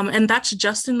 And that's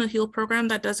just in the HEAL program.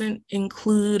 That doesn't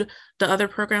include the other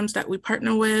programs that we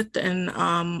partner with, and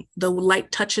the light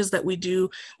touches that we do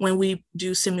when we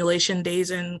do simulation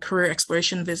days and career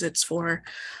exploration visits for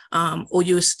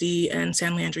OUSD and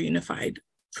San Leandro Unified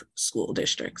School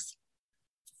Districts.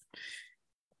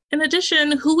 In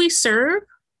addition, who we serve,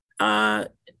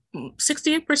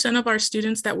 68% of our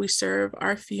students that we serve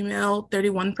are female,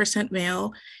 31%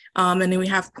 male, and then we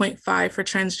have 0.5 for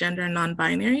transgender and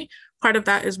non-binary. Part of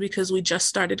that is because we just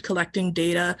started collecting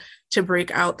data to break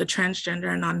out the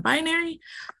transgender and non-binary.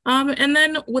 And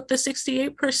then with the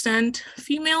 68%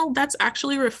 female, that's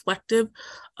actually reflective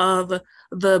of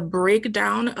the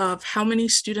breakdown of how many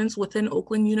students within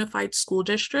Oakland Unified School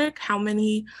District, how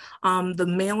many the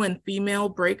male and female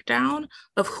breakdown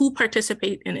of who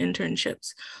participate in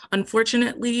internships.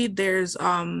 Unfortunately, there's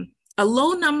a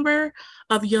low number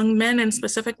of young men, and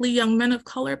specifically young men of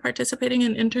color, participating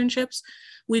in internships.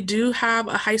 We do have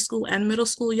a high school and middle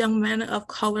school young men of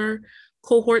color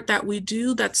cohort that we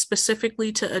do that's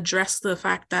specifically to address the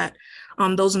fact that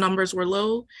those numbers were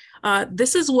low.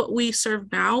 This is what we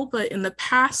serve now, but in the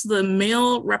past, the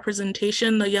male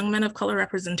representation, the young men of color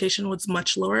representation was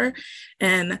much lower.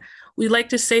 And we like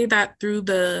to say that through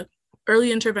the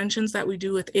early interventions that we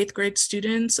do with 8th grade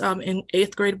students, in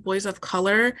 8th grade boys of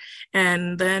color,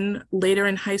 and then later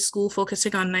in high school,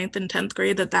 focusing on 9th and 10th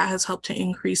grade, that has helped to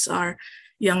increase our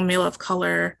young male of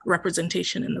color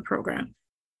representation in the program.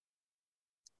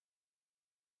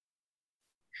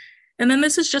 And then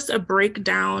this is just a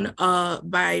breakdown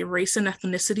by race and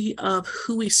ethnicity of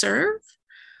who we serve.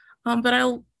 But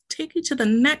I'll take you to the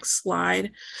next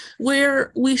slide,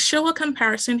 where we show a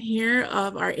comparison here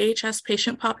of our AHS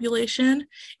patient population,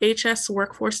 AHS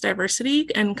workforce diversity,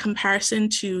 in comparison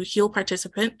to HEAL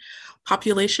participant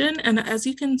population. And as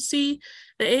you can see,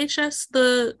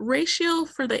 the ratio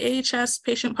for the AHS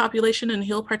patient population and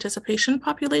HEAL participation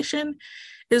population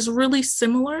is really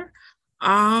similar.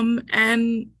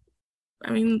 And I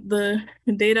mean, the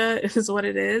data is what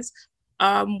it is.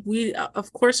 We,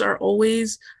 of course, are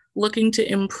always looking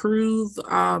to improve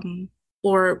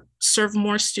or serve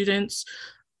more students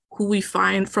who we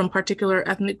find from particular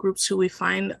ethnic groups who we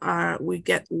find we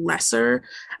get lesser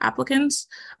applicants.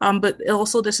 But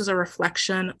also this is a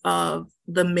reflection of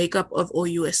the makeup of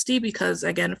OUSD because,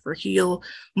 again, for HEAL,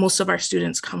 most of our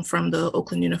students come from the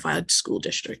Oakland Unified School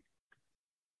District.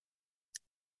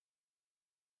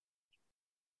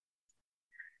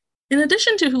 In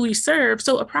addition to who we serve,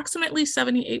 so approximately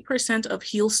 78% of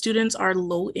HEAL students are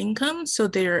low income, so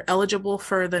they're eligible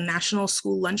for the National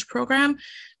School Lunch Program,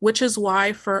 which is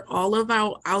why for all of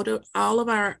our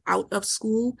out of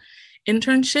school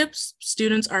internships,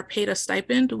 students are paid a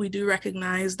stipend. We do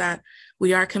recognize that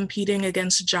we are competing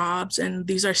against jobs and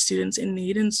these are students in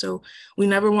need. And so we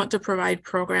never want to provide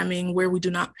programming where we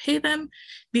do not pay them.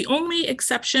 The only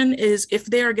exception is if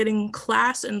they are getting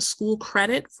class and school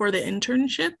credit for the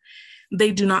internship, they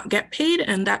do not get paid.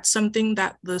 And that's something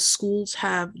that the schools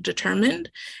have determined.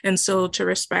 And so to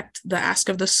respect the ask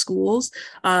of the schools,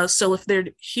 so if they're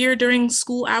here during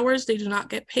school hours, they do not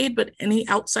get paid, but any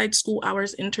outside school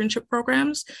hours internship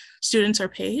programs, students are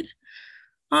paid.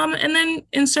 And then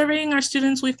in surveying our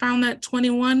students, we found that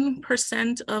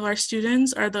 21% of our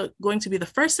students are going to be the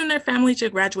first in their family to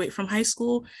graduate from high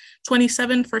school,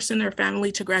 27% first in their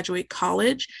family to graduate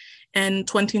college, and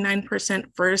 29%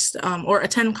 first or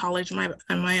attend college,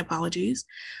 my apologies,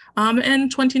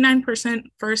 and 29%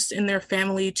 first in their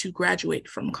family to graduate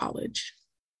from college.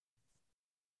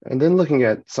 And then looking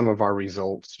at some of our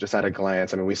results, just at a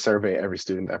glance, I mean, we survey every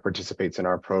student that participates in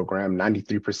our program.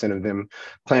 93% of them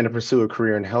plan to pursue a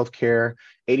career in healthcare.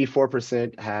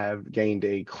 84% have gained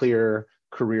a clear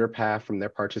career path from their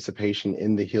participation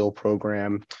in the HEAL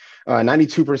program.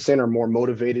 92% are more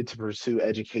motivated to pursue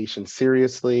education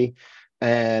seriously.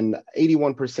 And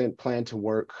 81% plan to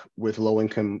work with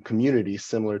low-income communities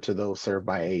similar to those served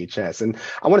by AHS. And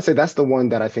I want to say that's the one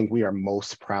that I think we are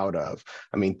most proud of.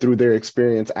 I mean, through their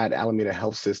experience at Alameda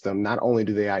Health System, not only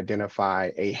do they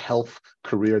identify a health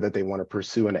career that they want to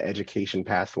pursue in an education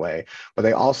pathway, but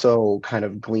they also kind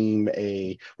of glean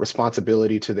a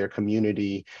responsibility to their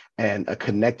community and a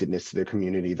connectedness to their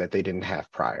community that they didn't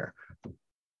have prior.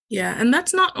 Yeah, and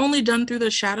that's not only done through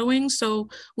the shadowing. So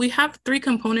we have 3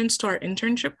 components to our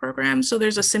internship program. So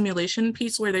there's a simulation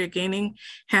piece where they're gaining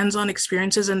hands-on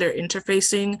experiences and they're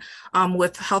interfacing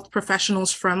with health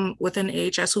professionals from within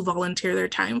AHS who volunteer their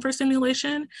time for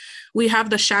simulation. We have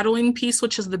the shadowing piece,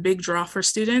 which is the big draw for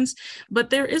students, but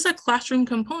there is a classroom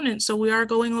component. So we are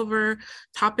going over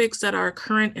topics that are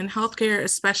current in healthcare,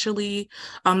 especially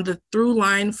the through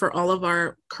line for all of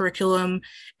our curriculum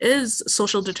is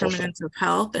social determinants of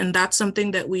health. And that's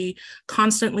something that we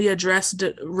constantly address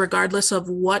regardless of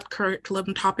what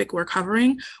curriculum topic we're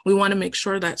covering. We want to make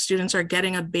sure that students are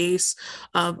getting a base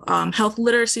of health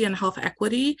literacy and health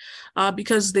equity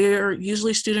because they're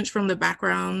usually students from the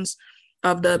backgrounds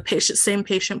of the same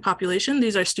patient population.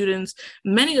 These are students,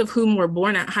 many of whom were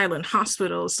born at Highland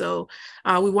Hospital. So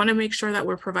we want to make sure that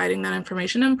we're providing that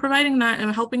information and providing that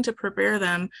and helping to prepare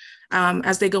them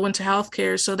as they go into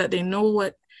healthcare so that they know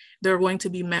what they're going to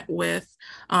be met with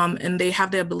and they have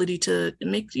the ability to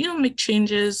make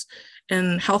changes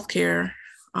in healthcare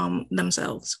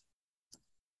themselves.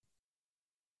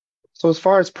 So as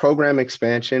far as program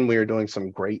expansion, we are doing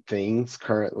some great things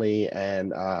currently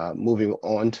and moving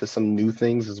on to some new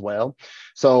things as well.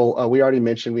 So we already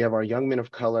mentioned we have our Young Men of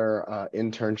Color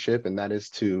internship, and that is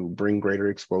to bring greater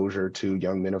exposure to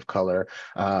young men of color.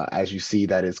 As you see,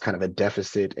 that is kind of a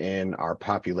deficit in our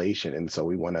population. And so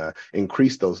we want to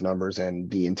increase those numbers.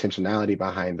 And the intentionality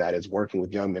behind that is working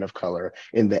with young men of color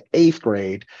in the 8th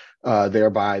grade.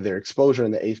 Thereby their exposure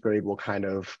in the 8th grade will kind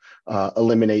of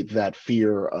eliminate that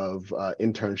fear of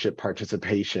internship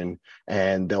participation,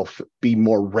 and they'll be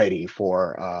more ready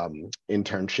for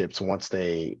internships once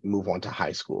they move on to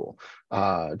high school.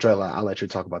 Joyla, I'll let you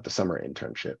talk about the summer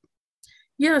internship.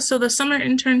 Yeah, so the summer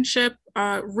internship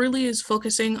really is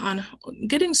focusing on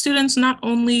getting students not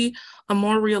only a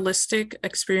more realistic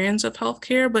experience of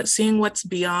healthcare, but seeing what's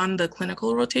beyond the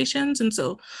clinical rotations. And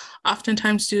so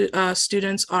oftentimes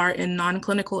students are in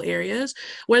non-clinical areas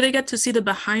where they get to see the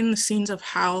behind the scenes of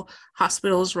how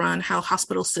hospitals run, how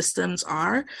hospital systems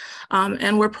are.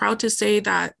 And we're proud to say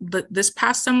that this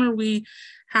past summer, we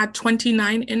had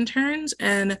 29 interns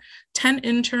and 10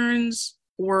 interns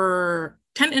were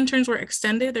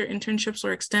extended, their internships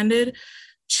were extended.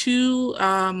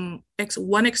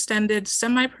 One extended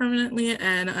semi-permanently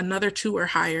and another 2 were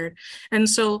hired. And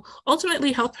so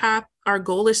ultimately HealthPath, our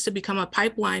goal is to become a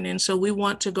pipeline. And so we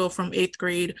want to go from 8th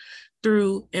grade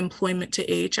through employment to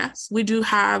AHS. We do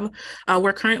have,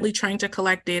 we're currently trying to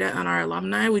collect data on our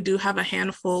alumni. We do have a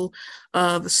handful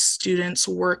of students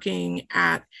working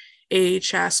at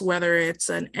AHS, whether it's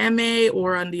an MA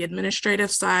or on the administrative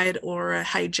side or a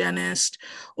hygienist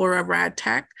or a rad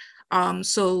tech.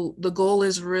 So the goal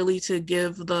is really to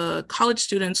give the college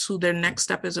students who their next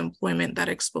step is employment that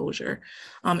exposure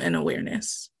and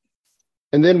awareness.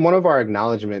 And then one of our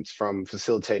acknowledgements from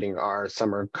facilitating our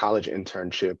summer college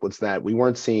internship was that we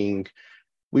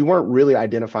weren't really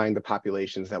identifying the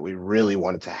populations that we really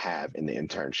wanted to have in the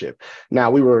internship.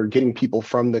 Now, we were getting people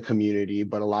from the community,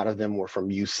 but a lot of them were from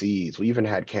UCs. We even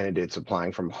had candidates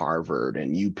applying from Harvard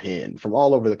and UPenn, from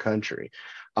all over the country.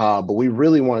 But we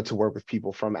really wanted to work with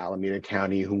people from Alameda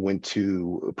County who went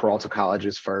to Peralta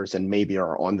colleges first and maybe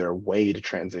are on their way to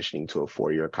transitioning to a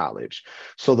 4-year college.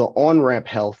 So the On-Ramp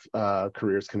Health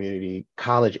Careers Community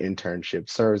College internship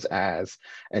serves as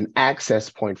an access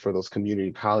point for those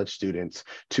community college students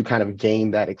to kind of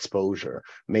gain that exposure,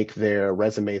 make their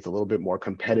resumes a little bit more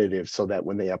competitive so that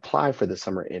when they apply for the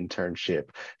summer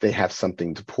internship, they have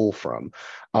something to pull from.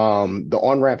 The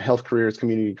On-Ramp Health Careers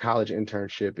Community College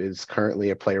internship is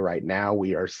currently a play right now.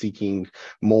 We are seeking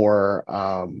more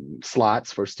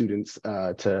slots for students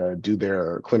to do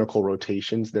their clinical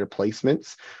rotations, their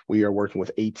placements. We are working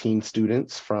with 18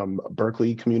 students from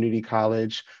Berkeley Community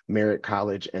College, Merritt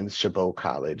College, and Chabot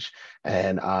College.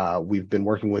 And we've been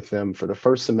working with them for the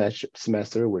first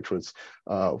semester, which was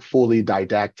fully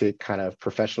didactic kind of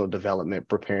professional development,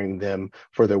 preparing them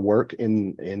for their work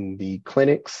in the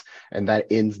clinics. And that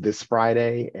ends this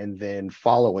Friday. And then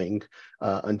following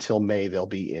until May, they'll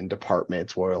be in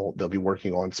departments where they'll be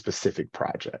working on specific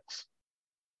projects.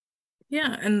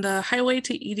 Yeah, and the Highway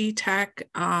to ED Tech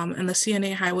and the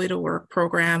CNA Highway to Work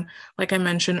program, like I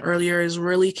mentioned earlier, is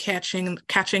really catching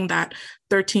that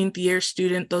 13th year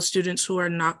student, those students who are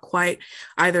not quite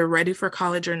either ready for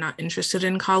college or not interested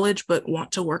in college, but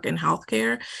want to work in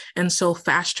healthcare. And so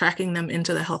fast tracking them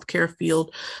into the healthcare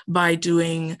field by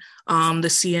doing the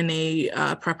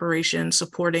CNA preparation,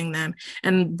 supporting them,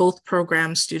 and both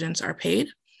program students are paid.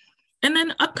 And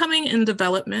then upcoming in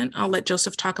development, I'll let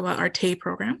Joseph talk about our TAY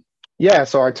program. Yeah,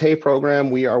 so our TAY program,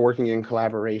 we are working in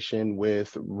collaboration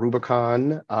with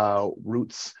Rubicon,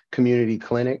 Roots Community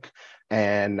Clinic,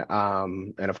 and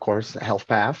of course,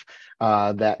 HealthPath.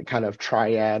 That kind of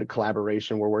triad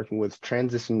collaboration, we're working with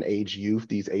transition age youth.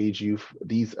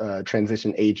 These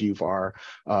transition age youth are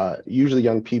usually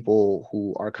young people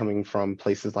who are coming from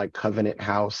places like Covenant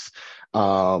House,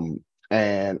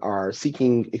 and are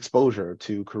seeking exposure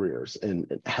to careers in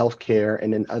healthcare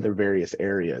and in other various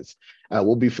areas.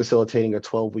 We'll be facilitating a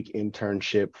 12-week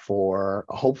internship for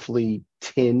hopefully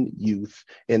 10 youth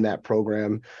in that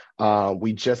program.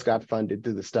 We just got funded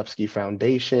through the Stupski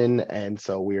Foundation, and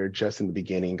so we are just in the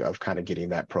beginning of kind of getting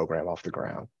that program off the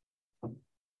ground.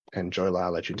 And Joyla,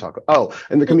 I'll let you talk. Oh,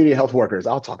 and the community health workers,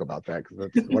 I'll talk about that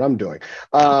because that's what I'm doing.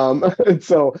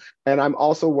 And I'm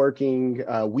also working,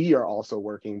 we are also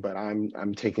working, but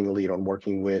I'm taking the lead on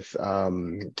working with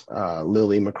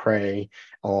Lily McCrae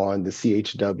on the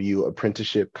CHW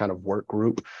apprenticeship kind of work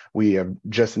group. We are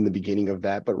just in the beginning of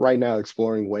that, but right now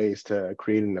exploring ways to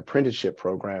create an apprenticeship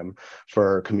program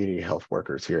for community health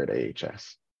workers here at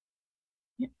AHS.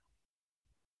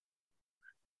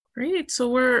 Great.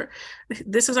 So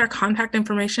this is our contact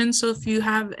information. So if you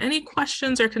have any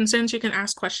questions or concerns, you can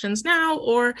ask questions now,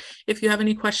 or if you have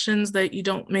any questions that you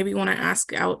don't maybe want to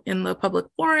ask out in the public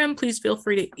forum, please feel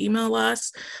free to email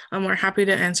us. We're happy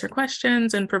to answer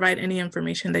questions and provide any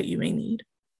information that you may need.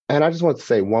 And I just want to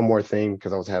say one more thing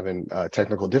because I was having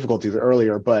technical difficulties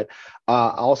earlier, but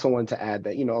I also wanted to add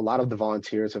that, a lot of the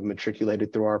volunteers have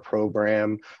matriculated through our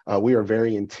program. We are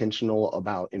very intentional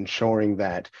about ensuring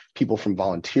that people from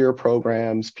volunteer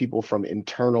programs, people from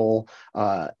internal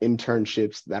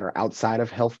internships that are outside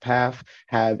of HealthPath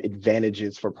have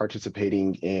advantages for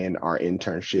participating in our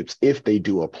internships if they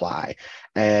do apply.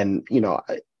 And,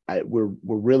 we're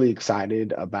really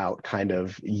excited about kind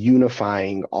of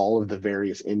unifying all of the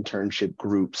various internship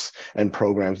groups and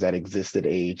programs that exist at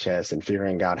AHS and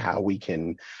figuring out how we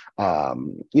can,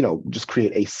 just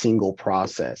create a single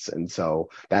process. And so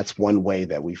that's one way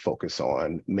that we focus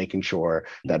on making sure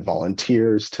that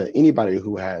volunteers to anybody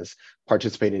who has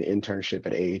participated in internship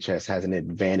at AHS has an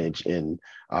advantage in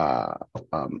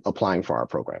applying for our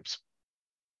programs.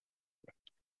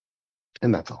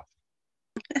 And that's all.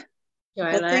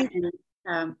 Joella,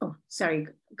 sorry,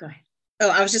 go ahead. Oh,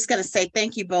 I was just going to say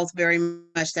thank you both very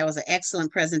much. That was an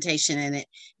excellent presentation, and it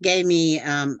gave me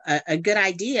a good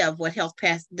idea of what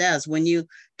HealthPath does. When you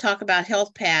talk about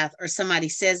HealthPath or somebody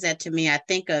says that to me, I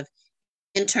think of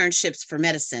internships for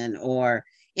medicine or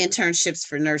internships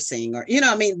for nursing, or,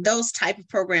 those type of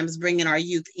programs bringing our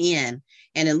youth in.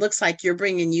 And it looks like you're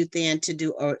bringing youth in to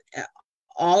do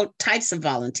all types of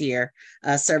volunteer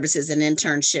services and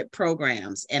internship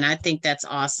programs. And I think that's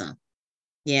awesome.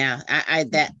 Yeah, I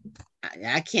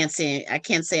can't say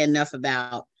enough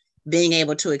about being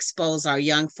able to expose our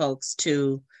young folks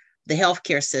to the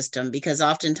healthcare system, because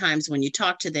oftentimes when you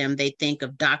talk to them, they think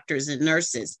of doctors and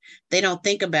nurses. They don't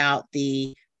think about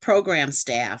the program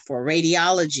staff or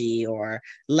radiology or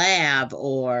lab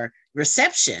or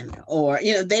reception, or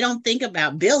they don't think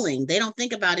about billing. They don't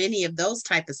think about any of those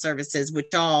type of services,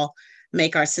 which all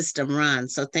make our system run.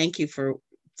 So thank you for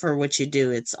what you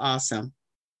do. It's awesome.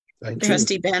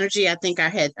 Trustee Banerjee, I think I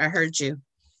heard you.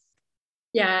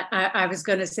 Yeah, I was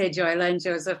going to say, Joella and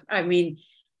Joseph,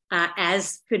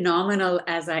 as phenomenal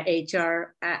as our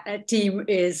HR team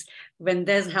is, when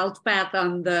there's HealthPath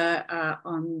on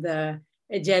the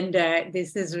agenda,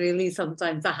 this is really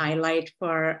sometimes a highlight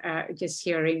for just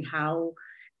hearing how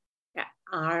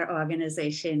our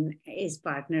organization is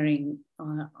partnering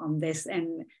on this.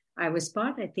 And I was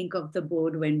part, I think, of the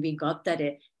board when we got that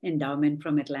endowment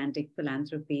from Atlantic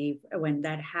Philanthropy, when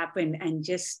that happened, and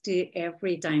just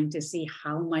every time to see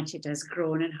how much it has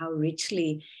grown and how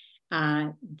richly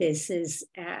this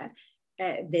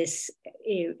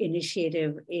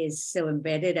initiative is so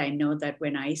embedded. I know that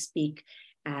when I speak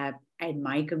in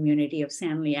my community of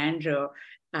San Leandro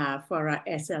for our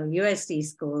SLUSD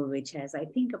school, which has, I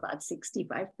think, about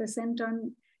 65%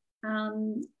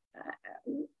 on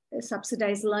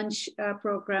subsidized lunch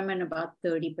program and about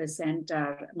 30%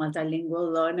 are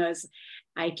multilingual learners.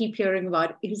 I keep hearing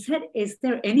about, is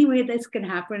there any way this can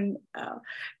happen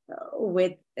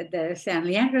with the San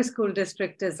Leandro School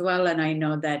District as well? And I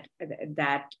know that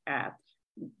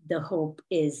the hope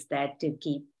is that to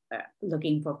keep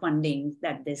looking for funding,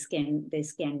 that this can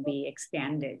be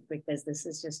expanded, because this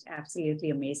is just absolutely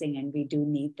amazing and we do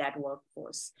need that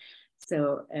workforce.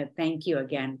 So thank you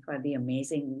again for the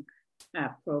amazing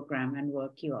program and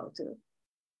work you all do.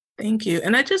 Thank you.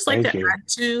 And I'd just like to add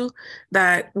too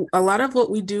that a lot of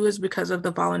what we do is because of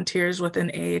the volunteers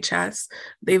within AHS.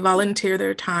 They volunteer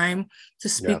their time to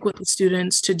speak with the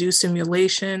students, to do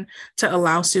simulation, to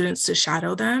allow students to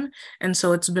shadow them. And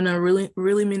so it's been a really,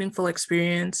 really meaningful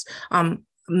experience,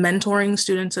 mentoring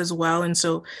students as well. And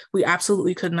so we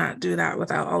absolutely could not do that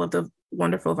without all of the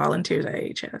wonderful volunteers at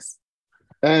AHS.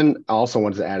 And I also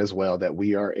wanted to add as well that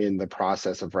we are in the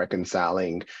process of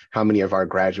reconciling how many of our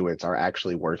graduates are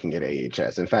actually working at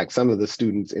AHS. In fact, some of the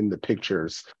students in the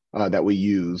pictures that we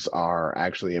use are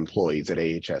actually employees at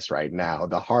AHS right now.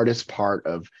 The hardest part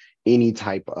of any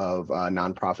type of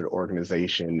nonprofit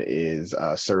organization is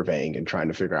surveying and trying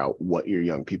to figure out what your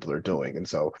young people are doing. And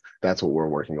so that's what we're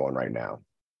working on right now.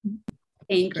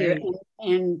 Thank you.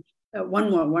 And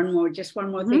one more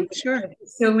thing. Sure.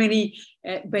 So many,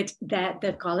 but that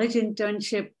the college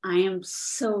internship, I am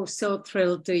so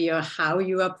thrilled to hear how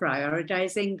you are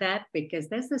prioritizing that, because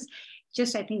there's this,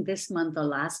 just I think this month or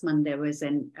last month, there was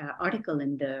an article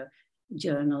in the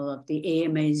journal of the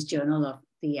AMA's Journal of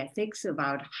the Ethics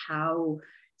about how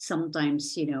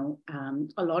sometimes,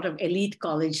 a lot of elite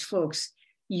college folks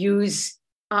use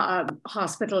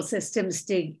hospital systems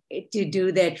to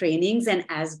do their trainings. And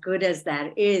as good as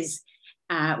that is,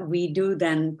 we do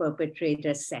then perpetrate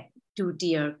a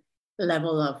two-tier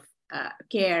level of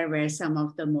care where some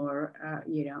of the more,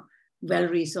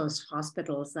 well-resourced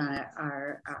hospitals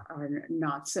are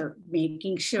not. So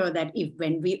making sure that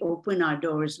when we open our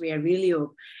doors, we are really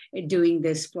doing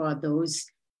this for those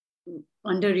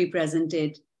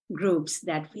underrepresented groups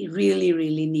that we really,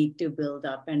 really need to build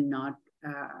up, and not,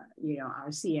 our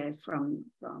CF from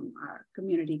our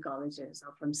community colleges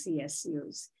or from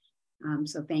CSUs.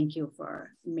 So thank you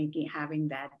for having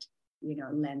that,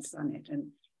 lens on it. And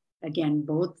again,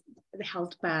 both the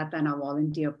Health Path and our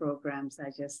volunteer programs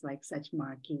are just like such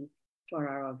marquee for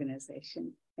our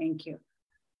organization. Thank you.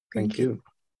 Thank you.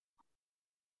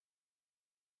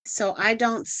 So I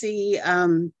don't see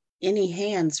any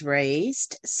hands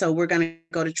raised. So we're going to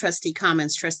go to trustee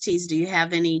comments. Trustees, do you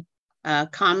have any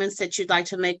comments that you'd like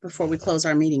to make before we close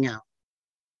our meeting out?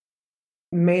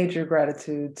 Major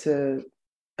gratitude to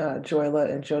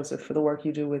Joyla and Joseph for the work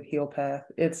you do with Heal Path.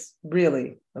 It's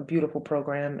really a beautiful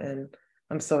program, and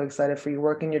I'm so excited for your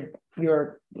work and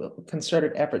your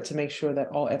concerted effort to make sure that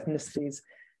all ethnicities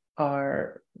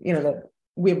are, that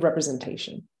we have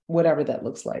representation, whatever that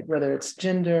looks like, whether it's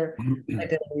gender,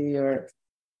 identity, or,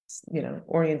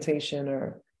 orientation,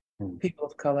 or people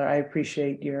of color. I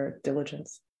appreciate your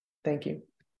diligence. Thank you.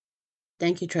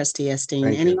 Thank you, Trustee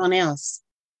Esteen. Anyone else?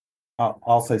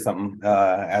 I'll say something.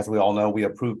 As we all know, we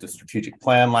approved a strategic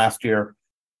plan last year.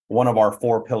 One of our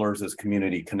 4 pillars is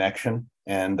community connection.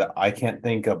 And I can't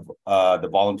think of the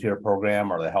volunteer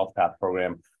program or the Health Path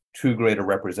program, 2 greater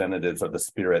representatives of the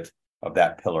spirit of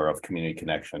that pillar of community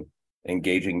connection,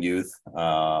 engaging youth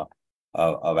of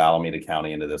Alameda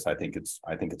County into this. I think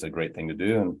it's a great thing to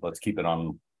do, and let's keep it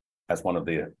on as one of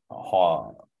the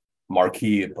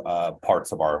marquee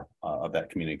parts of our of that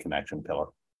community connection pillar.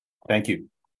 Thank you.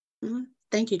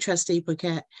 Thank you, Trustee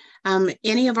Bouquet.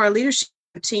 Any of our leadership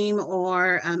team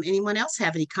or anyone else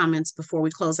have any comments before we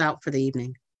close out for the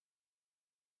evening?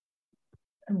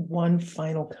 One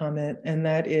final comment, and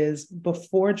that is,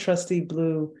 before Trustee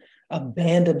Blue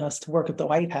abandoned us to work at the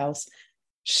White House,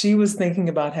 she was thinking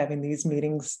about having these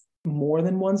meetings more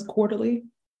than once quarterly,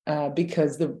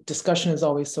 because the discussion is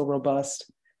always so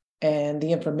robust and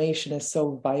the information is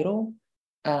so vital.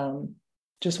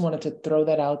 Just wanted to throw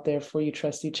that out there for you,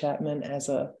 Trustee Chapman, as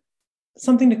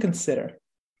something to consider.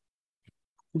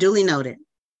 Duly noted.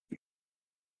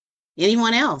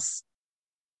 Anyone else?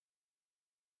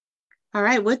 All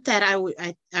right, with that,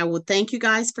 I will thank you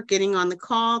guys for getting on the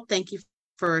call. Thank you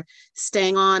for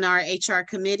staying on our HR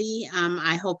committee.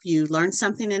 I hope you learned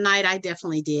something tonight. I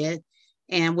definitely did.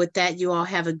 And with that, you all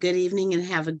have a good evening and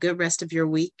have a good rest of your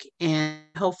week. And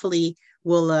hopefully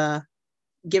we'll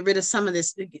get rid of some of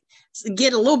this,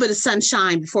 get a little bit of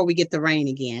sunshine before we get the rain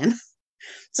again.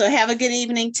 So have a good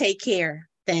evening. Take care.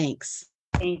 Thanks.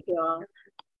 Thank you all.